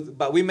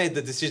 but we made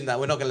the decision that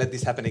we're not going to let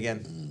this happen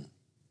again.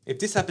 If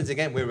this happens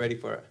again, we're ready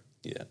for it.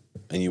 Yeah.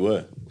 And you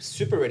were.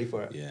 Super ready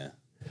for it. Yeah.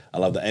 I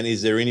love that. And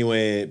is there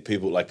anywhere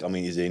people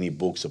is there any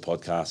books or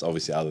podcasts,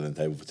 obviously other than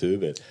Table for Two,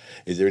 but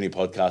is there any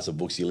podcasts or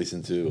books you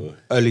listen to? Or?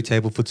 Only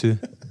Table for Two.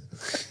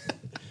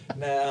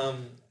 Now,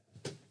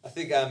 I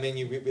think me and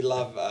you, we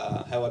love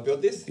How I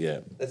Built This. Yeah.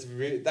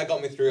 That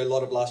got me through a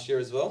lot of last year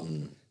as well.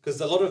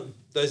 Because a lot of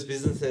those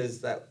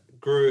businesses that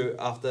grew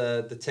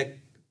after the tech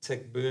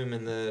boom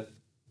and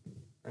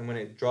when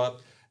it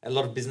dropped, a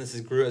lot of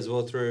businesses grew as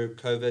well through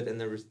COVID and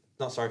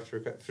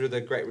through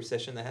the Great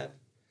Recession they had.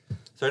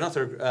 Sorry, not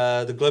through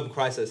the global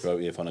crisis.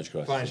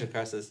 Financial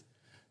crisis.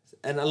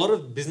 And a lot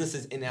of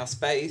businesses in our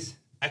space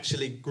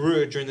actually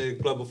grew during the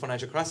global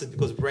financial crisis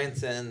because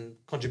rents and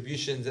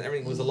contributions and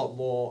everything was a lot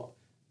more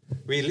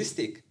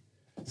realistic.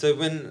 So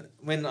when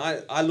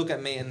I look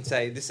at me and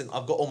say, listen,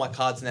 I've got all my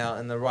cards now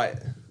and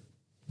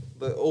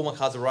all my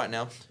cards are right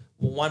now,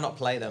 well, why not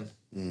play them?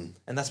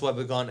 And that's why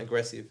we've gone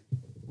aggressive.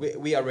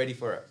 We are ready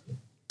for it.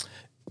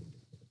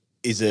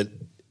 Is there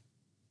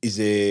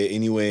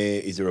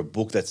a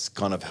book that's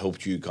kind of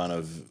helped you kind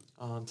of...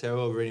 Oh, I'm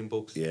terrible at reading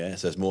books. Yeah,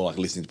 so it's more like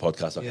listening to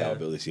podcasts like How I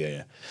Built This.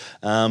 Yeah.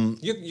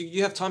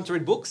 You have time to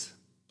read books?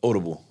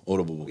 Audible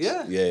books.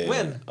 Yeah.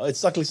 When? Yeah.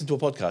 It's like listening to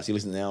a podcast. You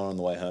listen an hour on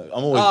the way home.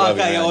 I'm always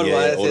driving around.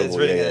 Audible. Audible.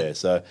 Really Yeah.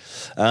 So,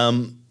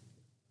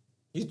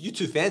 you're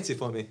too fancy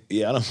for me.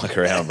 Yeah, I don't fuck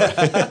around, bro.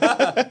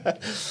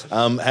 What's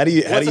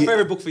your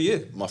favorite book for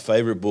you? My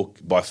favorite book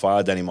by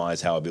far, Danny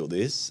Meyer's How I Built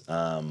This.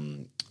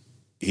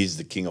 He's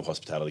the king of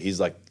hospitality. He's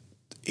like,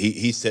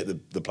 he set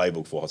the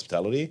playbook for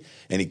hospitality,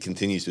 and he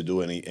continues to do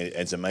it. And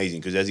it's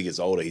amazing because as he gets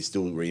older, he's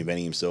still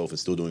reinventing himself and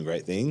still doing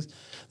great things.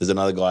 There's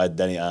another guy,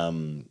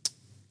 Daniel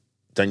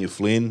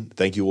Flynn,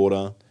 Thank You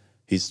Order.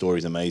 His story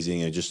is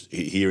amazing, and just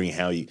hearing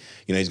how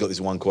he's got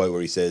this one quote where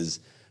he says,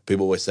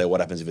 "People always say what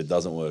happens if it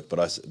doesn't work, but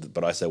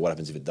I say what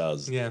happens if it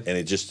does." Yeah, and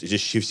it just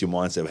shifts your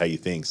mindset of how you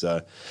think. So,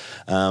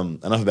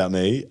 enough about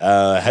me.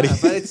 But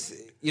it's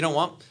you know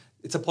what.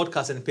 It's a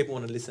podcast and people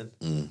want to listen.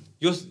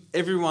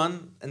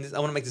 Everyone, and I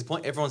want to make this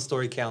point, everyone's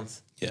story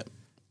counts. Yeah.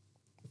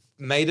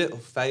 Made it or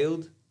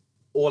failed,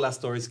 all our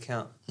stories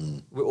count.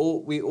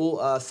 We all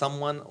are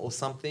someone or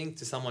something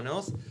to someone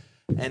else.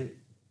 And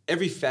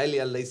every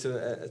failure leads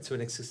to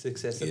an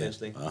success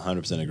eventually.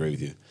 100% agree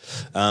with you.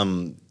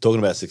 Talking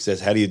about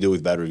success, how do you deal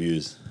with bad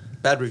reviews?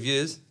 Bad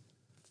reviews?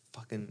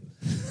 Fucking...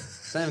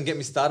 Don't even get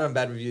me started on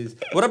bad reviews.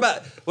 What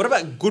about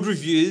good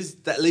reviews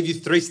that leave you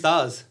 3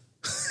 stars?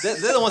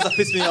 They're the ones that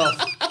piss me off.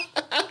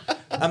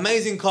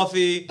 Amazing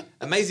coffee,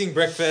 amazing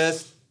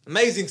breakfast,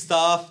 amazing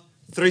staff,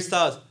 3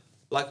 stars.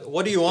 Like,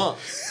 what do you want?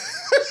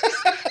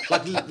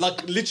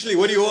 like literally,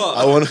 what do you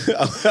want?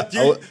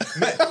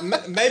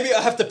 Maybe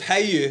I have to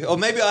pay you, or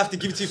maybe I have to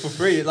give it to you for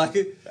free. Like,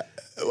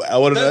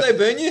 don't they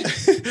burn you?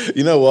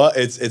 You know what?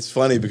 It's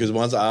funny because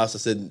once I asked, I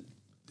said,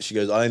 she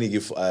goes, I only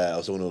give. I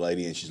was talking to a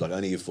lady, and she's like, I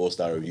only give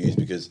 4-star reviews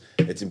because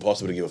it's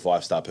impossible to give a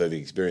 5-star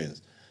perfect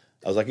experience.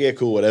 I was like, yeah,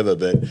 cool, whatever.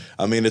 But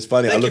I mean, it's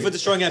funny. Thank you for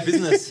destroying our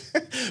business.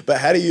 But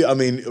how do you? I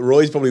mean,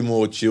 Roy's probably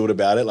more chilled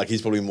about it. Like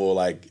he's probably more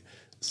like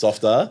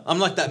softer. I'm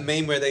like that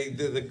meme where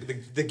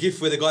the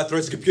gif where the guy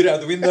throws the computer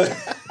out the window.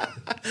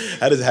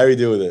 How does Harry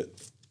deal with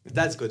it?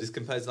 That's good. It's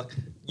composed. Like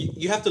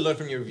you have to learn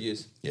from your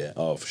reviews. Yeah.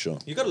 Oh, for sure.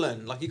 You got to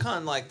learn. Like you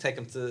can't take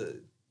them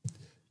to.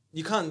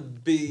 You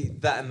can't be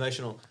that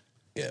emotional.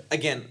 Yeah.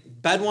 Again,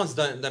 bad ones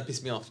don't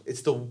piss me off.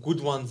 It's the good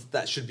ones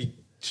that should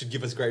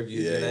give us great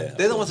reviews. Yeah,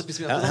 They're the ones that piss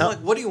me off. I'm like,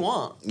 what do you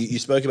want? You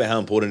spoke about how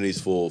important it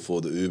is for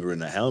the Uber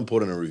and that. How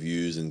important are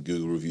reviews and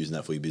Google reviews and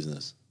that for your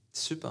business?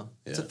 Super.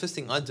 Yeah. It's the first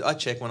thing I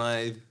check when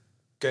I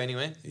go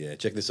anywhere. Yeah,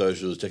 check the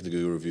socials, check the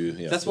Google review.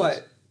 Yeah, That's why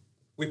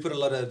we put a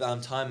lot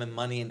of time and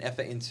money and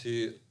effort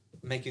into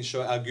making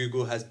sure our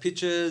Google has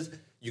pictures.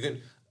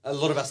 A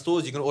lot of our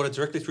stores, you can order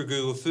directly through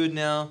Google Food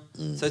now.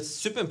 So it's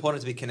super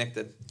important to be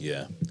connected.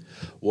 Yeah.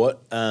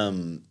 What? How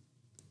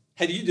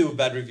do you deal with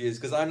bad reviews?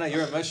 Because I know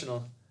you're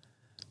emotional.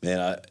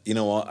 Man, you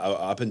know what?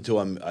 Up until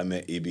I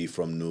met Ibi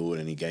from Noor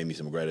and he gave me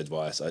some great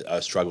advice,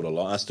 I struggled a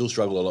lot. I still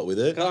struggle a lot with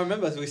it. I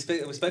remember we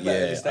spoke about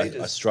early stages.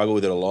 I struggle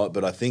with it a lot,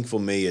 but I think for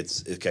me,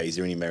 it's okay. Is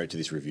there any merit to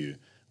this review?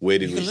 Where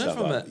did we stuff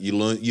up? You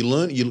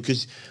learn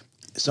because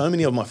so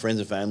many of my friends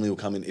and family will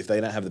come in. If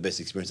they don't have the best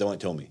experience, they won't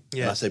tell me.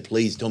 Yeah. And I say,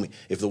 please tell me.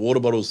 If the water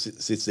bottle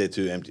sits there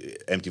too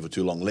empty for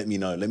too long, let me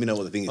know. Let me know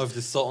what the thing is. Or if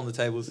there's salt on the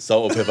tables.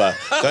 Salt or pepper.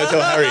 Don't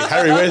tell Harry.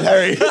 Harry, where's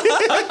Harry?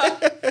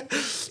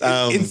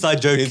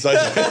 Inside joke.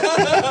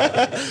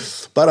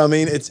 But I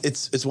mean,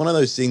 it's one of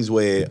those things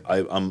where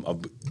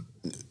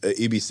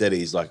Ibi said it,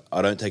 he's like,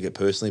 I don't take it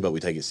personally, but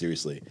we take it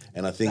seriously.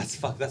 And I think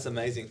that's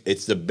amazing.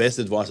 It's the best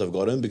advice I've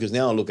gotten because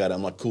now I look at it,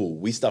 I'm like, cool,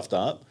 we stuffed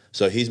up.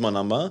 So here's my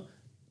number.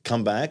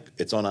 Come back.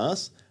 It's on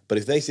us. But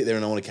if they sit there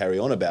and don't want to carry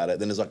on about it,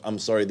 then it's like, I'm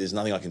sorry, there's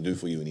nothing I can do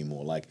for you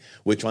anymore. Like,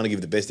 we're trying to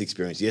give the best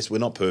experience. Yes, we're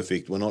not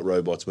perfect. We're not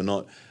robots. We're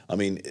not. I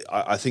mean,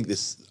 I think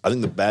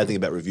the bad thing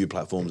about review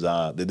platforms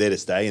are they're there to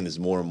stay, and there's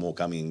more and more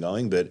coming and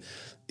going. But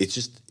it's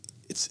just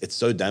it's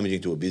so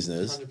damaging to a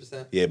business.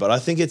 100%. Yeah, but I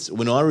think it's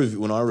when I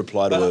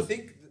reply to. But I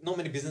think not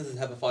many businesses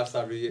have a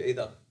 5-star review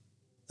either.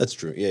 That's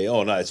true. Yeah.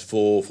 Oh no, it's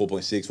 4,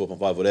 4.6,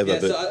 4.5, whatever. Yeah.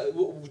 So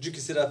would you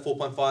consider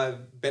 4.5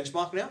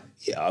 benchmark now?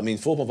 Yeah. I mean,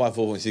 4.5,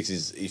 4.6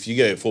 is if you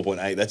go 4.8.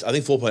 I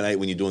think 4.8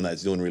 when you're doing that,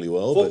 it's doing really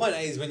well.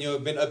 4.8 is when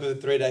you've been open for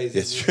 3 days.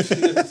 It's true.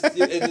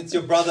 And it's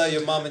your brother,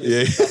 your mum, and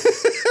your sister.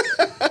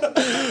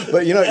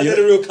 But you're a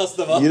real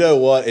customer. You know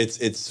what?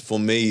 It's for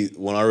me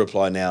when I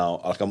reply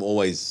now. Like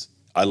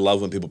I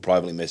love when people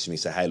privately message me and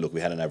say, hey, look,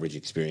 we had an average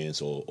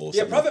experience or something.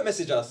 Yeah, private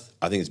message us.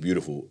 I think it's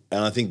beautiful.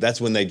 And I think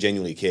that's when they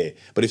genuinely care.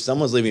 But if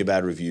someone's leaving a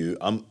bad review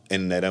and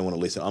they don't want to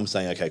listen, I'm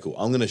saying, okay, cool.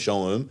 I'm going to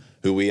show them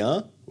who we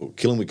are,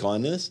 kill them with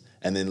kindness,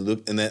 and then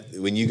look. And that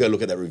when you go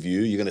look at that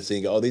review, you're going to see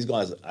and go, oh, these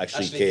guys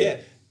actually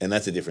care. And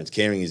that's the difference.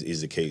 Caring is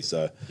the key.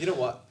 So you know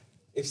what?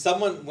 If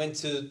someone went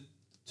to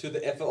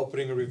the effort of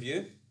putting a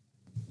review,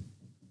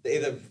 they're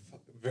either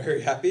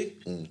very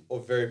happy or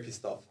very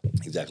pissed off.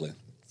 Exactly.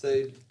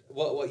 So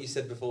what you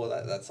said before,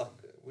 that's like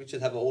we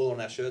should have it all on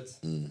our shirts.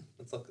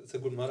 It's a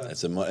good motto.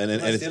 It's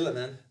and steal it,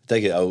 man.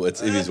 Take it. Oh, it's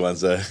Ivi's one.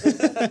 So,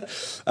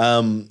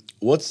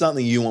 what's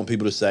something you want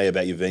people to say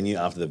about your venue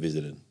after they've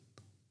visited?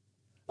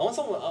 I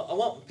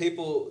want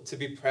people to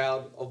be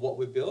proud of what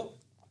we built.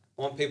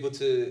 I want people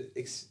to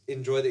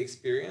enjoy the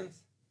experience.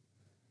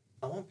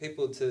 I want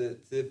people to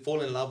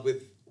fall in love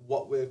with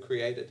what we've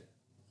created.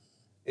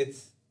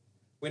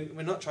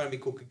 We're not trying to be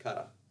cookie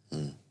cutter.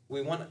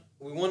 We want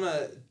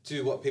to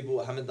do what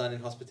people haven't done in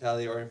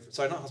hospitality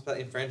not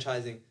hospitality, in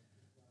franchising.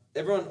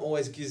 Everyone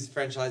always gives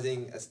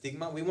franchising a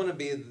stigma. We want to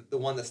be the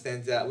one that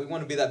stands out. We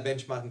want to be that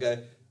benchmark and go,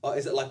 oh,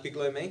 is it like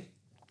Piccolo Me?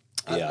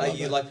 Are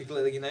you like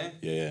Piccolo, you know?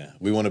 Yeah.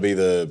 We want to be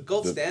the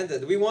gold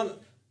standard. We want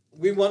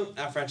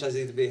our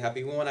franchisees to be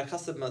happy. We want our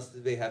customers to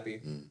be happy.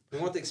 We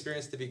want the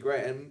experience to be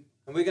great. And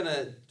we're going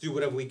to do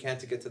whatever we can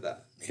to get to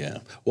that. Yeah.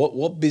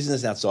 What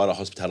business outside of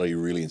hospitality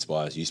really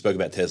inspires you? You spoke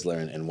about Tesla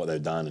and what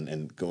they've done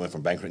and going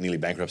from nearly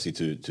bankruptcy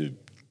to $1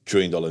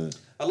 trillion.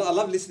 I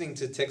love listening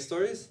to tech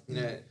stories.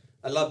 You know,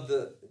 I love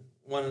the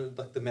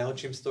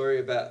MailChimp story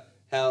about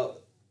how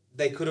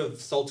they could have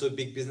sold to a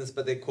big business,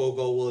 but their core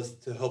goal was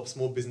to help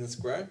small business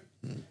grow.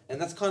 And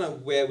that's kind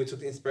of where we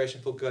took the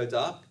inspiration for Go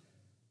Dark.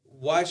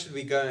 Why should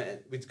we go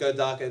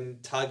dark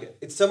and target?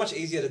 It's so much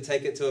easier to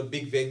take it to a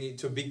big venue,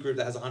 to a big group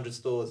that has 100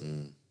 stores,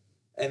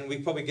 and we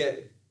probably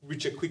get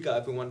richer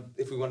quicker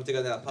if we wanted to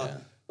go that path.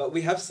 Yeah. But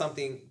we have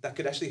something that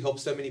could actually help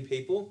so many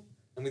people.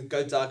 And with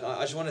Go Dark,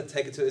 I just want to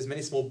take it to as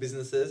many small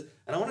businesses,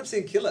 and I want to see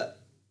them kill it.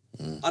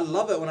 I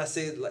love it when I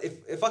see like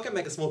if I can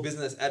make a small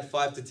business add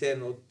 5 to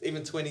 10 or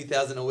even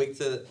 20,000 a week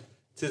to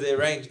their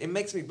range, it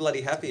makes me bloody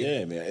happy.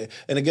 Yeah, man.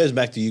 And it goes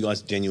back to you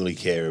guys genuinely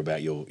care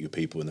about your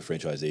people and the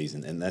franchisees,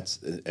 and that's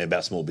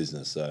about small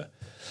business. So,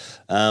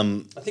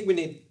 I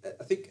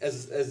think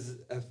as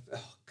a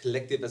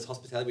collective, as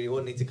hospitality, we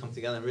all need to come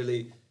together and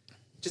really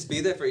just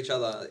be there for each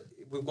other.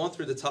 We've gone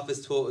through the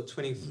toughest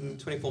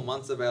 24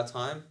 months of our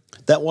time.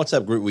 That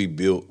WhatsApp group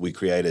we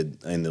created,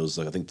 and there was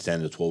like I think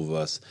 10 to 12 of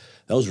us.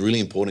 That was really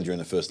important during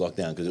the first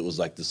lockdown because it was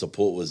like the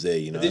support was there,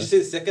 you know. Did you see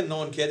the second no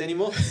one cared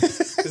anymore?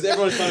 Because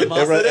everyone's trying to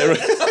master it.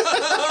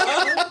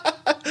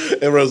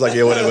 Everyone's like,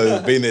 yeah,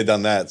 whatever, been there,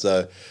 done that.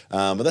 So,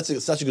 but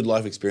that's such a good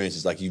life experience.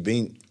 It's like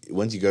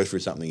once you go through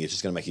something, it's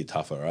just going to make you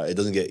tougher, right? It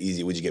doesn't get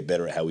easier. We just get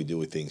better at how we deal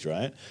with things,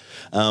 right?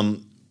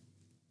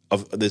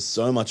 There's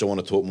so much I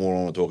want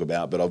to talk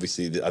about, but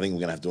obviously I think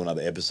we're going to have to do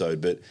another episode.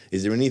 But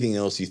is there anything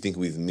else you think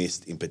we've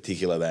missed in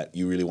particular that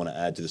you really want to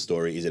add to the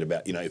story? Is it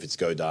about, if it's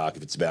Go Dark,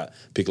 if it's about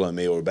Piccolo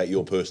Me or about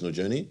your personal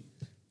journey?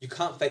 You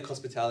can't fake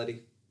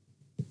hospitality.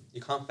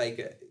 You can't fake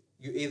it.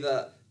 You're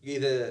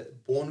either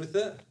born with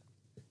it.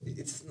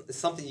 It's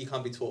something you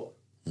can't be taught.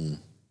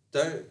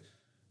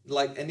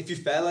 Like, and if you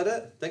fail at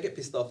it, don't get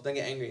pissed off. Don't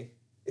get angry.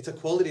 It's a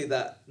quality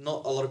that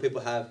not a lot of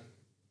people have.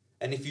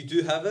 And if you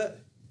do have it,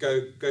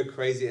 go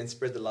crazy and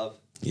spread the love.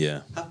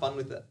 Yeah. Have fun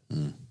with it.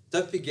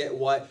 Don't forget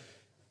why.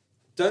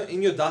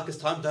 In your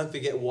darkest time, don't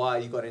forget why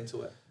you got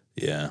into it.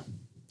 Yeah.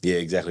 Yeah,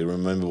 exactly.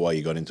 Remember why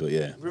you got into it.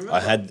 Yeah. Remember. I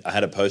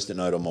had a post-it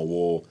note on my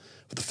wall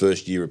for the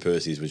first year of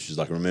Percy's, which was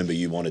like, remember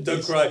you wanted Don't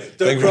this. cry.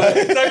 Don't cry.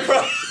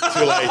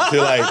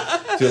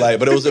 Too late.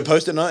 But it was a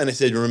post-it note, and it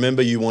said,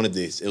 "Remember, you wanted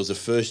this." It was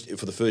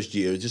for the first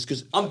year. It was just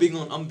because I'm big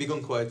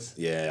on quotes.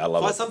 Yeah, I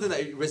love Find it. something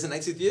that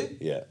resonates with you.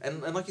 Yeah.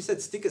 And like you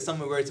said, stick it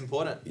somewhere where it's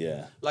important.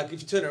 Yeah. Like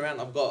if you turn around,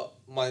 I've got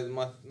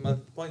my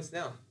points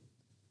now.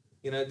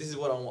 You know, this is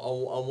what I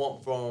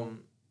want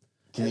from.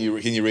 Can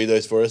you read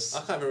those for us?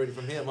 I can't even read it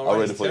from here. My I'll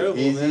read writing's it for you. terrible,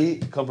 Easy,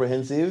 man.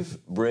 comprehensive,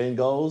 brand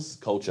goals,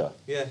 culture.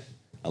 Yeah.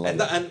 I love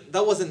it. And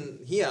that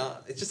wasn't here.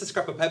 It's just a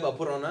scrap of paper I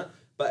put on it.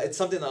 But it's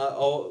something that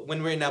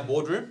when we're in our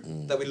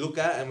boardroom that we look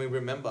at and we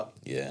remember.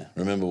 Yeah.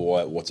 Remember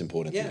what's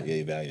important to you. Yeah,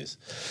 your values.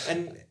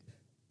 And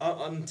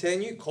I'm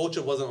telling you,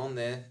 culture wasn't on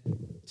there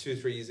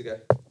 2-3 years ago.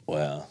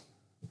 Wow.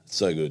 It's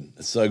so good.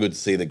 It's so good to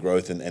see the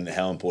growth and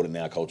how important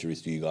now culture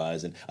is to you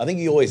guys. And I think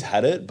you always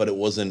had it, but it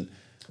wasn't.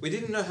 We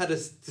didn't know how to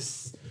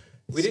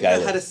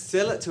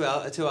sell it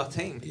to our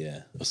team.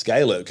 Yeah. Or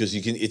scale it, because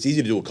it's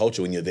easy to do a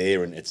culture when you're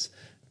there and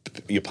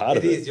you're part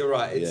of it. It is, you're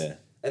right. Yeah.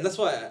 And that's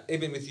why,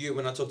 even with you,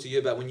 when I talk to you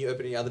about when you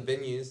open any other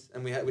venues,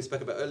 and we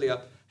spoke about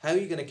earlier, how are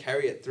you going to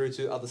carry it through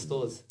to other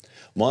stores?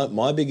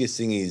 My biggest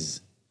thing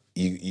is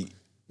you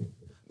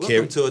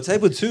Welcome to a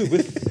table 2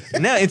 with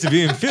now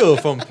interviewing Phil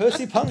from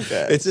Percy Punk.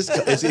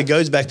 it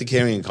goes back to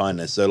caring and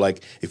kindness. So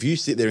like, if you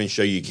sit there and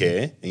show you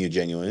care and you're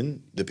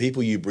genuine, the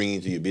people you bring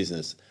into your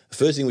business, the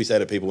first thing we say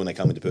to people when they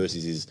come into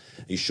Percy's is,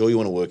 are you sure you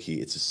want to work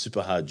here? It's a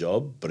super hard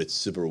job, but it's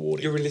super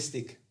rewarding. You're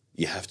realistic.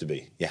 You have to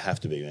be,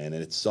 man.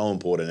 And it's so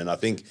important. And I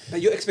think...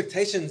 But your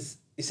expectations,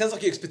 it sounds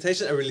like your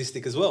expectations are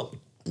realistic as well.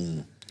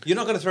 You're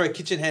not going to throw a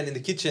kitchen hand in the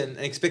kitchen and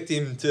expect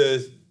him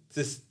to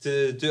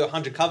do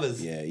 100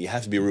 covers. Yeah, you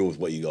have to be real with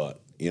what you got.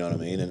 You know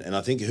what I mean? And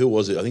I think, who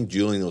was it? I think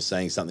Julian was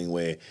saying something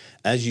where,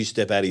 as you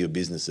step out of your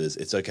businesses,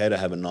 it's okay to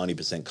have a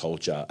 90%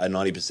 culture,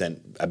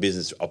 a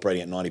business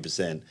operating at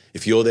 90%.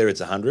 If you're there,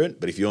 it's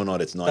 100, but if you're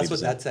not, it's 90%. That's what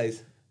Dad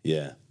says.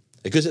 Yeah.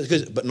 But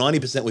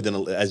 90% within,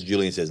 as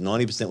Julian says,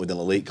 90% with an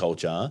elite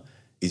culture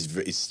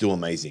is still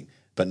amazing.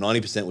 But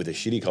 90% with a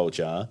shitty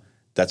culture,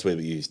 that's where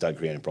you start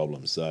creating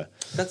problems. So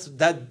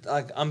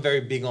I'm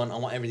very big on, I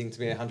want everything to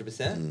be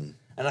 100%.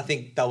 And I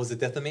think that was the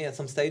death of me at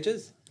some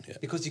stages,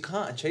 because you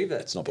can't achieve it.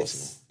 It's not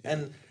possible.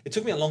 And it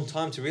took me a long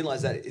time to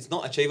realize that it's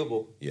not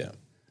achievable. Yeah.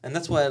 And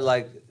that's why,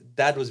 like,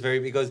 Dad was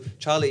he goes,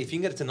 Charlie, if you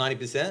can get it to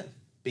 90%,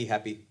 be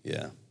happy.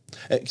 Yeah.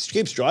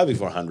 Keep striving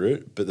for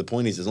 100, but the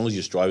point is, as long as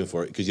you're striving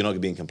for it, because you're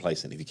not being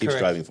complacent if you keep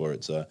striving for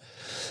it. So,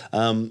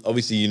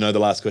 obviously, you know the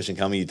last question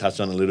coming. You touched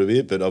on it a little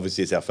bit, but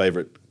obviously, it's our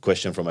favorite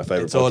question from our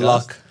favorite podcast. It's all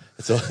luck.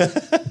 It's all.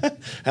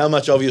 How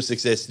much of your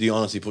success do you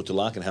honestly put to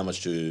luck, and how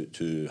much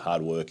to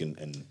hard work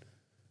and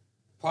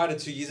Prior to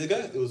 2 years ago,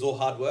 it was all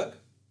hard work.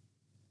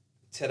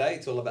 Today,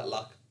 it's all about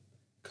luck.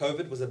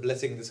 COVID was a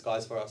blessing in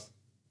disguise for us.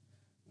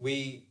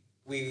 We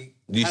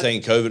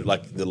saying COVID,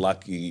 like the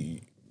luck?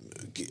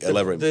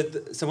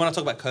 Elaborate. So when I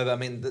talk about COVID, I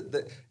mean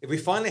if we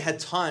finally had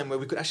time where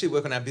we could actually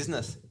work on our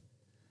business.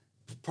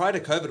 Prior to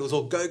COVID, it was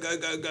all go.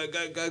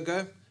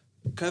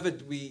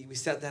 COVID, we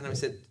sat down and we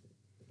said,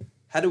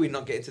 how do we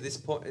not get into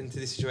this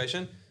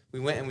situation? We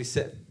went and we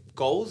set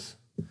goals.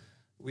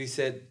 We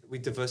said we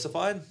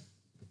diversified.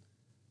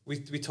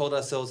 We told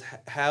ourselves,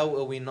 how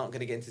are we not going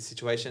to get into this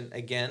situation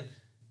again?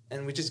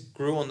 And we just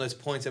grew on those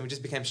points, and we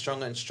just became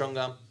stronger and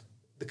stronger.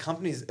 The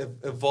company's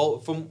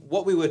evolved from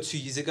what we were 2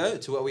 years ago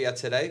to what we are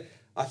today.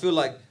 I feel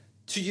like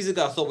 2 years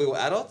ago, I thought we were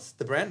adults,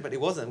 the brand, but it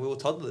wasn't. We were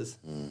toddlers.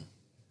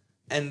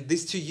 And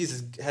these 2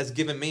 years has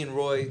given me and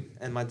Roy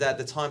and my dad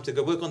the time to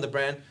go work on the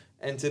brand,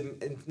 and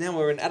now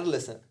we're an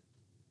adolescent.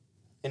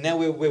 And now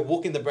we're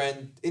walking the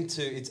brand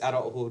into its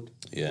adulthood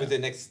with the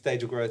next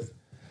stage of growth.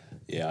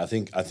 Yeah, I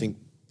think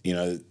you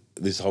know,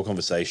 this whole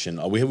conversation,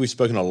 we've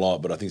spoken a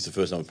lot, but I think it's the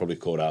first time we've probably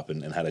caught up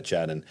and had a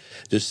chat, and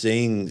just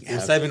seeing... We're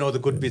saving all the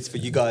good bits for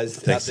you guys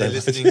out there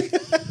listening.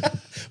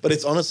 But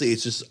it's honestly,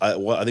 it's just,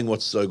 I think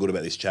what's so good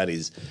about this chat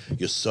is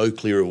you're so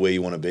clear of where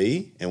you want to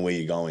be and where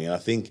you're going. And I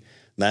think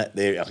that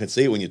there, I can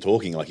see it when you're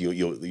talking, like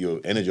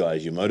you're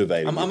energized, you're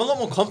motivated. I'm a lot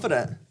more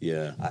confident.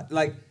 Yeah.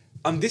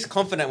 I'm this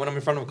confident when I'm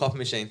in front of a coffee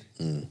machine.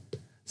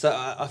 So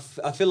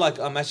I feel like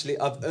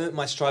I've earned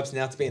my stripes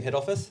now to be in head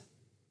office.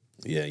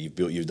 Yeah,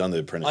 you've done the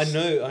apprentice.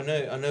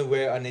 I know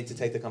where I need to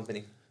take the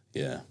company.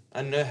 Yeah.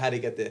 I know how to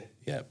get there.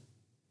 Yeah.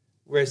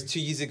 Whereas 2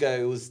 years ago,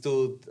 it was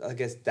still, I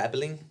guess,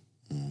 dabbling.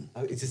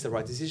 Is this the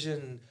right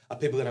decision? Are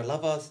people going to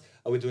love us?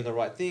 Are we doing the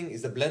right thing?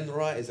 Is the blend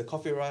right? Is the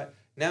coffee right?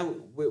 Now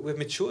we've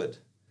matured.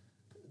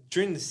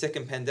 During the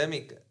second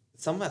pandemic,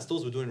 some of our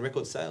stores were doing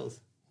record sales.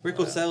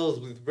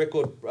 Sales with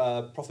record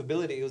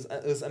profitability.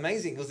 It was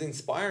amazing. It was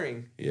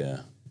inspiring.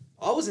 Yeah.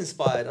 I was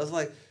inspired. I was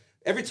like,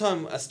 every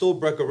time a store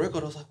broke a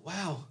record, I was like,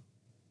 wow.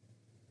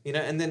 You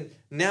know, and then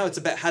now it's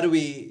about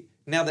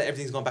now that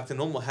everything's gone back to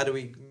normal, how do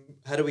we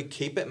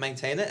keep it,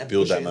 maintain it, and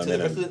Build push that it into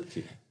the rest momentum. of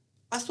the.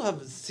 I still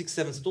have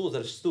 6-7 stores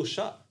that are still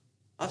shut.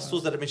 I have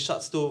stores that have been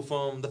shut still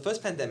from the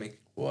first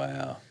pandemic.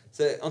 Wow.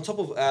 So on top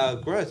of our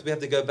growth, we have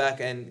to go back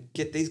and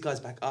get these guys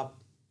back up.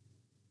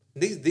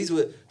 These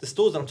were the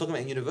stores that I'm talking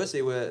about in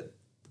university were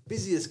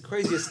busiest,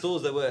 craziest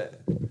stores that were.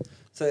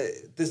 So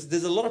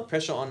there's a lot of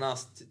pressure on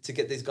us to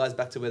get these guys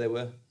back to where they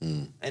were,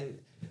 and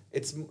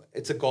it's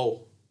a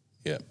goal.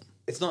 Yeah.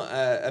 It's not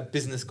a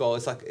business goal.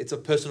 It's a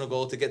personal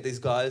goal to get these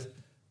guys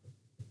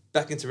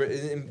back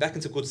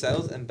into good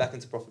sales and back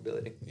into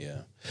profitability.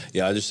 Yeah.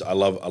 I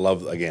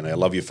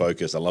love your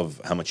focus. I love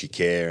how much you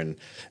care,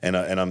 and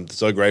I'm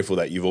so grateful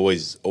that you've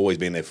always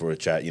been there for a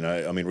chat. You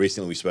know, I mean,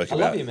 recently we spoke about.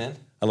 I love you, man.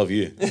 I love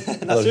you.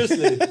 No,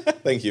 seriously.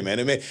 Thank you, man.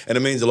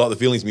 It means a lot. The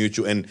feeling's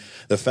mutual, and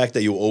the fact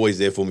that you're always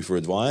there for me for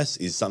advice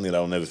is something that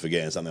I'll never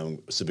forget, and something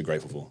I'm super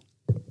grateful for.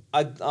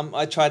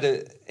 I try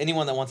to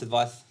anyone that wants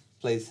advice,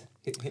 please.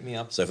 Hit me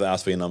up. So if they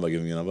ask for your number,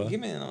 give them your number. Give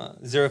me a number.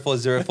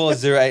 0404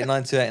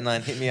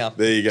 089 Hit me up.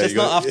 There you go. Just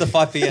not after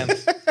 5 p.m.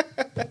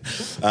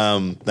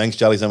 Thanks,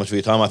 Charlie, so much for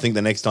your time. I think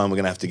the next time we're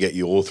going to have to get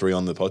you all three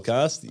on the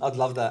podcast. I'd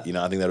love that. You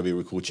know, I think that'll be a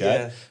really cool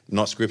chat. Yeah.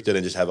 Not scripted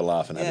and just have a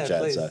laugh and have a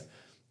chat. Please. So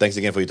thanks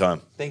again for your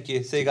time. Thank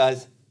you. See you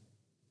guys.